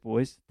them, those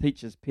boys,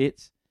 teachers'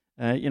 pets.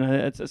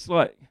 It's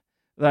like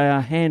they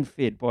are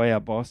hand-fed by our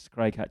boss,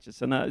 Craig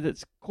Hutchison.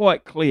 It's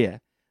quite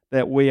clear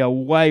that we are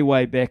way,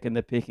 way back in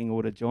the pecking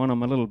order, John.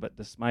 I'm a little bit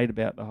dismayed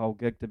about the whole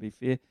gig, to be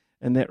fair,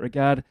 in that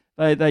regard.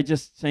 They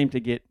just seem to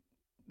get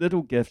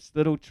little gifts,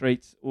 little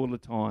treats all the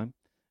time.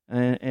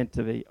 And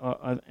to be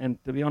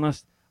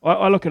honest,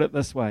 I look at it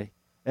this way.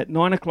 At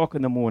 9 o'clock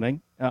in the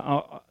morning,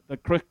 the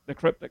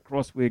Cryptic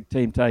Crossword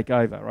team take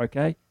over,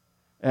 okay?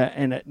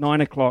 And at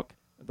 9 o'clock,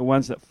 the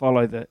ones that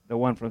follow the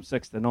one from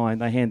 6 to 9,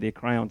 they hand their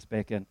crayons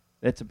back in.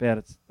 That's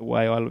about the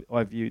way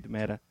I view the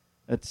matter.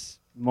 It's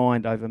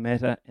mind over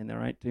matter, and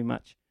there ain't too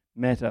much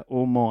matter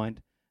or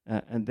mind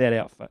in that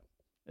outfit.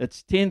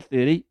 It's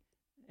 10:30,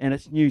 and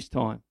it's news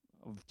time.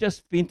 I've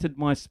just vented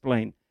my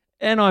spleen,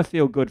 and I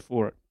feel good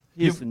for it.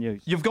 Here's the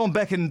news. You've gone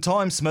back in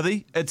time,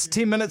 Smithy. It's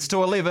 10 minutes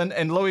to 11,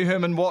 and Louis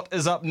Herman Watt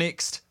is up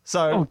next.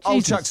 So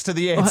old Chuck's to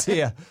the ads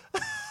here.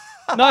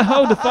 No,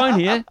 hold the phone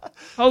here.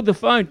 Hold the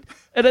phone.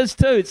 It is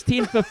too. It's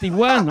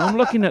 10:51. I'm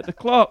looking at the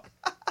clock.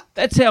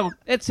 That's how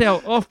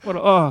off.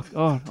 Oh,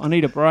 God, I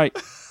need a break.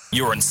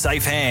 You're in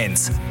safe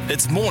hands.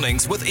 It's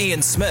Mornings with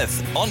Ian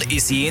Smith on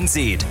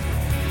SENZ.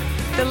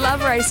 The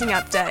Love Racing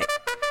Update.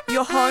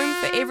 Your home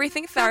for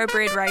everything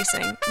thoroughbred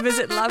racing.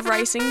 Visit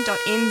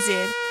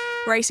loveracing.nz.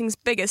 Racing's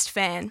biggest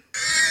fan.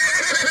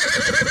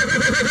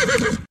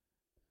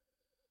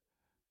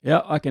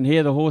 Yeah, I can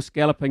hear the horse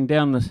galloping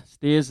down the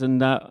stairs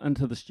and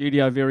into the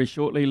studio very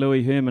shortly.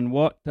 Louis Herman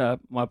Watt.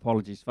 My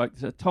apologies,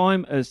 folks. The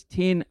time is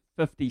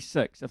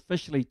 10:56,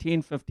 officially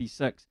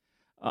 10:56.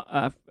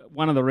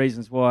 One of the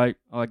reasons why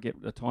I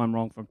get the time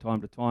wrong from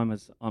time to time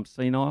is I'm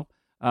senile.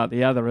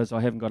 The other is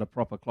I haven't got a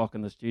proper clock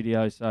in the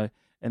studio.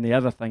 And the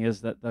other thing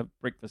is that the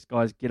breakfast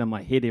guys get in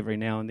my head every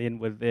now and then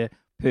with their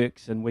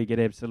perks, and we get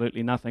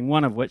absolutely nothing.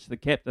 One of which, the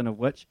captain of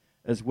which,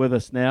 is with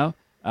us now,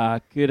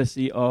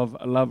 courtesy of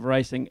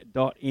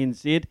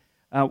loveracing.nz.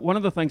 One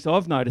of the things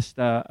I've noticed,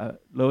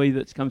 Louis,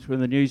 that's come through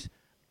in the news,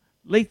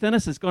 Leith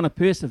Innes is going to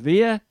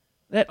persevere.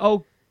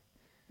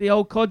 The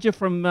old codger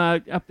from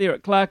up there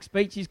at Clark's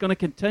Beach, he's going to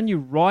continue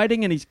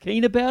riding, and he's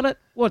keen about it.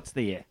 What's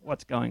there?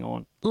 What's going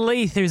on?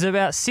 Leith, who's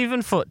about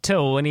 7 foot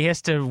tall, and he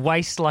has to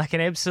waste like an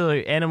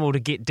absolute animal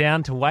to get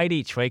down to weight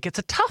each week. It's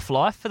a tough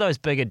life for those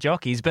bigger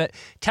jockeys, but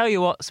tell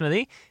you what,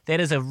 Smithy, that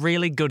is a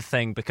really good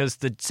thing because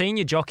the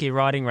senior jockey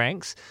riding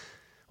ranks,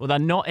 well, they're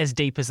not as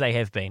deep as they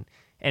have been.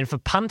 And for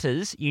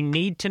punters, you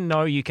need to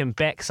know you can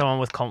back someone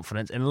with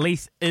confidence. And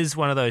Leith is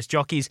one of those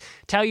jockeys.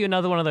 Tell you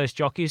another one of those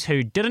jockeys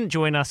who didn't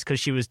join us because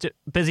she was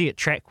busy at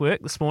track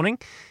work this morning,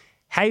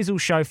 Hazel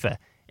Chauffeur.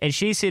 And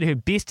she said her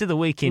best of the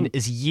weekend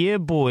is Year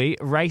Boy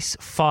Race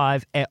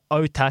 5 at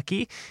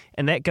Otaki.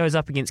 And that goes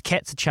up against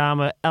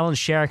Katsachama. Ellen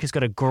Sharrock has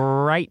got a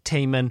great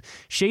team in.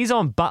 She's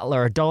on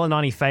Butler, a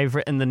 $1.90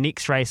 favourite in the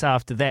next race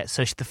after that.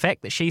 So the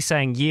fact that she's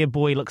saying Year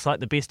Boy looks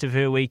like the best of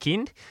her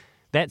weekend,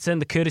 that's in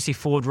the Courtesy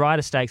Ford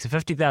Rider Stakes, a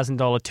 $50,000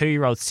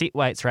 2-year-old set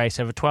weights race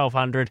over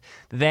 1,200.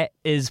 That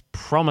is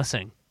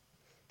promising.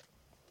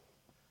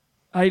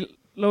 Hey,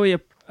 Louis,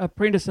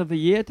 Apprentice of the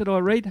Year, did I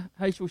read?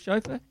 Hazel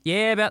Chauffeur?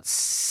 Yeah, about...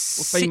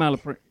 Or female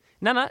apprentice?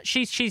 No,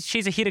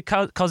 she's ahead of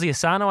Kozi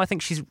Asano. I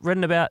think she's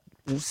ridden about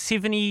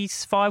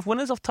 75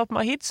 winners off the top of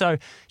my head. So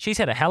she's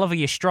had a hell of a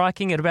year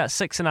striking at about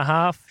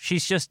 6.5.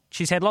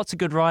 She's had lots of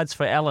good rides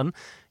for Ellen,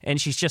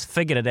 and she's just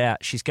figured it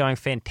out. She's going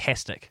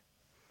fantastic.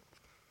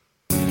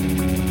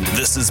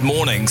 This is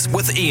Mornings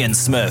with Ian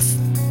Smith.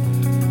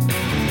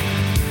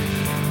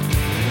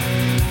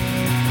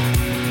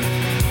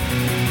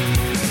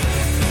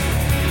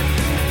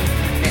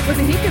 It was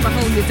a heck of a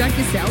hole you dug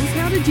yourselves.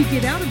 How did you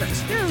get out of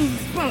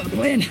it? Well, the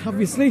plan,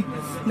 obviously.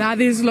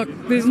 There's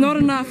not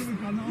enough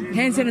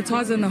hand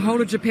sanitizer in the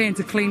whole of Japan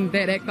to clean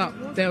that act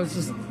up. That was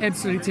just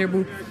absolutely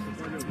terrible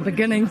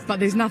beginning, but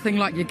there's nothing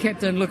like your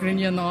captain looking in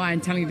you in the eye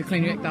and telling you to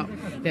clean your act up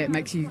that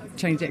makes you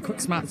change that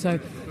quick smart. So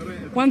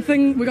one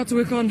thing we got to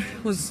work on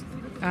was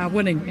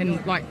winning, and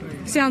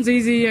sounds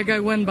easy, I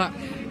go win, but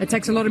it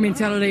takes a lot of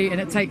mentality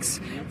and it takes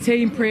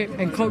team prep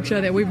and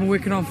culture that we've been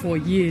working on for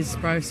years,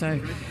 bro.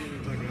 So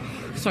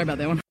sorry about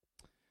that one.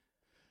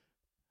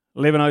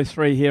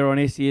 11:03 here on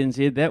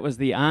SENZ. That was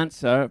the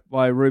answer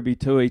by Ruby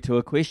Tui to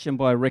a question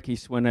by Ricky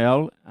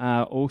Swinell.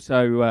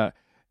 Also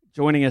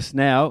joining us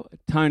now,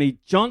 Tony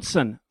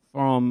Johnson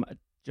from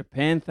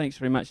Japan. Thanks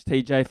very much,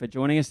 TJ, for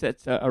joining us.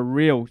 That's a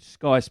real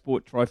Sky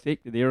Sport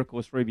trifecta there. Of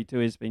course, Ruby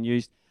Tui has been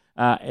used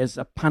as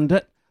a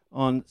pundit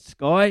on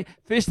Sky.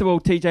 First of all,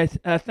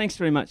 TJ, thanks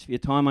very much for your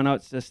time. I know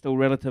it's still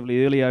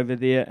relatively early over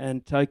there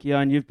in Tokyo,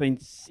 and you've been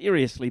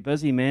seriously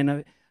busy,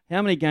 man.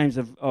 How many games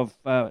of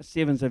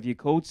sevens have you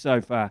called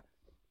so far?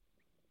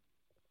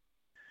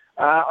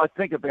 I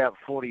think about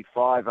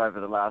 45 over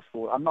the last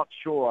 4. I'm not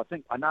sure.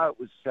 I know it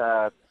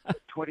was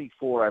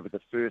 24 over the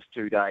first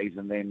 2 days,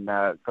 and then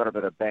got a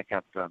bit of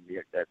backup from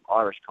the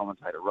Irish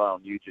commentator, Royal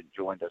Nugent,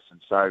 joined us,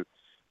 and so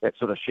that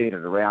sort of shared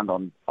it around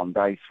on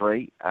day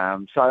 3.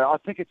 So I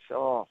think it's,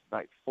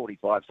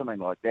 45, something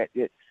like that.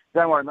 Yeah,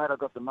 Don't worry, mate. I've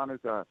got the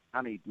Manuka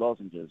honey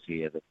lozenges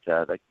here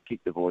that they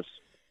keep the voice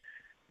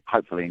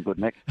hopefully in good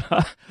nick.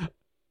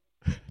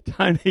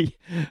 Tony,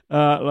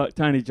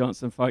 Tony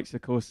Johnson, folks,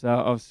 of course,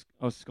 of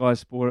Sky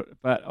Sport.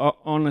 But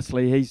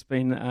honestly, he's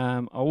been, I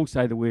will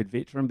say the word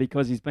veteran,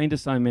 because he's been to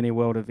so many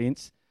world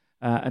events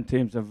in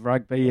terms of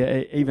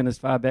rugby, even as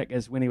far back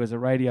as when he was a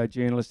radio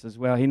journalist as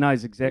well. He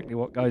knows exactly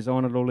what goes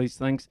on at all these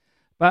things.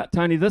 But,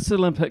 Tony, this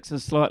Olympics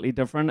is slightly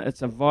different.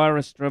 It's a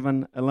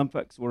virus-driven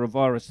Olympics, or a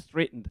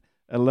virus-threatened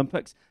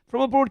Olympics.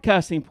 From a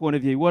broadcasting point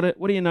of view, what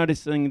are you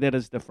noticing that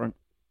is different?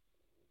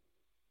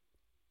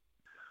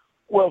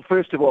 Well,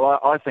 first of all,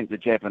 I think the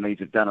Japanese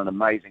have done an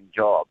amazing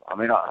job. I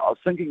mean, I was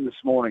thinking this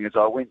morning as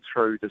I went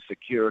through the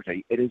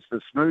security, it is the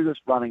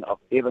smoothest running I've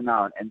ever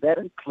known, and that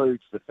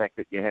includes the fact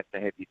that you have to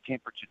have your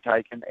temperature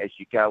taken as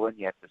you go in,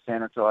 you have to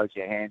sanitise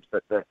your hands,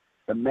 but the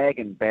mag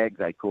and bag,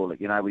 they call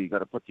it, where you've got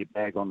to put your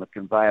bag on the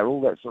conveyor,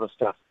 all that sort of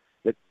stuff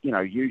that,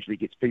 usually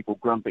gets people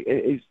grumpy.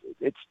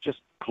 It's just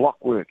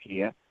clockwork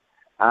here.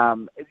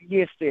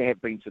 Yes, there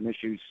have been some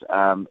issues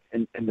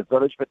in the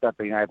village, but they've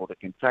been able to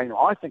contain them.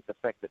 I think the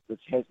fact that this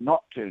has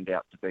not turned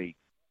out to be,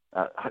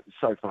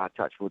 so far,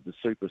 touch wood, the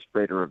super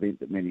spreader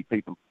event that many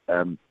people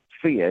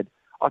feared,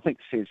 I think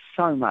says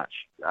so much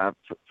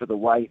for the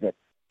way that,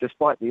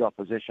 despite the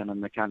opposition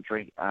in the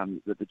country,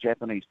 that the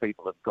Japanese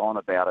people have gone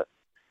about it.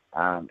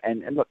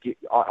 And look,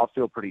 I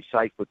feel pretty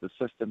safe with the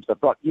systems they've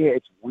got. Yeah,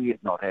 it's weird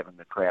not having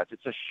the crowds.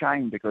 It's a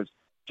shame because,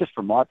 just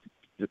from my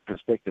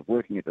perspective,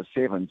 working at the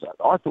Sevens,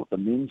 I thought the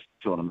men's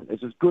tournament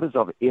is as good as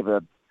I've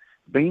ever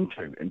been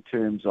to in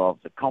terms of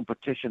the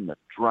competition, the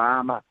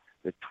drama,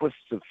 the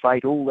twists of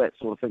fate, all that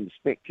sort of thing, the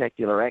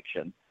spectacular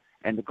action,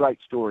 and the great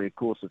story, of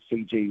course, of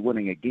Fiji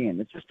winning again.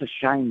 It's just a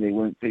shame there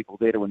weren't people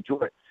there to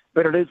enjoy it.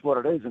 But it is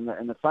what it is, and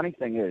the funny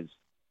thing is,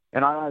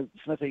 and I know,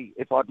 Smithy,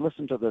 if I'd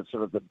listened to the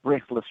sort of the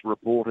breathless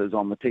reporters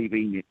on the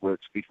TV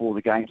networks before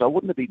the games, I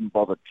wouldn't have even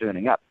bothered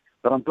turning up.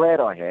 But I'm glad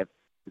I have,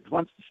 because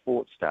once the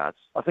sport starts,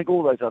 I think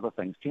all those other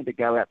things tend to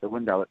go out the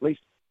window, at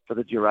least for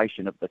the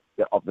duration of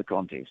the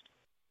contest.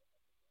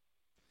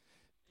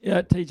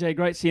 Yeah, TJ,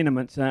 great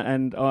sentiments,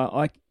 and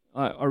I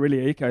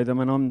really echo them.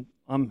 And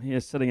I'm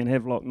here sitting in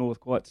Havelock North,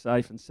 quite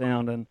safe and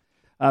sound, and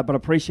but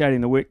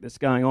appreciating the work that's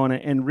going on.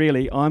 And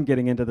really, I'm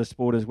getting into the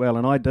sport as well,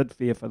 and I did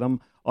fear for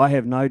them. I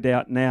have no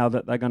doubt now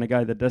that they're going to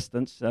go the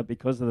distance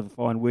because of the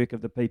fine work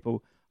of the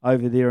people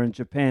over there in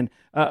Japan.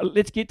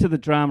 Let's get to the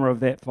drama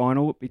of that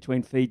final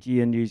between Fiji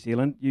and New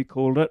Zealand. You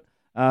called it.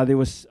 There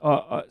was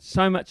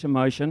so much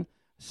emotion,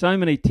 so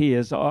many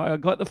tears. I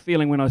got the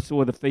feeling when I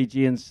saw the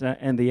Fijians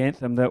and the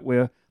anthem that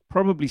we're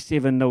probably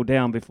 7-0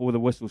 down before the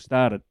whistle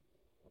started.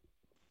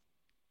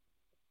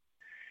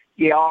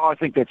 Yeah, I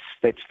think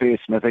that's fair,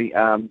 Smithy.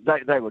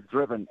 They were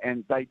driven,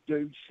 and they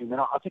do seem, and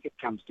I think it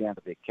comes down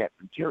to their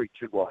captain, Terry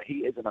Tuwai. He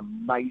is an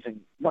amazing,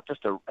 not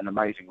just an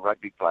amazing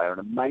rugby player, an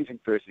amazing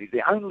person. He's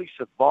the only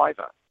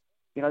survivor.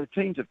 The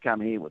teams have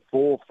come here with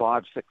 4,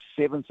 5, 6,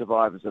 7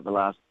 survivors of the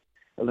last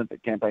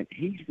Olympic campaign.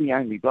 He's the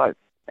only bloke.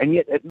 And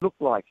yet it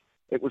looked like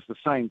it was the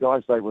same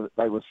guys. They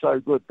were so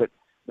good, but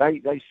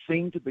they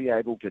seem to be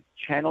able to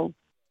channel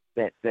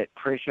that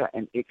pressure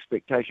and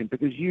expectation,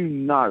 because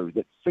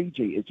that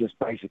Fiji is just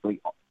basically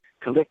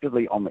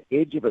collectively on the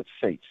edge of its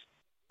seats,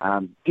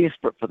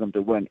 desperate for them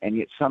to win, and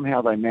yet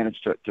somehow they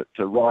managed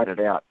to ride it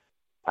out.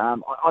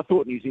 I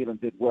thought New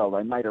Zealand did well.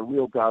 They made a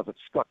real go of it.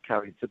 Scott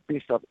Curry, it's the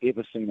best I've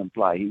ever seen him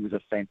play. He was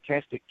a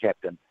fantastic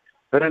captain.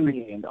 But in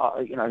the end,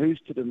 who's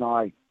to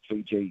deny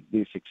Fiji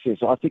their success?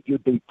 I think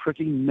you'd be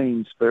pretty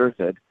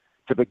mean-spirited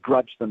to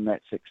begrudge them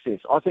that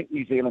success. I think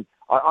New Zealand,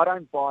 I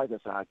don't buy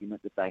this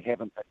argument that they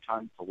haven't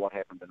atoned for what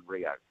happened in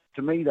Rio.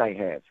 To me, they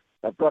have.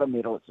 They've got a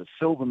medal. It's a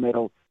silver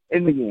medal.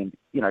 In the end,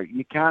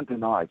 you can't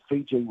deny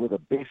Fiji were the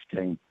best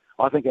team.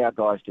 I think our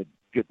guys did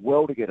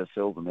well to get a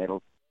silver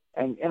medal.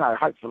 And,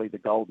 hopefully the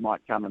gold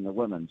might come in the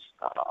women's.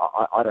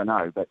 I don't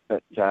know. But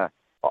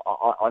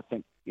I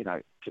think,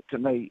 to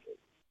me,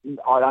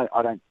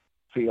 I don't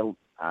feel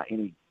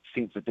any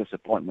sense of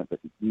disappointment that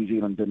New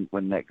Zealand didn't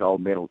win that gold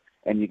medal,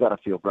 and you've got to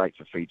feel great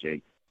for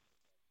Fiji.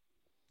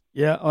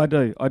 Yeah, I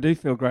do. I do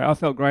feel great. I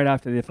felt great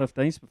after their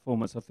 15th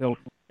performance. I felt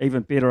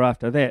even better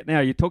after that.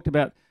 Now, you talked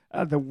about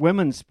the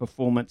women's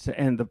performance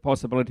and the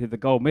possibility of the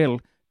gold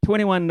medal.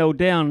 21-0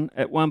 down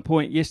at one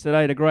point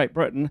yesterday to Great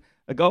Britain.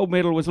 A gold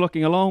medal was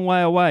looking a long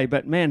way away,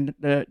 but man,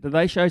 do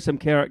they show some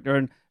character,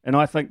 and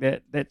I think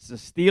that's a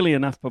steely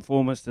enough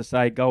performance to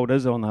say gold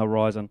is on the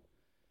horizon.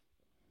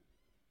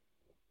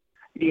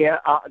 Yeah,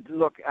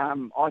 look,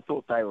 I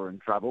thought they were in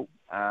trouble.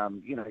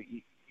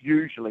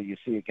 Usually you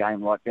see a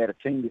game like that, a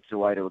team gets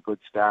away to a good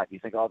start, you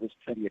think, there's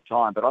plenty of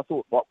time. But I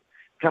thought a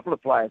couple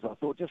of players,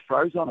 just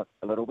froze on it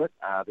a little bit.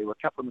 There were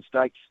a couple of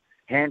mistakes,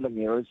 handling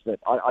errors that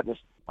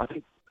I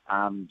think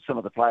some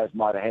of the players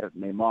might have had it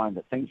in their mind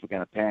that things were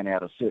going to pan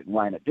out a certain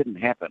way, and it didn't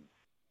happen.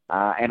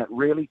 And it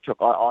really took,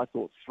 I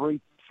thought,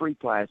 three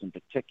players in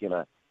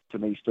particular to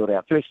me stood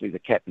out. Firstly, the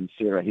captain,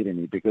 Sarah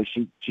Hirini, because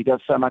she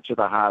does so much of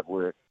the hard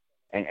work,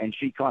 and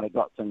she kind of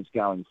got things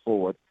going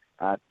forward.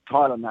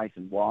 Tyler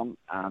Nathan Wong,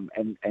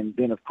 and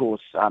then, of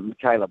course,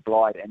 Michaela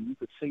Blyde. And you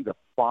could see the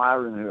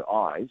fire in her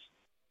eyes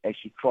as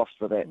she crossed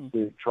for that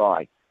third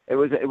try. It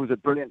was a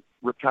brilliant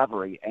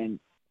recovery. And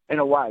in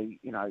a way,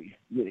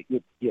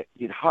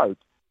 you'd hope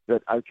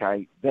that,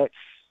 okay, that's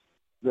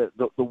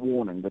the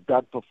warning, the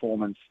dud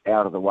performance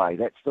out of the way.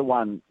 That's the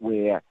one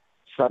where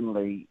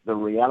suddenly the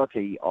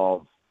reality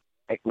of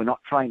we're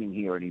not training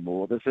here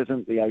anymore. This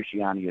isn't the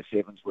Oceania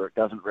Sevens where it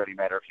doesn't really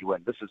matter if you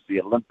win. This is the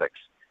Olympics.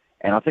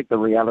 And I think the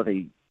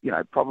reality,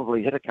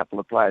 probably hit a couple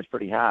of players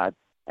pretty hard,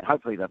 and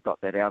hopefully they've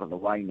got that out of the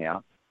way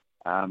now.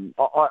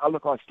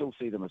 I still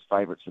see them as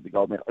favourites for the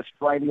gold medal.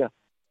 Australia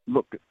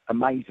looked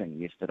amazing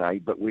yesterday,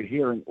 but we're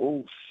hearing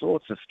all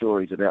sorts of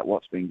stories about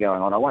what's been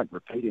going on. I won't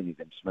repeat any of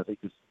them, Smithy,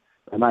 because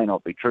they may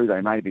not be true.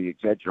 They may be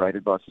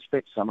exaggerated, but I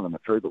suspect some of them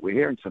are true. But we're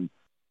hearing some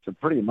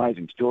pretty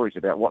amazing stories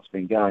about what's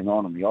been going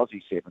on in the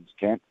Aussie Sevens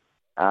camp.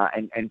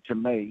 And to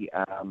me,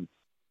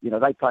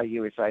 they play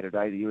USA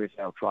today. The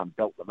USA will try and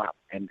belt them up,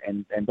 and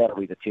that'll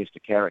be the test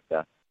of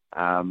character.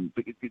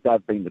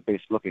 They've been the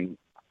best-looking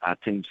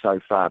team so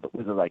far, but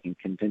whether they can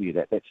continue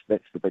that's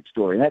the big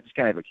story. And that's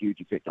going to have a huge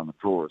effect on the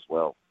draw as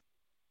well.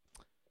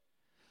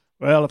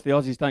 Well, if the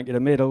Aussies don't get a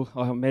medal,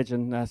 I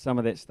imagine some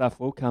of that stuff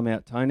will come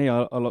out, Tony.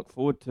 I look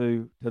forward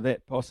to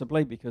that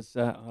possibly, because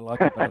I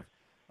like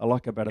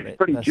a bit of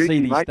that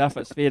seedy stuff,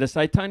 it's fair to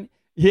say. Tony,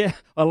 yeah,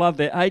 I love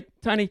that. Hey,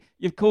 Tony,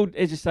 you've called,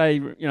 as you say,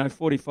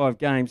 45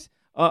 games.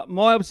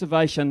 My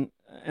observation,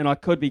 and I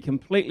could be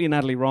completely and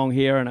utterly wrong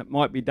here, and it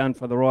might be done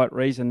for the right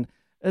reason,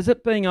 is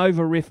it being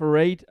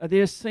over-refereed?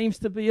 There seems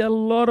to be a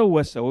lot of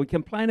whistle. We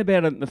complain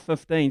about it in the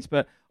 15s,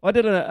 but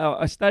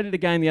I stated a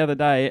game the other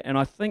day, and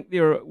I think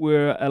there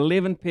were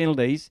 11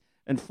 penalties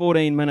in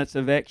 14 minutes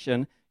of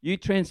action. You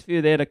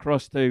transfer that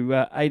across to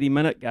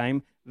 80-minute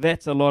game,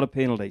 that's a lot of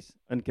penalties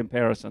in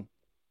comparison.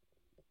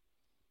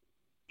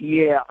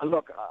 Yeah,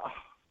 look,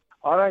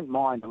 I don't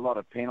mind a lot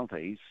of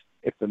penalties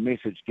if the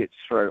message gets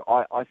through.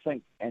 I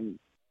think, and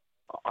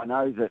I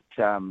know that,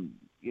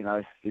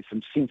 there's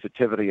some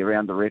sensitivity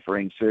around the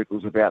refereeing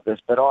circles about this,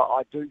 but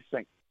I do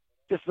think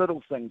just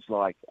little things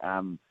like,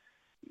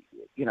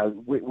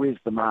 where's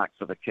the mark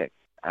for the kick?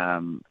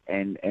 And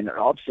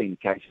I've seen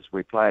cases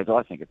where players,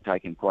 I think, have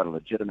taken quite a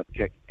legitimate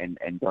kick and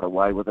got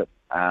away with it,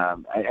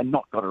 and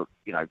not got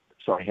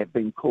have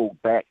been called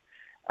back.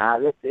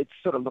 It's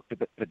sort of looked a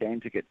bit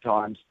pedantic at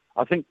times.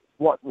 I think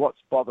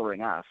what's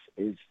bothering us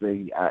is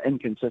the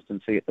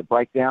inconsistency at the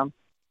breakdown,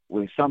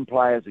 where some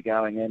players are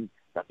going in,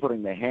 they're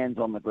putting their hands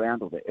on the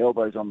ground or their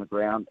elbows on the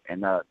ground,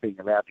 and they're being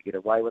allowed to get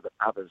away with it.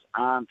 Others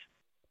aren't.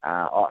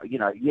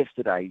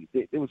 Yesterday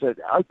there was an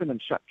open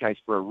and shut case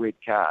for a red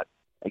card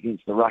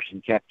against the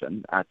Russian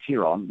captain,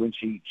 Tiron, when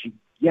she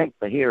yanked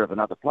the hair of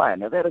another player.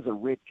 Now, that is a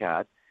red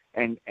card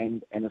and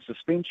a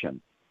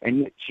suspension, and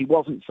yet she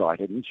wasn't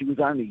cited, and she was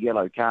only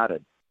yellow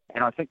carded.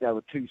 And I think they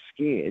were too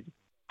scared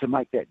to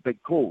make that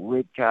big call,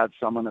 red card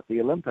someone at the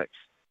Olympics.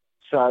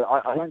 So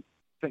I don't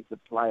think the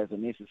players are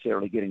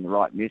necessarily getting the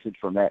right message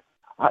from that.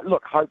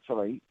 Look,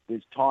 hopefully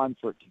there's time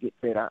for it to get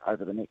better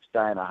over the next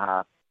day and a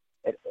half.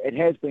 It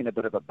has been a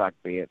bit of a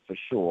bugbear for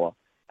sure.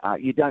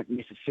 You don't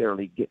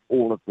necessarily get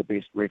all of the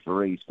best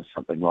referees for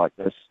something like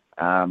this.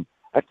 I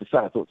have to say,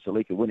 I thought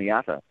Salika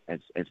Winiata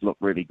has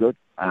looked really good,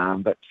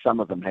 but some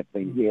of them have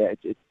been,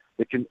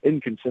 the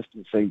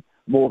inconsistency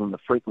more than the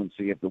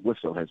frequency of the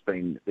whistle has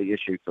been the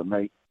issue for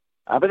me.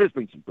 But there's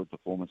been some good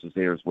performances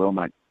there as well,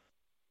 mate.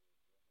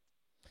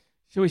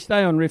 Shall we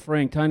stay on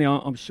refereeing, Tony?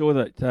 I'm sure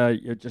that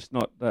you're just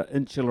not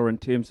insular in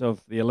terms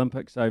of the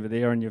Olympics over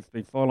there, and you've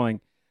been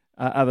following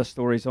other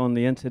stories on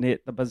the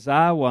internet. The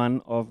bizarre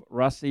one of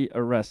Rassie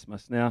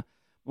Erasmus. Now,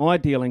 my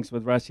dealings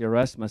with Rassie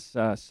Erasmus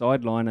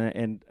sideline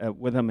and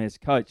with him as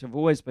coach have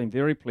always been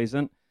very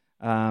pleasant.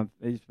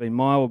 He's been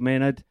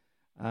mild-mannered.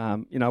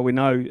 We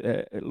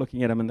know,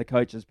 looking at him in the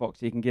coach's box,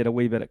 he can get a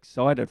wee bit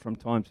excited from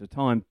time to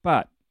time,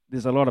 but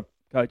there's a lot of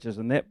coaches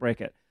in that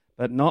bracket.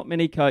 But not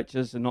many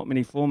coaches and not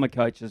many former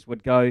coaches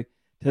would go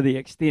to the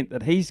extent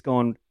that he's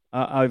gone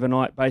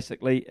overnight,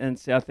 basically, in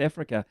South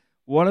Africa.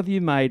 What have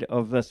you made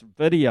of this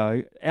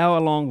video,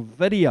 hour-long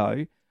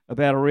video,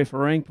 about a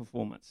refereeing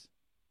performance?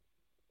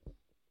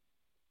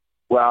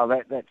 Well,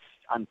 that's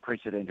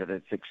unprecedented.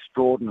 It's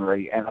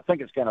extraordinary, and I think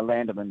it's going to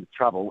land him in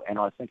trouble, and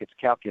I think it's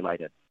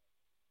calculated.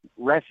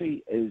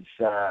 Rassie is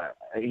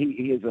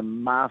he is a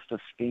master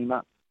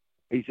schemer.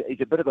 He's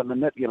a bit of a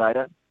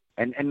manipulator,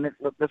 and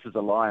look, this is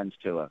a Lions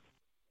tour.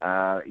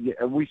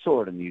 We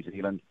saw it in New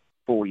Zealand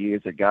 4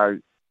 years ago.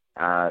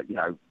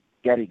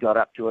 Gaddy got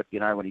up to it,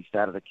 when he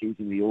started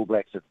accusing the All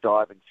Blacks of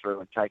diving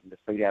through and taking the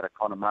feet out of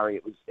Conor Murray.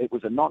 It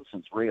was a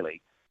nonsense,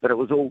 really, but it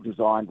was all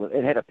designed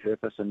it had a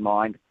purpose in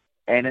mind,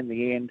 and in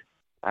the end,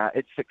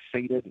 it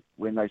succeeded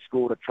when they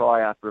scored a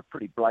try after a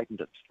pretty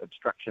blatant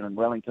obstruction in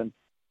Wellington.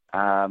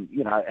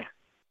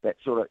 That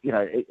sort of,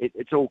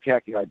 it's all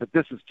calculated. But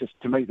this is just,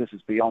 to me, this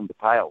is beyond the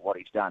pale, what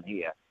he's done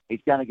here.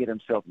 He's going to get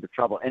himself into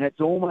trouble. And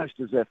it's almost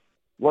as if,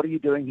 what are you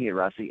doing here,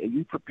 Rassie? Are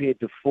you prepared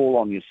to fall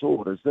on your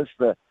sword? Is this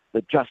the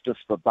justice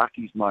for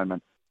Bucky's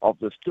moment? of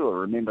this tour.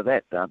 Remember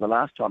that the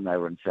last time they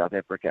were in South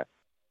Africa,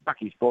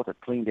 Bucky's Botha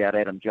cleaned out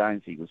Adam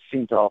Jones. He was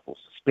sent off or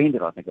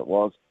suspended, I think it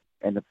was,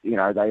 and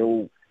they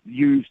all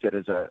used it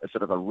as a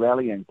sort of a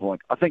rallying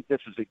point. I think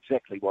this is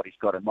exactly what he's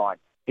got in mind.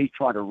 He's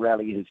trying to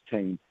rally his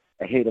team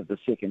ahead of the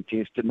second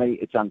test. To me,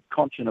 it's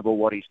unconscionable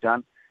what he's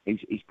done.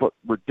 He's put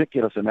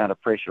ridiculous amount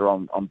of pressure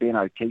on Ben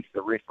O'Keefe,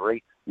 the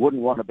referee.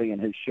 Wouldn't want to be in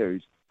his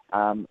shoes.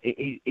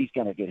 He's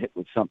going to get hit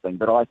with something,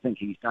 but I think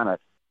he's done it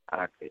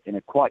in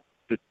a quite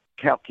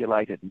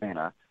calculated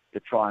manner to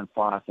try and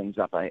fire things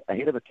up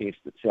ahead of a test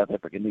that South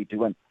Africa need to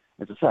win.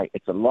 As I say,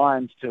 it's a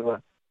Lions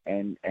tour,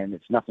 and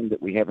it's nothing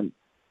that we haven't.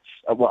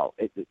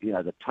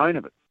 The tone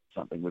of it is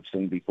something we've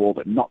seen before,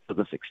 but not to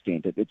this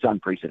extent. It's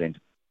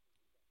unprecedented.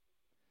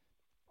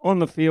 On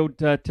the field,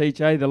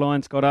 TJ, the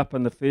Lions got up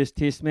in the first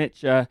test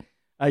match. Are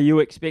you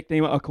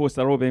expecting, of course,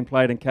 they're all being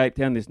played in Cape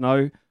Town. There's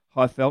no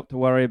Highveld to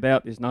worry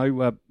about. There's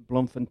no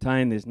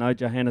Bloemfontein. There's no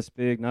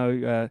Johannesburg.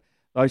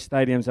 Those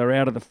stadiums are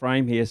out of the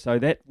frame here. So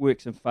that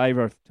works in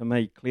favour, to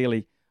me,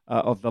 clearly,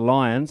 of the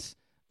Lions.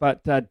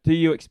 But do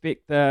you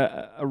expect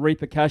a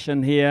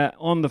repercussion here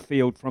on the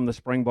field from the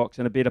Springboks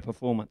and a better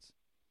performance?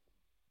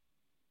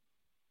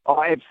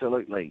 Oh,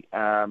 absolutely.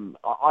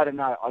 I don't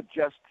know. I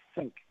just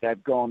think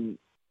they've gone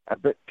a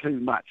bit too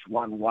much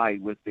one way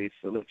with their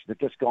selection. They've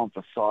just gone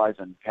for size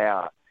and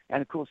power.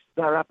 And, of course,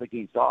 they're up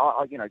against,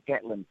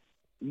 Gatland.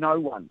 No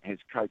one has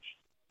coached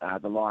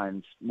the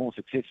Lions more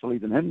successfully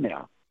than him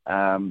now.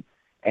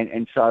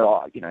 And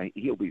so,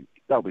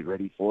 they'll be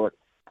ready for it.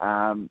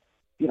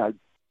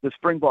 The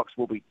Springboks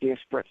will be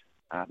desperate.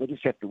 They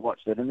just have to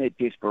watch that in their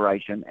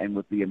desperation and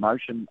with the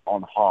emotion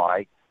on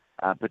high,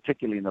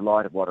 particularly in the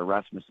light of what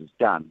Erasmus has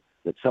done,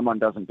 that someone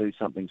doesn't do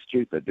something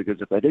stupid,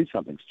 because if they do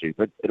something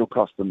stupid, it'll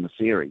cost them the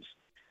series.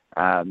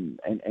 And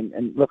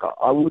look,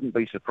 I wouldn't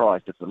be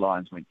surprised if the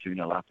Lions went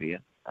 2-0 up here.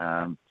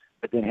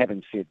 But then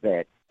having said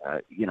that,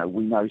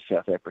 we know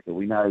South Africa.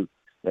 We know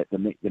that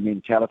the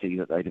mentality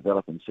that they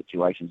develop in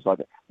situations like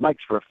that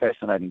makes for a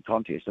fascinating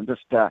contest. And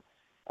just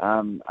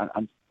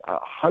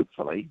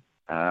hopefully,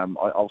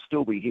 I'll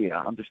still be here.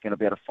 I'm just going to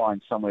be able to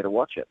find somewhere to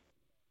watch it.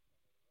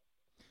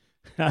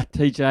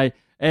 TJ,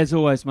 as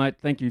always, mate,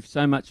 thank you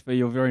so much for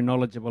your very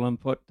knowledgeable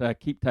input.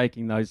 Keep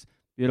taking those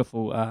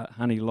beautiful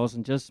honey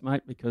lozenges,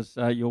 mate, because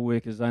your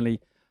work is only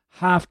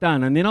half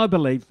done. And then I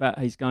believe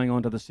he's going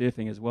on to the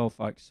surfing as well,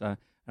 folks. And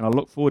I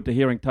look forward to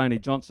hearing Tony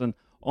Johnson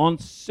on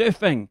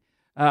surfing.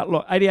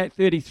 Look,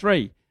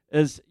 8833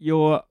 is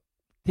your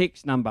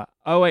text number.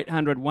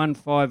 0800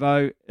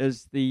 150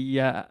 is the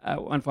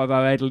 150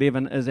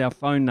 811 is our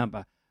phone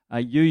number.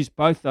 Use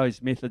both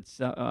those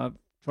methods.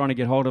 Trying to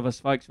get hold of us,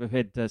 folks. We've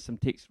had some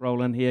texts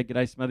roll in here.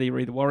 G'day, Smithy,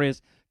 read the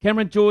Warriors.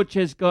 Cameron George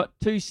has got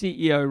 2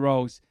 CEO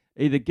roles.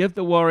 Either give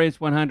the Warriors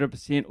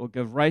 100% or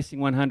give racing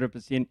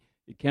 100%.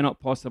 You cannot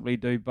possibly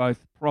do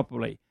both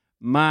properly.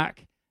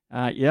 Mark,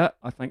 I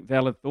think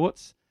valid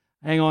thoughts.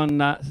 Hang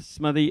on,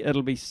 Smithy,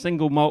 it'll be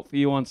single malt for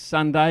you on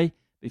Sunday.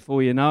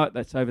 Before you know it,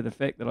 that's over the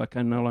fact that I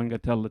can no longer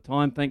tell the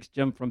time. Thanks,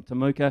 Jim from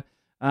Temuka.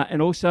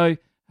 And also,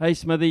 hey,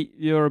 Smithy,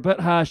 you're a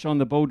bit harsh on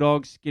the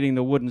Bulldogs getting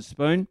the wooden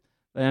spoon.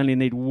 They only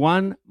need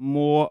one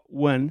more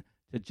win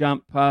to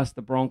jump past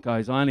the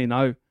Broncos. I only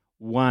know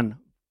one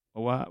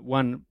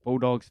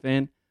Bulldogs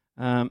fan.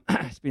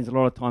 Spends a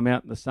lot of time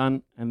out in the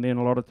sun and then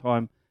a lot of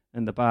time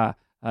in the bar.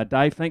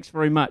 Dave, thanks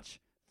very much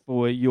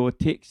for your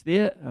text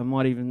there. I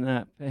might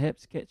even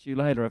perhaps catch you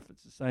later if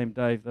it's the same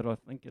Dave that I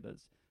think it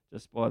is,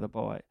 just by the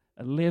by.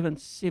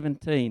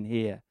 11:17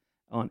 here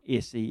on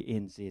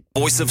SENZ.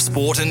 Voice of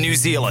Sport in New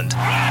Zealand.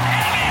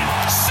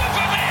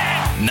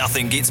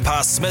 Nothing gets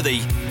past Smithy.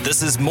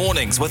 This is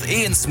Mornings with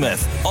Ian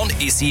Smith on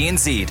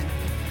SENZ.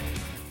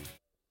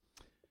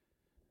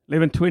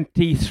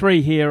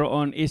 11:23 here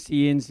on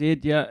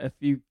SENZ. Yeah, if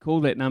you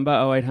call that number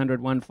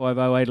 0800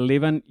 150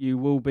 811, you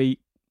will be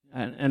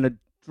in a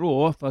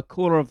draw for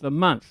Caller of the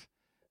Month,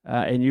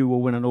 and you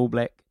will win an All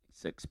Blacks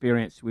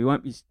experience. We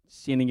won't be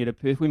sending you to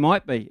Perth. We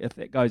might be if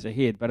that goes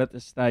ahead, but at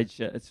this stage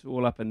it's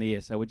all up in the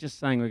air. So we're just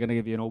saying we're going to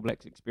give you an All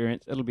Blacks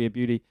experience. It'll be a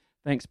beauty.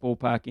 Thanks,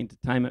 Ballpark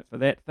Entertainment, for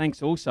that.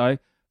 Thanks also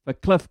for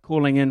Cliff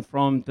calling in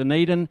from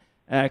Dunedin.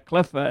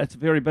 Cliff, it's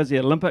very busy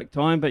at Olympic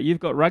time, but you've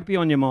got rugby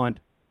on your mind.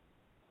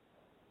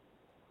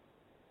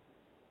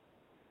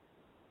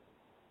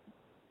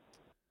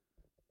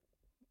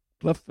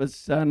 Cliff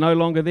is no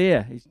longer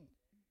there.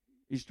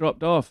 He's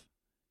dropped off.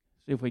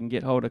 See if we can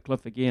get hold of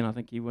Cliff again. I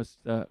think he was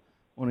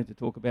wanting to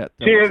talk about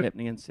what's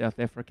happening in South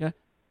Africa.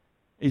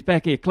 He's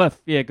back here.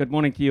 Cliff, yeah, good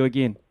morning to you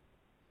again.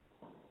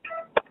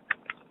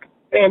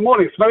 Yeah,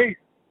 morning, Smithy.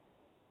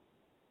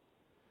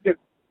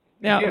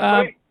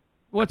 Now,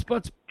 what's?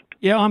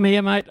 Yeah, I'm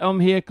here, mate. I'm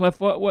here, Cliff.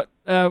 What?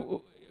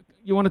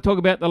 You want to talk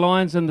about the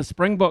Lions and the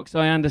Springboks?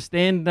 I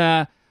understand.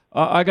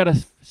 I got a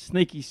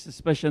sneaky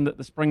suspicion that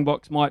the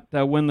Springboks might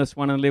win this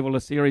one and level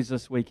a series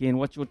this weekend.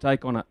 What's your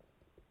take on it?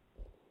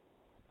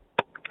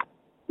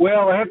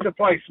 Well, they have to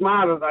play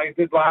smarter than they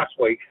did last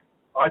week.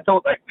 I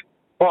thought that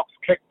box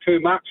kicked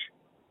too much.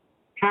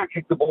 Can't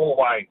kick the ball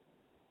away.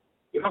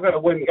 You're not going to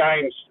win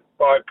games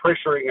by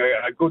pressuring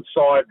a good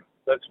side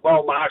that's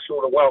well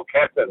marshalled and well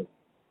captained.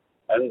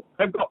 And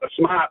they've got the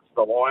smarts,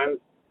 the Lions,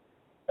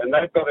 and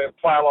they've got to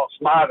play a lot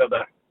smarter,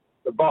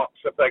 the box,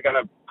 if they're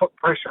going to put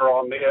pressure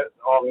on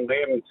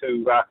them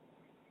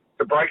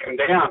to break them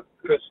down.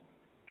 Because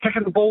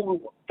kicking the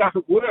ball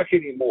doesn't work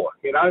anymore.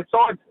 You know, so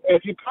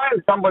if you're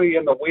playing somebody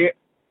in the wet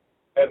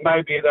and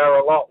maybe they're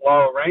a lot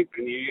lower ranked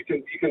than you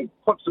can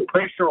put some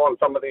pressure on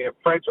some of their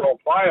fragile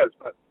players,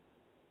 but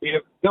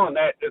doing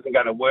that isn't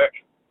going to work.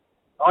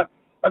 I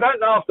don't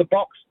know if the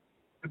box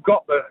have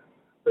got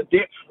the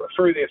depth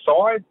through their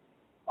side.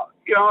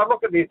 You know, I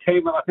look at their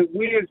team and I think,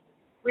 where's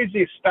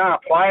their star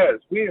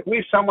players?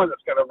 Where's someone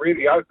that's going to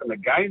really open the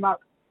game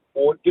up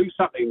or do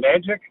something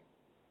magic?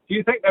 Do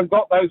you think they've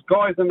got those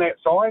guys in that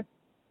side?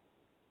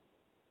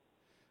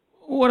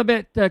 What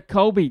about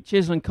Colby,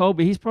 Cheslin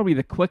Colby? He's probably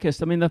the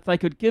quickest. I mean, if they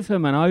could give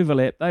him an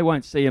overlap, they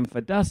won't see him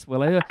for dust,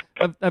 will they?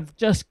 They've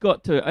just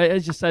got to,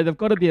 as you say, they've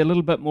got to be a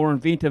little bit more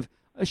inventive.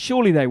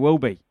 Surely they will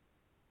be.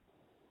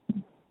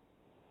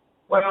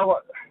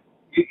 Well,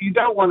 you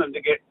don't want them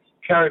to get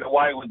carried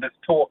away with this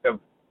talk of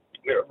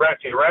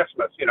Ratty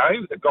Erasmus. You know, he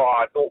was a guy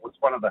I thought was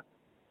one of the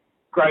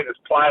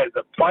greatest players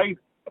that played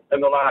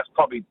in the last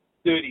probably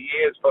 30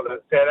 years for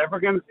the South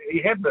Africans.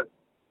 He had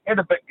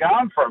a bit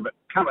going for him, but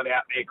coming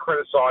out there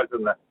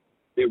criticising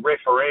the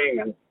refereeing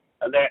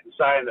and that and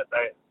saying that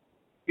they,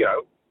 you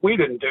know, we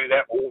didn't do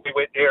that when we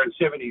went there in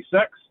 76.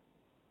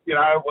 You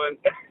know, when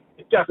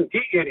it doesn't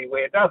get you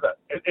anywhere, does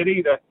it? It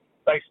either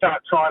they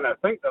start trying to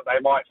think that they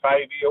might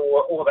favour you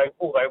or they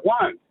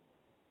won't.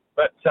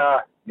 But,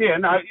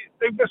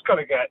 they've just got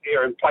to get out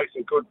there and play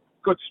some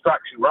good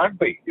structured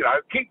rugby. You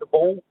know, keep the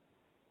ball,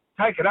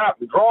 take it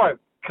up and drive,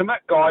 commit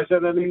guys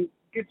in and then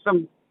get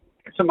some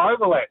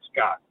overlaps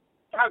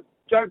going.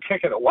 Don't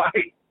kick it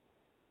away.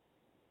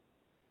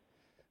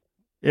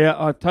 Yeah,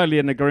 I'm totally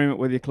in agreement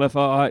with you, Cliff.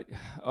 I've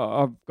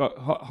got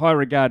high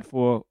regard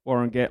for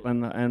Warren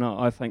Gatlin, and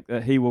I think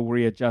that he will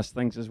readjust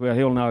things as well.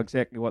 He'll know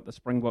exactly what the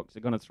Springboks are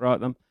going to throw at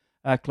them.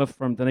 Cliff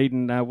from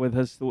Dunedin with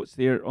his thoughts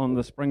there on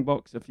the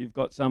Springboks. If you've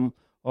got some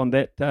on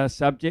that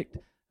subject,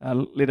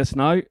 let us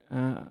know.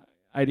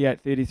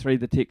 8833,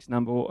 the text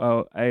number,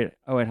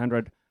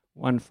 0800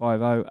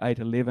 150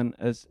 811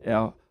 is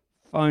our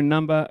phone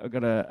number. I've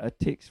got a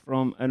text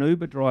from an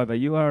Uber driver.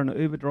 You are an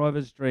Uber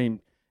driver's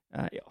dream.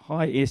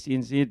 Hi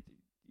SNZ,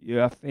 you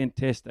are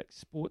fantastic.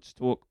 Sports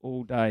talk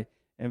all day,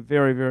 and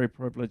very, very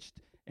privileged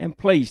and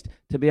pleased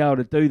to be able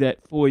to do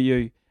that for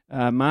you,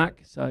 Mark.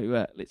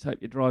 So let's hope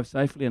you drive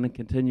safely and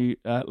continue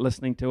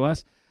listening to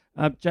us.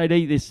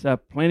 JD, there's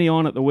plenty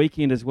on at the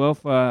weekend as well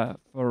for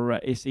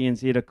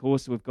SENZ, of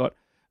course. We've got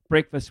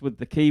Breakfast with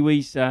the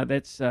Kiwis.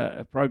 That's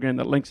a program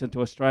that links into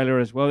Australia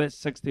as well. That's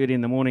 6:30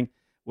 in the morning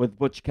with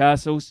Butch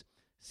Castles.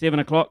 7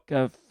 o'clock,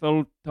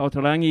 Phil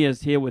Tautarangi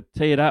is here with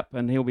Tee It Up,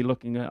 and he'll be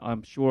looking at,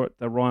 I'm sure, at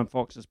the Ryan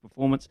Fox's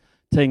performance,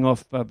 teeing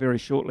off very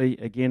shortly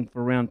again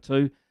for round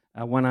 2,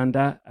 1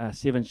 under,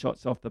 7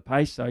 shots off the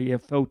pace. So, yeah,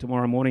 Phil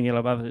tomorrow morning, he'll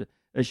have other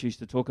issues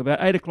to talk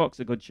about. 8 o'clock's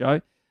a good show.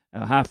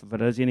 Half of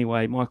it is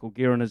anyway. Michael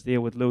Guerin is there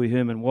with Louis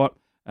Herman Watt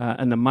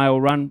in the mail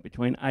run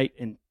between 8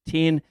 and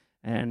 10.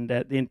 And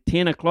then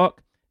 10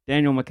 o'clock,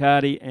 Daniel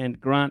McCarty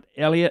and Grant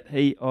Elliott,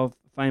 he of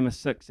Famous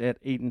 6 at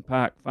Eden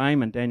Park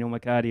fame, and Daniel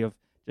McCarty of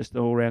just an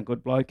all-round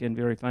good bloke and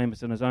very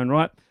famous in his own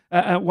right.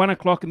 At 1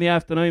 o'clock in the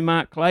afternoon,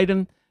 Mark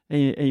Clayton,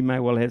 he may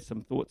well have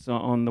some thoughts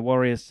on the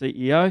Warriors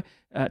CEO,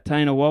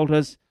 Taina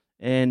Walters,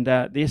 and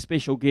their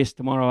special guest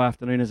tomorrow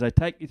afternoon as they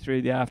take you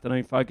through the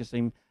afternoon,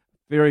 focusing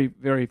very,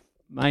 very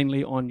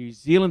mainly on New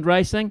Zealand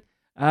racing,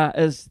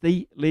 is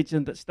the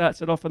legend that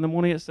starts it off in the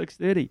morning at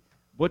 6:30.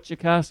 Butcher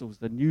Castles,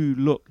 the new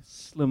look,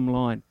 slim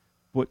line,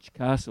 Butch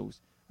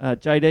Castles.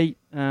 JD,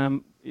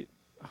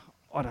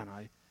 I don't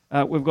know.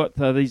 We've got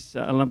these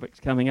Olympics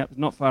coming up. It's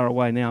not far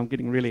away now. I'm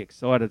getting really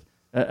excited.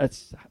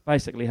 It's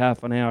basically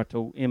half an hour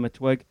till Emma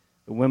Twigg,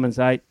 the women's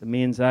 8, the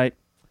men's 8.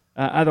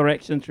 Other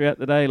action throughout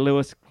the day,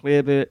 Lewis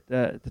Clareburt,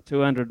 the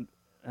 200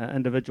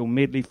 individual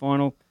medley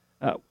final.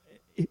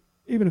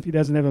 Even if he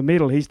doesn't have a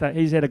medal, he's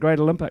had a great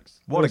Olympics.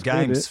 What a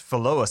games for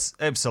Lewis,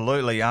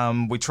 absolutely.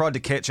 We tried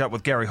to catch up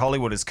with Gary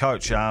Hollywood as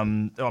coach.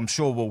 I'm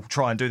sure we'll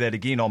try and do that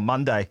again on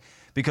Monday,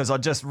 because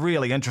I'm just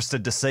really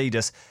interested to see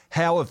just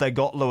how have they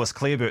got Lewis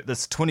Clareburt,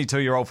 this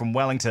 22-year-old from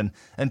Wellington,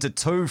 into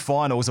 2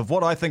 finals of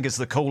what I think is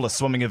the coolest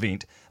swimming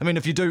event. I mean,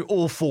 if you do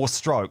all 4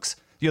 strokes,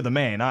 you're the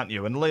man, aren't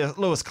you? And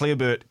Lewis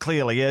Clareburt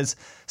clearly is.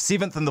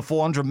 7th in the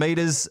 400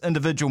 metres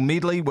individual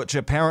medley, which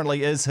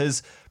apparently is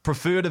his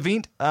preferred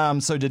event.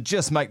 So to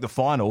just make the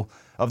final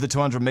of the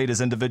 200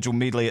 metres individual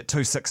medley at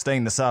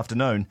 2:16 this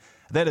afternoon,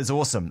 that is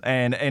awesome.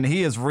 And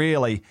he has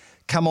really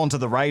come onto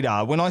the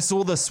radar. When I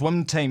saw the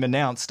swim team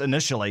announced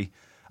initially,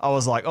 I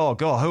was like, oh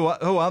God,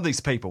 who are these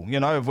people? You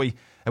know, have we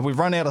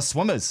run out of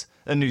swimmers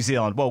in New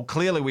Zealand? Well,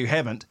 clearly we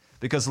haven't,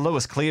 because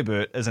Lewis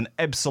Clareburt is an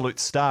absolute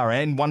star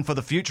and one for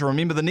the future.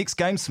 Remember, the next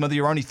game, Smithy,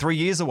 you're only 3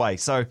 years away,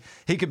 so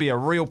he could be a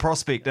real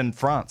prospect in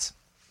France.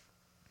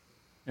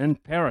 In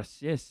Paris,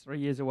 yes, 3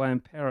 years away in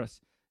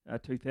Paris,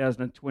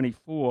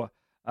 2024.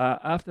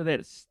 After that,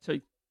 it's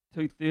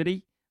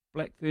 2:30.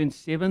 Blackburn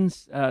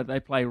Sevens. They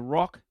play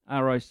ROC,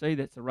 R-O-C.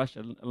 That's the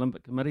Russian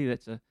Olympic Committee.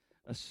 That's a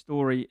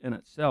story in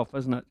itself,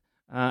 isn't it?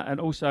 And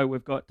also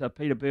we've got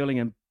Peter Burling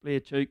and Blair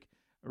Tuke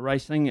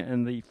racing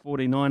in the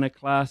 49er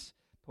class.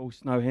 Paul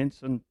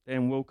Snow-Hansen,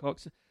 Dan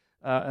Wilcox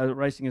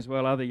racing as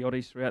well. Other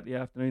yachties throughout the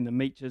afternoon. The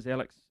Meachers,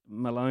 Alex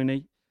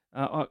Maloney.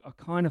 I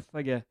kind of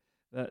figure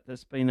that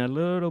there's been a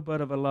little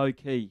bit of a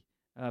low-key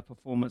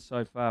performance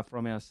so far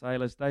from our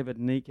sailors. David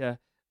Nika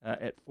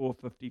at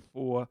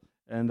 4:54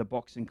 in the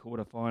boxing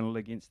quarter-final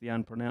against the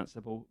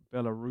unpronounceable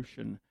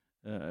Belarusian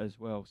as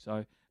well.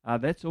 So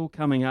that's all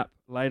coming up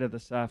later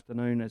this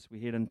afternoon as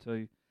we head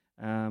into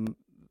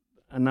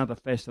another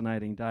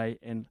fascinating day.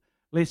 And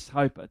let's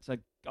hope it's a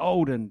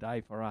golden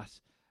day for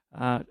us.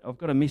 I've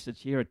got a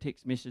message here, a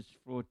text message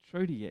for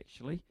Trudy,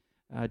 actually.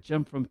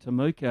 Jim from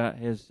Temuka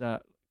has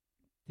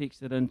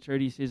texted in.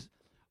 Trudy says,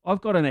 I've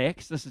got an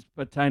axe. This is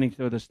pertaining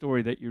to the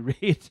story that you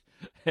read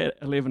at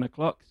 11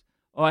 o'clock.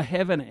 I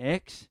have an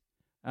axe.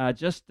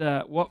 Just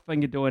what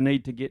finger do I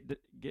need to get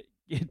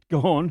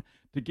gone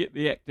to get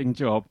the acting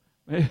job?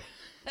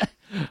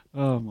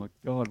 Oh, my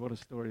God, what a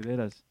story that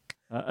is.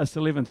 It's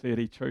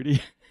 11:30,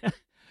 Trudy.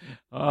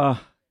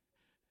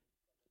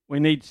 We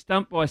need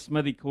Stump by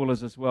Smithy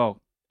callers as well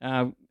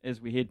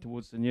as we head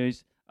towards the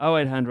news.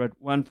 0800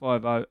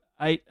 150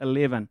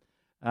 811.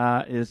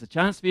 There's a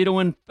chance for you to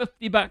win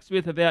 $50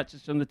 worth of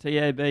vouchers from the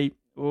TAB.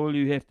 All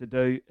you have to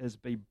do is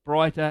be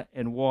brighter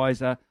and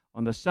wiser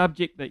on the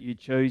subject that you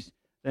choose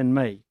than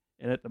me.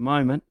 And at the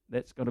moment,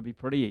 that's got to be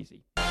pretty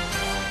easy.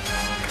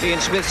 Ian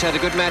Smith's had a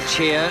good match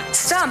here.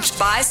 Stumped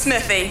by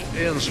Smithy.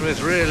 Ian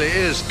Smith really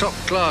is top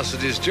class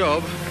at his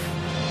job.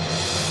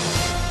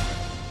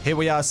 Here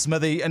we are,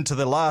 Smithy, into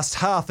the last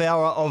half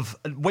hour of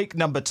week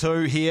number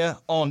 2 here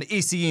on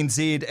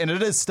SENZ, and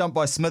it is Stumped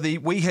by Smithy.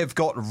 We have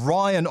got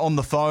Ryan on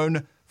the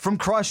phone from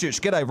Christchurch.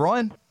 G'day,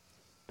 Ryan.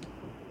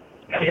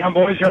 Hey,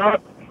 boys, you all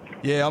right?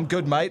 Yeah, I'm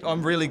good, mate.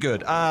 I'm really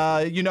good.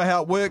 You know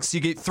how it works. You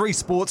get 3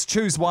 sports,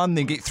 choose one,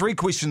 then get 3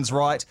 questions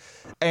right,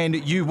 and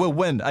you will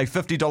win a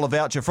 $50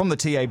 voucher from the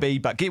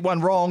TAB. But get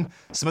one wrong,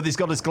 Smithy's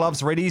got his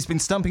gloves ready. He's been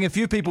stumping a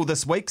few people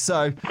this week,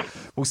 so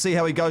we'll see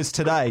how he goes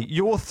today.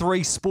 Your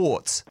 3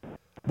 sports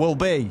will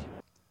be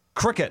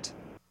cricket,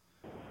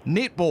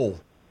 netball,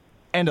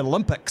 and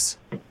Olympics.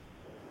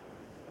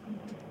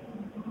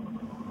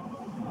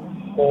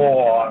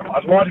 Oh,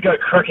 I'd like to go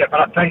cricket,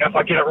 but I think if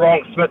I get it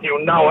wrong, Smithy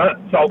will know it,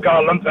 so I'll go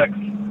Olympics.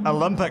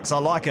 Olympics, I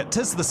like it.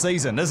 'Tis the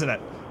season, isn't it?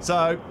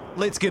 So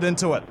let's get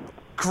into it.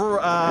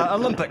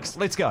 Olympics,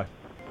 let's go.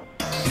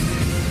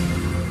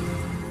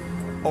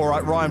 All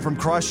right, Ryan from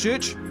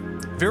Christchurch.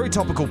 Very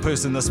topical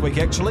person this week,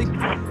 actually.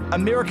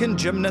 American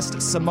gymnast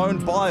Simone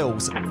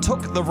Biles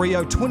took the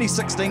Rio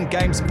 2016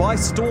 Games by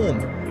storm.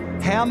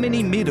 How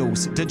many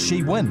medals did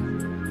she win?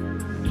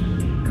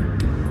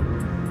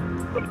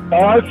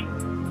 5.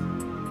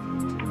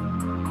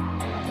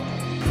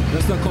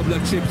 Just a couple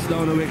of chips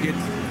down the wicket,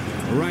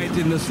 right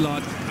in the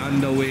slot,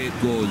 and away it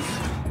goes.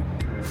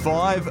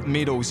 5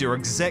 medals, you're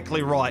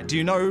exactly right. Do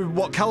you know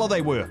what colour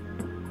they were?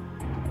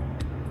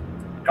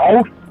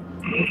 Gold.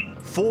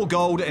 4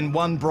 gold and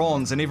 1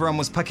 bronze, and everyone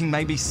was picking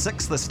maybe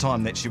 6 this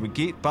time that she would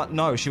get, but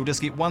no, she'll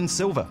just get 1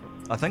 silver,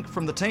 I think,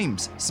 from the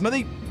teams.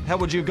 Smithy, how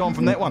would you have gone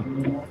from that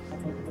one?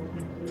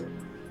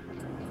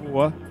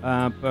 4,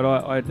 but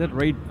I did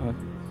read,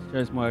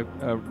 shows my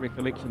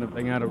recollection of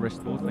being able to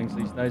restore things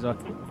these days.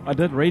 I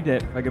did read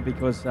that figure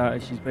because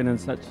she's been in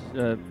such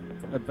a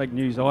big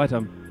news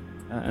item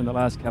in the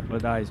last couple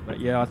of days. But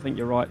yeah, I think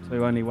you're right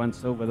too, only 1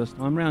 silver this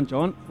time round,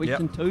 John.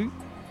 Question 2.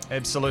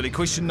 Absolutely.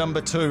 Question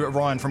number 2,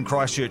 Ryan from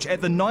Christchurch. At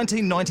the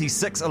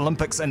 1996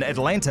 Olympics in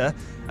Atlanta,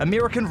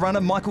 American runner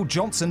Michael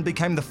Johnson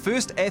became the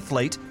first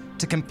athlete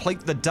to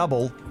complete the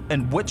double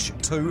in which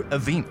 2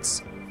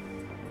 events?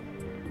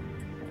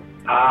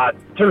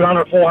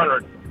 200,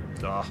 400.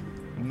 Oh,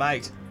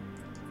 mate.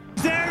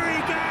 There he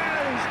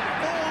goes,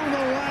 all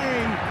the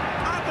way,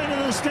 up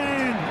into the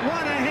stand,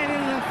 one ahead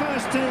into the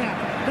first tier.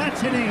 That's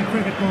hitting a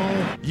cricket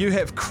ball. You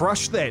have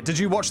crushed that. Did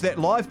you watch that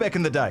live back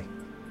in the day?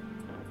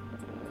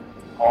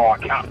 Oh, I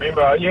can't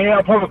remember.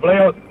 Yeah, probably.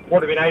 I would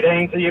have been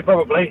 18, so yeah,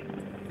 probably.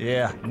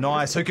 Yeah,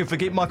 nice. Who could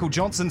forget Michael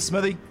Johnson,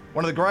 Smithy?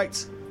 One of the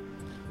greats.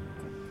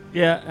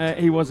 Yeah,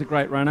 he was a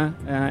great runner,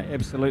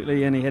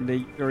 absolutely, and he had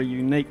a very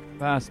unique,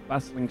 fast,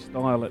 bustling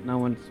style that no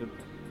one should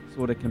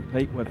sort of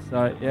compete with.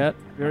 So, yeah,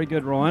 very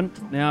good, Ryan.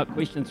 Now,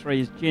 question 3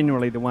 is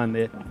generally the one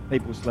that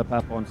people slip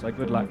up on, so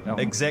good luck, pal.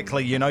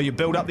 Exactly. You know, you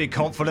build up their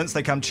confidence,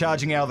 they come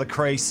charging out of the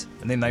crease,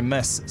 and then they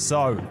miss.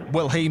 So,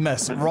 will he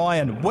miss?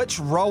 Ryan, which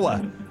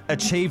rower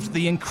achieved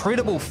the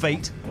incredible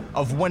feat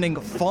of winning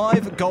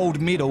 5 gold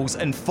medals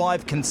in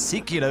 5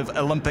 consecutive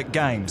Olympic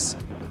Games?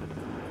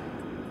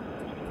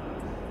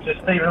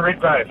 Just Stephen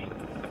Redgrave.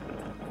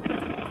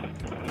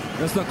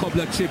 Just a couple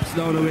of chips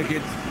down the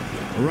wicket,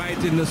 right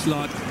in the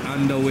slot,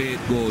 and away it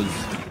goes.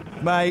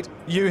 Mate,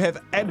 you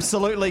have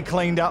absolutely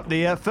cleaned up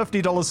there.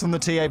 $50 from the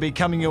TAB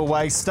coming your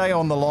way. Stay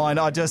on the line.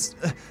 That's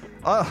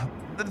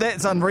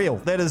unreal.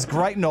 That is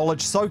great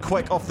knowledge. So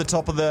quick off the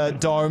top of the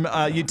dome.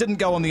 You didn't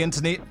go on the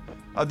internet.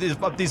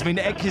 There's been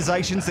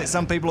accusations that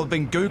some people have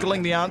been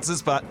Googling the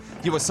answers, but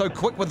you were so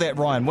quick with that,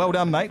 Ryan. Well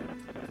done, mate.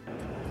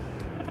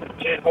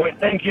 Cheers, boy.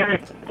 Thank you.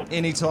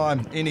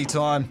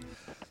 Anytime.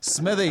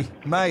 Smithy,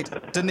 mate,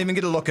 didn't even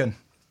get a look in.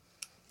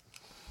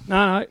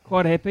 No,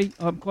 quite happy.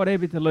 I'm quite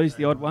happy to lose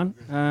the odd one.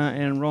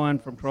 And Ryan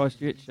from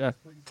Christchurch,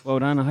 well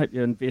done. I hope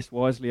you invest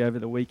wisely over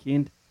the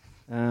weekend.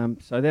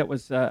 So that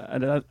was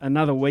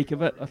another week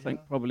of it. I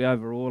think probably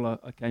overall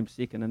I came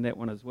second in that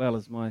one as well,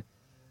 as my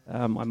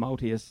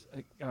multi is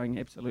going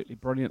absolutely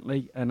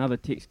brilliantly. Another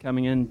text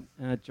coming in,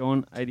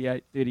 John,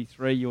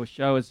 8833. Your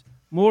show is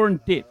more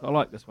in depth. I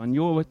like this one.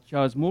 Your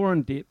show is more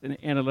in depth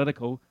and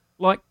analytical,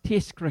 like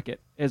Test cricket,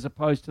 as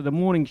opposed to the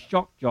morning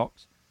shock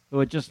jocks who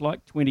are just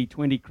like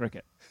 2020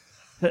 cricket.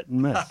 Hit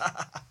and miss.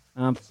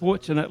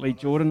 Unfortunately,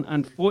 Jordan, the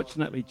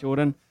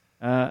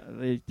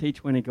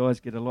T20 guys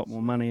get a lot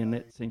more money, and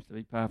that seems to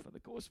be par for the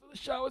course for the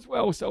show as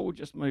well. So we'll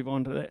just move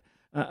on to that.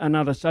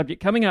 Another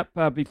subject. Coming up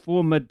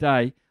before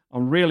midday,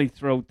 I'm really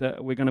thrilled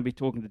that we're going to be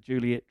talking to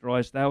Juliet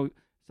Drysdale.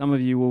 Some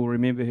of you will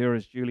remember her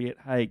as Juliet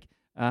Haig,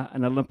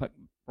 an Olympic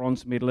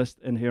bronze medalist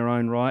in her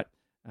own right.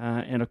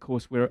 And, of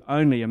course, we're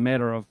only a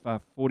matter of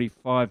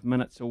 46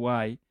 minutes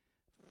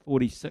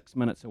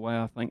away,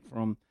 I think,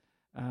 from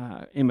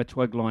Emma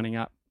Twigg lining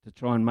up to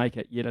try and make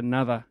it yet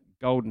another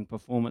golden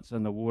performance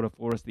in the water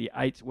for us. The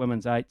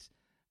women's eights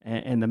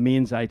and the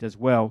men's eight as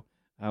well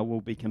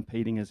will be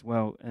competing as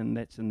well, and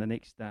that's in the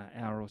next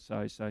hour or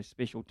so. So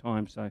special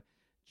time. So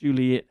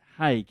Juliet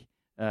Haig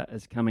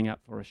is coming up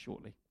for us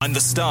shortly. Behind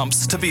the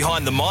stumps to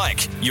behind the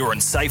mic, you're in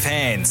safe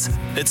hands.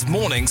 It's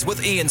Mornings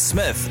with Ian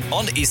Smith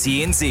on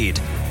SENZ.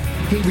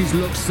 Kiwis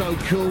look so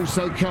cool,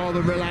 so calm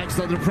and relaxed,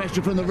 under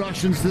pressure from the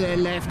Russians to their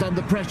left,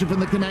 under pressure from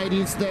the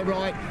Canadians to their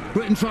right.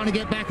 Britain trying to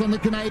get back on the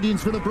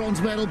Canadians for the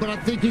bronze medal, but I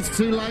think it's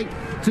too late,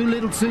 too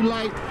little too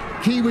late.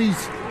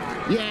 Kiwis,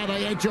 yeah,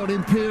 they edge on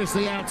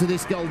imperiously out to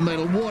this gold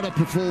medal. What a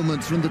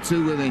performance from the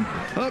two women.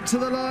 Up to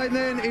the line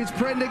then is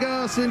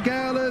Prendergast and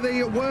Gowler,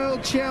 the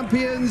world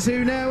champions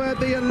who now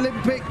have the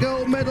Olympic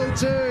gold medal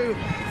too.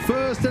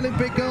 First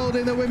Olympic gold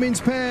in the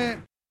women's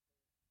pair.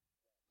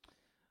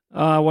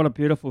 What a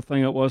beautiful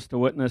thing it was to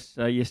witness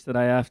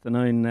yesterday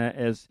afternoon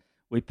as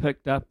we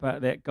picked up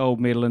that gold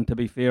medal. And to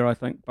be fair, I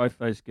think both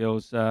those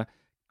girls,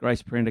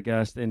 Grace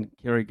Prendergast and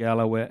Kerry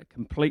Gowler, were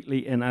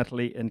completely and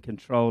utterly in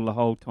control the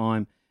whole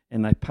time,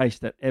 and they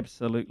paced it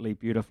absolutely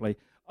beautifully.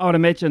 I would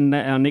imagine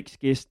that our next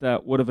guest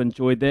would have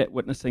enjoyed that,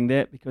 witnessing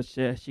that, because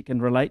she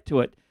can relate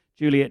to it.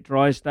 Juliet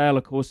Drysdale,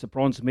 of course, the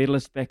bronze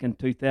medalist back in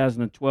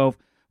 2012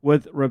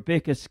 with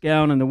Rebecca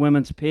Scowen in the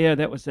women's pair.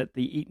 That was at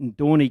the Eton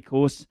Dorney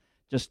course,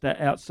 just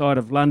outside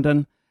of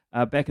London.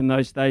 Back in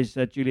those days,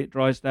 Juliet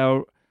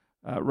Drysdale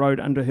rode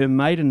under her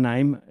maiden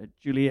name,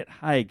 Juliet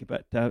Haig,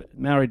 but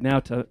married now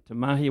to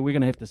Mahia. We're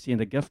going to have to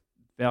send a gift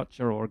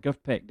voucher or a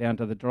gift pack down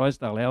to the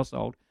Drysdale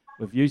household.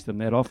 We've used them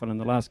that often in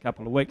the last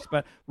couple of weeks.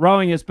 But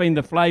rowing has been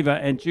the flavour.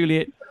 And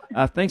Juliet,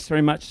 thanks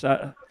very much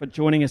for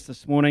joining us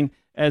this morning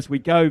as we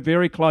go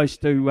very close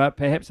to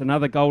perhaps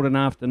another golden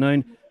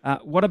afternoon.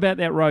 What about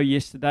that row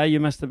yesterday?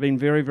 You must have been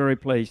very, very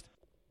pleased.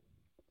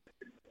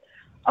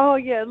 Oh,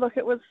 yeah, look,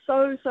 it was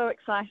so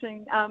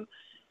exciting.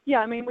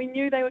 I mean, we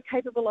knew they were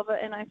capable of it,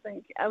 and I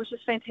think it was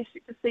just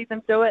fantastic to see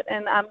them do it.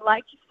 And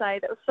like you say,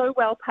 that was so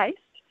well-paced.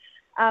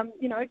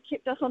 It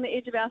kept us on the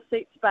edge of our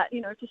seats, but,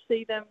 to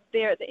see them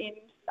there at the end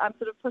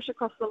sort of push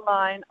across the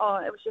line,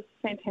 it was just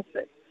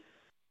fantastic.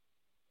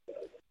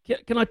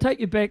 Can I take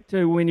you back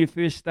to when you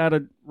first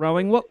started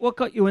rowing? What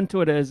got you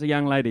into it as a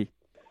young lady?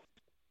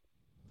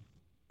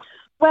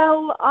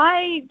 Well,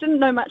 I didn't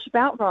know much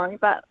about rowing,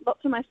 but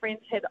lots of my friends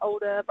had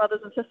older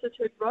brothers and sisters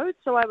who'd rowed,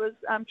 so I was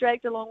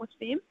dragged along with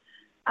them.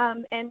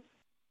 And,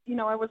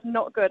 I was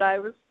not good. I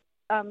was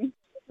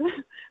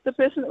the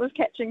person that was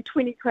catching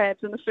 20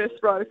 crabs in the first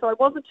row, so I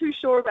wasn't too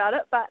sure about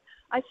it, but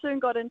I soon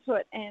got into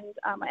it, and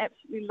I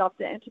absolutely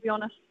loved it. And to be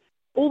honest,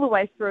 all the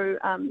way through,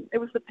 it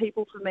was the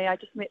people for me. I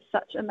just met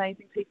such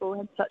amazing people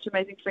and such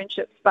amazing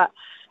friendships, but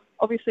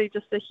obviously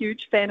just a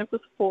huge fan of the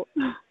sport.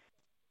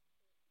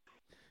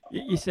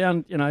 You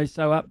sound, so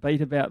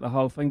upbeat about the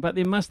whole thing, but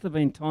there must have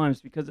been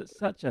times, because it's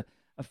such a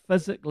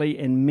physically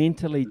and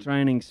mentally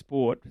draining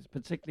sport,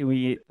 particularly when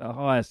you're at the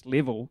highest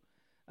level.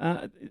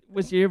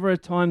 Was there ever a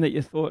time that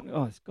you thought,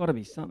 it's got to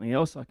be something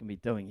else I can be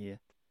doing here?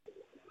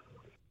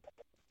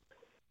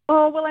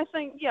 Oh, well, I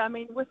think,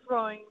 with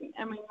rowing,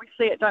 we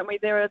see it, don't we?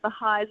 There are the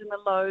highs and the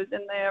lows,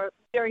 and they're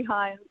very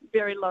high and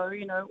very low,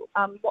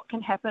 what can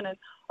happen. And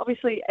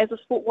obviously, as a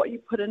sport, what you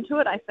put into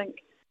it, I think,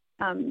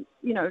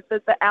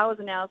 the hours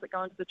and hours that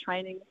go into the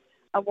training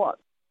are what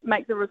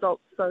make the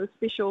results so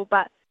special.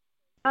 But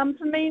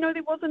for me,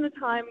 there wasn't a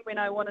time when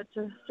I wanted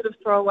to sort of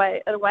throw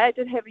it away. I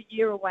did have a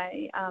year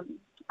away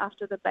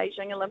after the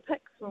Beijing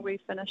Olympics when we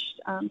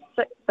finished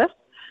fifth.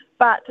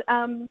 But,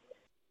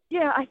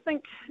 I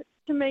think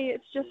to me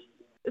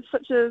it's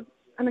such an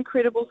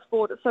incredible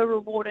sport. It's so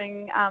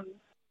rewarding.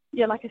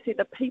 Like I said,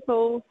 the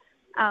people.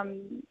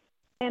 And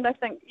I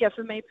think,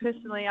 for me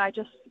personally, I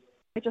just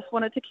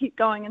wanted to keep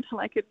going until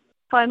I could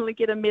finally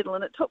get a medal,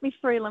 and it took me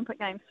 3 Olympic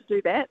Games to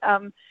do that.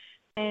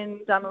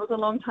 and it was a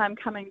long time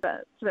coming,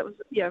 but so that was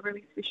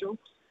really special.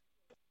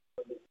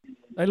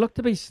 They look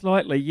to be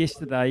slightly,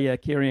 yesterday,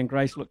 Kerry and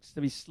Grace looks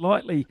to be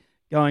slightly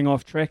going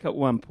off track at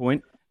one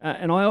point.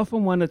 And I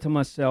often wonder to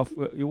myself,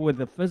 with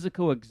the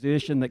physical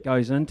exertion that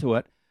goes into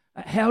it,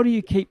 how do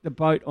you keep the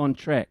boat on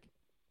track?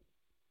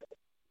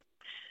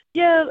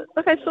 Yeah,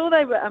 look, I saw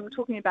they were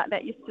talking about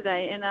that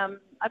yesterday, and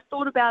I've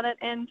thought about it,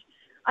 and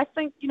I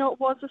think, it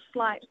was a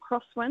slight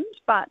crosswind,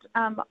 but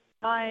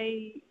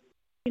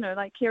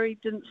Kerry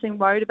didn't seem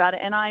worried about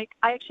it, and I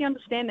actually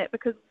understand that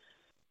because,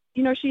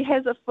 she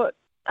has a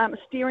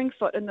steering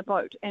foot in the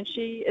boat, and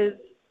she is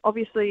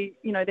obviously,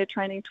 they're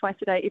training twice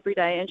a day, every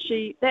day, and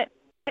that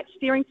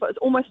steering foot is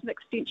almost an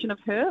extension of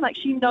her. Like,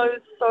 she knows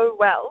so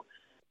well.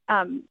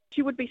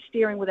 She would be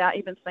steering without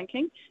even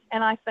thinking.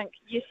 And I think,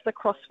 yes, the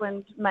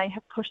crosswind may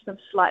have pushed them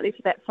slightly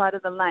to that side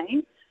of the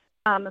lane,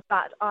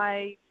 but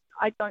I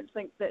don't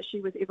think that she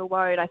was ever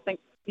worried. I think,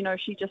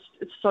 she just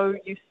is so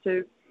used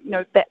to,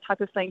 that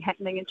type of thing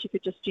happening, and she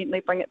could just gently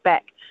bring it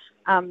back.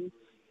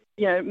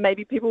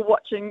 Maybe people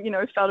watching,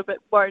 felt a bit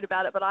worried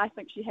about it, but I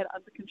think she had it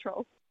under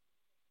control.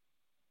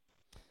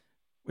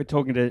 We're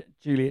talking to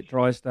Juliet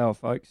Drysdale,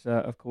 folks,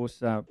 of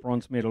course,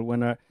 bronze medal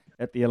winner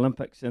at the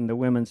Olympics in the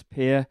women's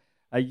pair.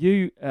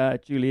 You,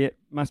 Juliet,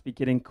 must be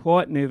getting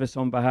quite nervous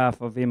on behalf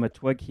of Emma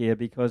Twigg here,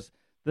 because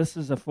this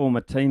is a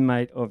former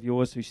teammate of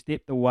yours who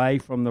stepped away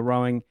from the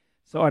rowing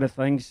side of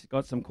things,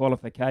 got some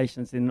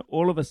qualifications, and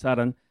all of a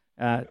sudden,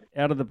 out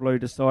of the blue,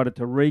 decided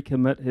to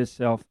recommit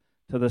herself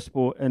to the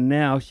sport. And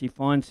now she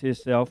finds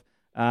herself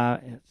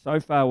so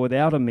far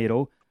without a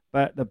medal,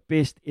 but the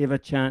best ever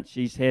chance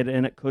she's had,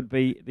 and it could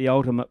be the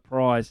ultimate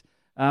prize.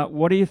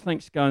 What do you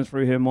think's going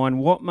through her mind?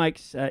 What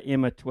makes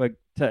Emma Twigg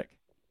tick?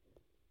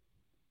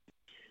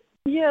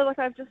 Yeah, look,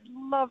 I've just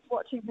loved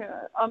watching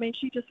her. I mean,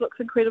 she just looks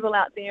incredible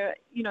out there.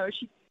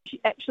 She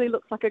actually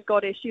looks like a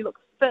goddess. She looks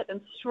fit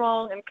and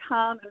strong and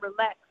calm and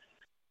relaxed,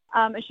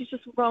 and she's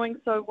just rowing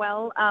so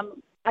well.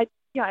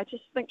 I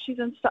just think she's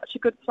in such a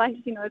good place.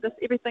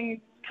 Everything is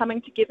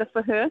coming together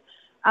for her.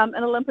 An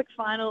Olympic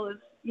final is,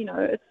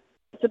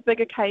 it's a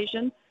big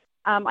occasion.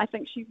 I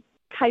think she's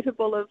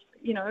capable of,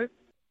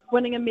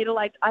 winning a medal.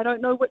 I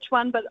don't know which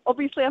one, but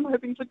obviously I'm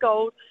hoping for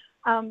gold.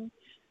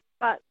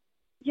 But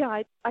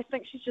yeah, I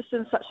think she's just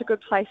in such a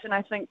good place, and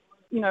I think,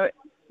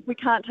 we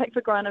can't take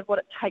for granted what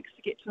it takes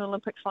to get to an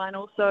Olympic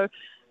final. So,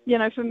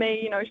 for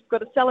me, she's got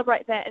to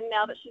celebrate that, and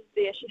now that she's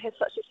there, she has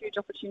such a huge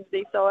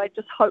opportunity. So I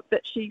just hope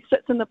that she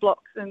sits in the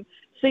blocks and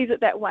sees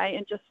it that way,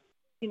 and just,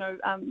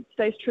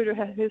 stays true to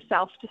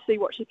herself to see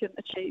what she can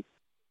achieve.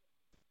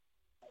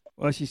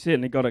 Well, she's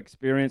certainly got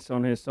experience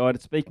on her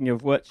side. Speaking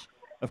of which,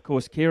 of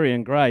course, Kerry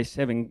and Grace,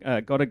 having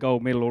got a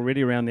gold medal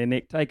already around their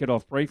neck, take it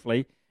off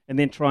briefly and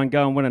then try and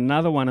go and win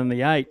another one in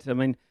the 8. I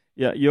mean,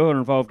 yeah, you're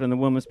involved in the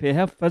women's pair.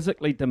 How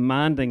physically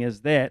demanding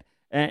is that?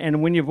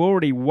 And when you've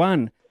already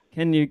won,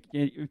 can you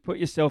put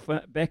yourself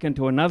back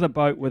into another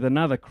boat with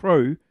another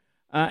crew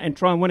and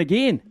try and win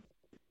again?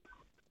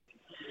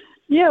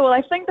 Yeah, well,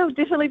 I think they'll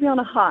definitely be on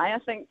a high. I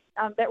think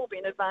that will be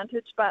an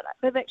advantage. But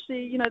they've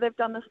actually, they've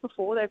done this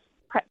before. They've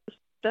practiced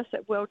this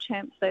at World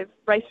Champs. They've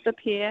raced the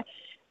pair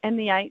and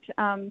the 8.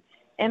 And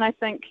I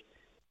think,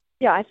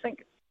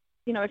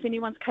 if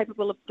anyone's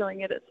capable of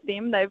doing it, it's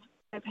them. They've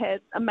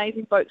had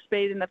amazing boat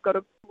speed, and they've got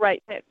a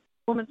great, that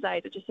women's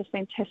 8 are just a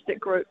fantastic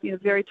group,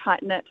 very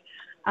tight-knit.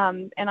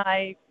 And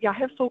I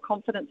have full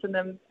confidence in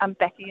them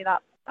backing it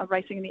up,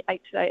 racing in the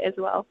 8 today as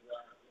well.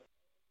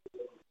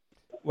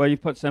 Well,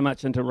 you've put so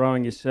much into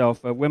rowing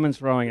yourself.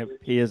 Women's rowing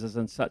at pairs is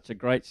in such a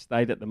great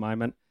state at the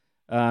moment.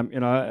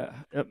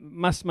 It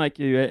must make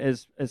you,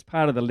 as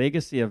part of the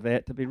legacy of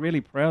that, to be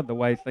really proud the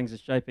way things are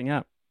shaping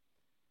up.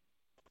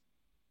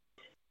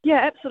 Yeah,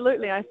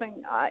 absolutely. I think,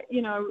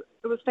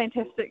 it was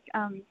fantastic.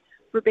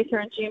 Rebecca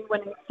and Jen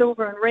winning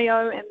silver in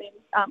Rio, and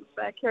then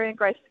for Kerry and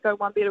Grace to go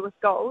one better with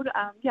gold.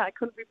 I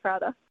couldn't be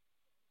prouder.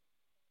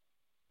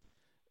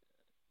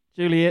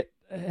 Juliet,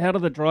 how do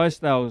the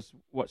Drysdales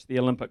watch the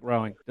Olympic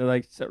rowing? Do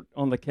they sit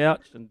on the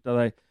couch, and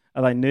are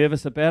they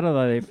nervous about it?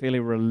 Are they fairly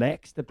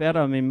relaxed about it?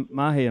 I mean,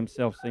 Mahi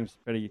himself seems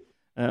pretty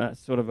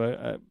sort of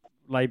a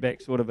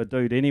laid-back sort of a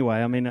dude anyway.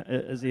 I mean,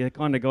 is he the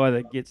kind of guy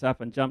that gets up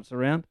and jumps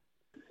around?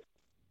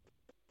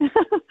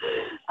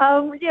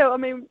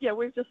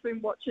 We've just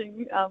been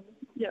watching,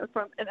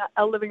 from in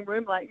our living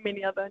room like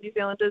many other New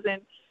Zealanders,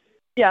 and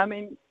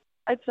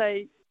I'd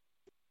say,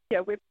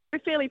 we're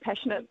fairly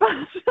passionate, but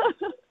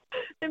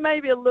there may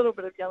be a little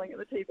bit of yelling at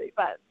the TV,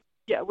 but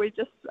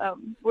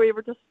we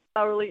were just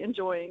thoroughly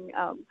enjoying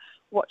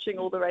watching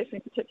all the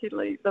racing,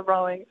 particularly the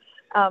rowing.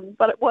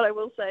 But what I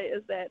will say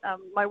is that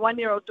my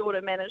 1-year-old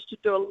daughter managed to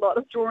do a lot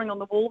of drawing on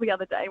the wall the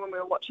other day when we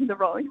were watching the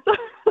rowing. So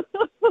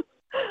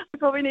I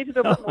probably need to do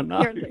a bit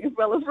more parenting as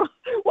well as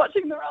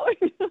watching the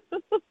rowing.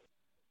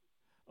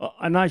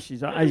 I know as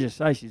you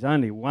say, she's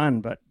only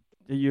 1, but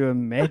do you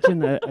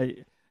imagine,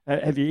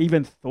 have you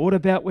even thought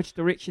about which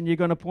direction you're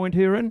going to point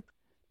her in?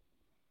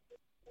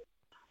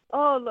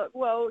 Oh, look,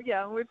 well,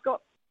 we've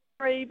got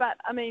 3, but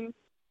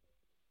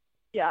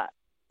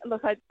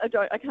look, I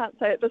can't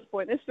say at this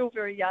point. They're still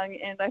very young,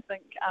 and I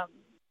think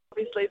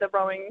obviously the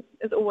rowing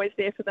is always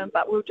there for them.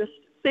 But we'll just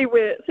see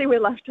where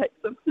life takes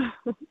them.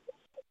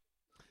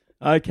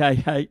 Okay,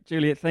 hey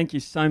Juliet, thank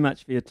you so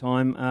much for your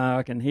time.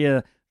 I can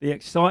hear the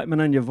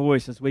excitement in your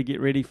voice as we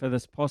get ready for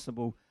this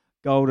possible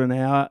golden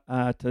hour.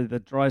 To the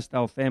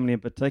Drysdale family in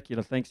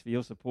particular, thanks for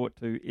your support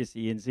to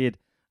SENZ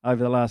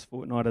over the last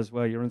fortnight as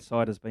well. Your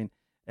insight has been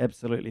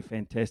absolutely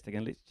fantastic,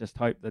 and let's just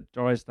hope that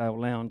Drysdale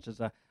Lounge is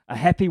a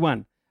happy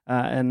one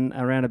in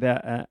around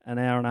about an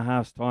hour and a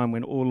half's time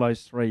when all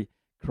those three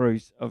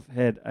crews have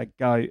had a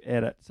go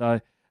at it.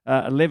 So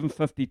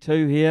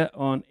 11:52 here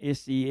on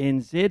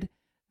SENZ.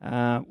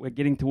 We're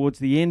getting towards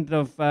the end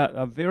of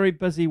a very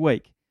busy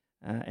week,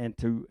 and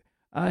to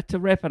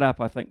wrap it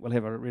up, I think we'll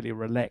have a really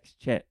relaxed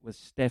chat with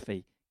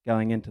Staffy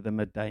going into the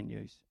midday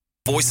news.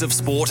 Voice of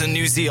sport in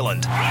New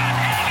Zealand.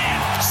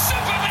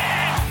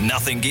 Superman!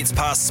 Nothing gets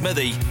past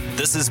Smithy.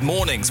 This is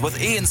Mornings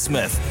with Ian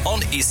Smith on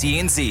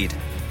SENZ.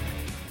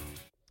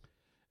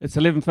 It's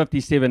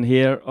 11:57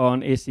 here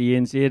on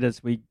SENZ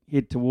as we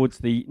head towards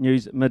the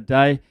news at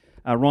midday.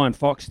 Ryan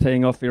Fox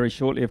teeing off very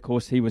shortly. Of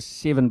course, he was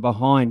 7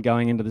 behind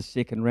going into the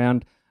second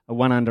round, a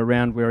 1-under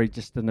round where he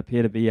just didn't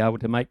appear to be able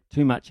to make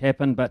too much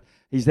happen. But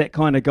he's that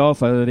kind of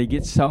golfer that he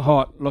gets so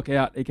hot, look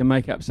out, he can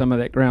make up some of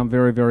that ground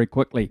very, very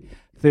quickly.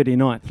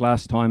 39th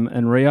last time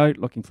in Rio,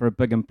 looking for a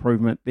big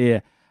improvement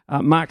there.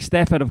 Mark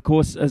Stafford, of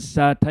course, is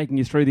taking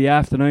you through the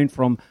afternoon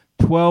from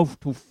 12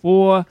 till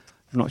 4.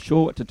 I'm not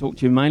sure what to talk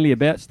to you mainly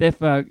about. Steph,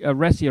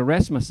 Rassie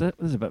Erasmus, it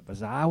was a bit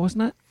bizarre,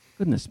 wasn't it?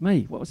 Goodness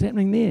me, what was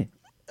happening there?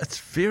 It's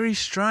very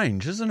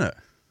strange, isn't it?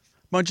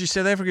 Mind you,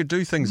 South Africa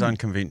do things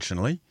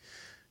unconventionally,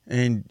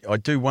 and I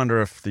do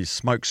wonder if there's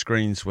smoke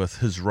screens with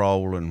his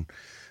role.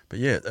 But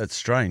yeah, it's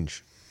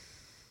strange.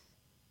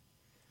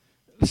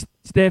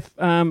 Steph,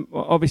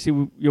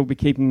 obviously you'll be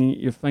keeping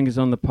your fingers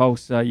on the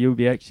pulse. You'll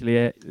be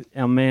actually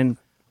our man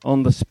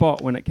on the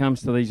spot when it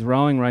comes to these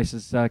rowing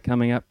races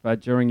coming up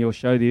during your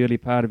show, the early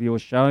part of your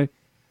show.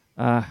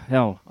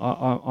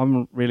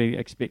 I'm really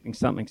expecting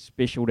something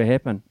special to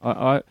happen.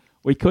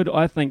 We could,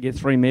 I think, get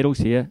 3 medals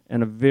here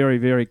in a very,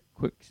 very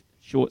quick,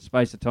 short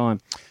space of time.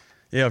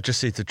 Yeah, I've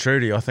just said to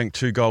Trudy, I think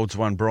 2 golds,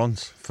 1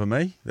 bronze for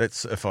me.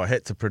 That's if I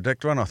had to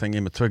predict one. I think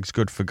Emma Twig's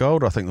good for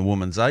gold. I think the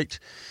women's 8.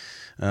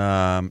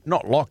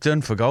 Not locked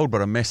in for gold,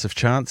 but a massive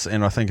chance.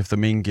 And I think if the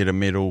men get a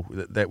medal,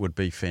 that would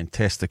be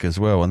fantastic as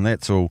well. And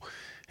that's all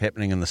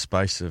happening in the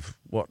space of,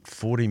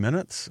 40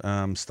 minutes?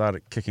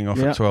 Started kicking off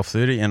at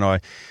 12:30. And I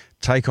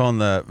take on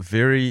the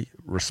very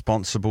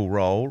responsible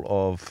role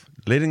of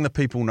letting the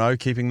people know,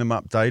 keeping them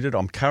updated.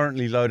 I'm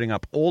currently loading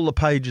up all the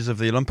pages of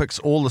the Olympics,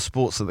 all the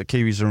sports that the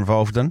Kiwis are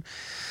involved in,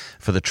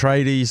 for the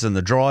tradies and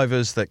the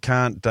drivers that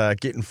can't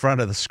get in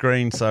front of the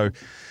screen. So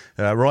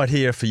right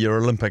here for your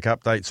Olympic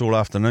updates all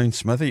afternoon,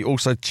 Smithy.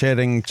 Also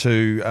chatting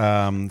to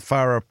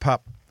Farah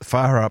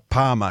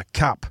Palmer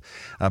Cup,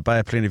 Bay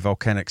of Plenty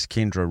Volcanics'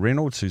 Kendra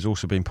Reynolds, who's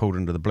also been pulled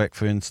into the Black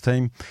Ferns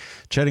team.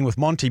 Chatting with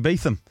Monty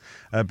Beetham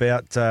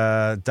about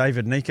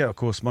David Nika. Of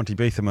course, Monty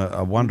Beetham,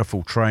 a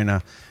wonderful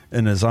trainer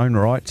in his own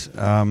right.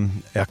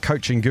 Our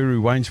coaching guru,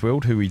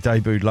 Waynesworld, who we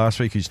debuted last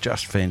week, who's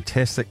just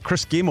fantastic.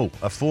 Chris Gemmell,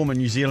 a former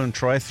New Zealand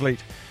triathlete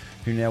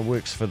who now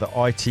works for the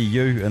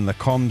ITU in the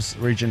comms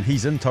region.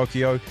 He's in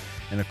Tokyo.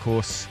 And, of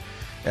course,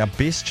 our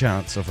best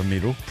chance of a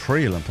medal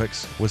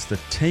pre-Olympics was the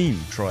team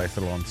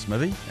triathlon,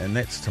 Smithy, and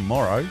that's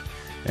tomorrow.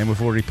 And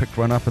we've already picked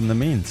one up in the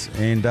men's.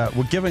 And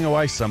we're giving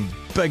away some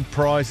big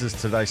prizes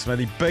today,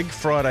 Smithy. Big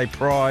Friday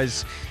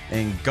prize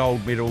and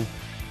gold medal,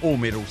 all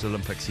medals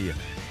Olympics here.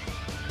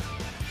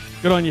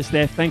 Good on you,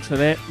 Steph. Thanks for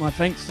that. My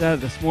thanks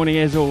this morning,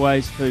 as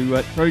always,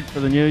 to Trude for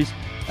the news,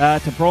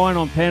 to Brian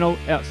on panel,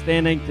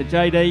 outstanding, to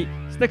JD.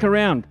 Stick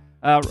around.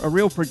 A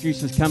real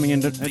producer's coming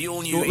in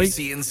shortly.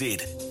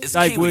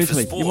 Dave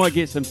Worsley, you might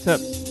get some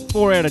tips.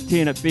 4 out of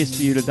 10 at best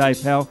for you today,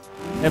 pal.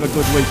 Have a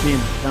good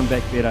weekend. Come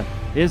back better.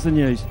 Here's the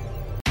news.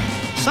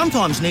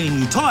 Sometimes needing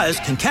new tyres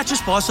can catch us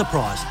by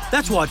surprise.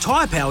 That's why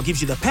Tyre Power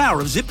gives you the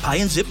power of Zip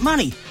Pay and Zip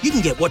Money. You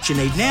can get what you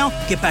need now,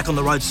 get back on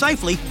the road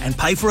safely and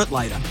pay for it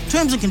later.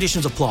 Terms and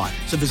conditions apply.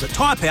 So visit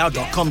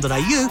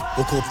tyrepower.com.au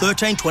or call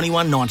 13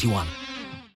 21 91.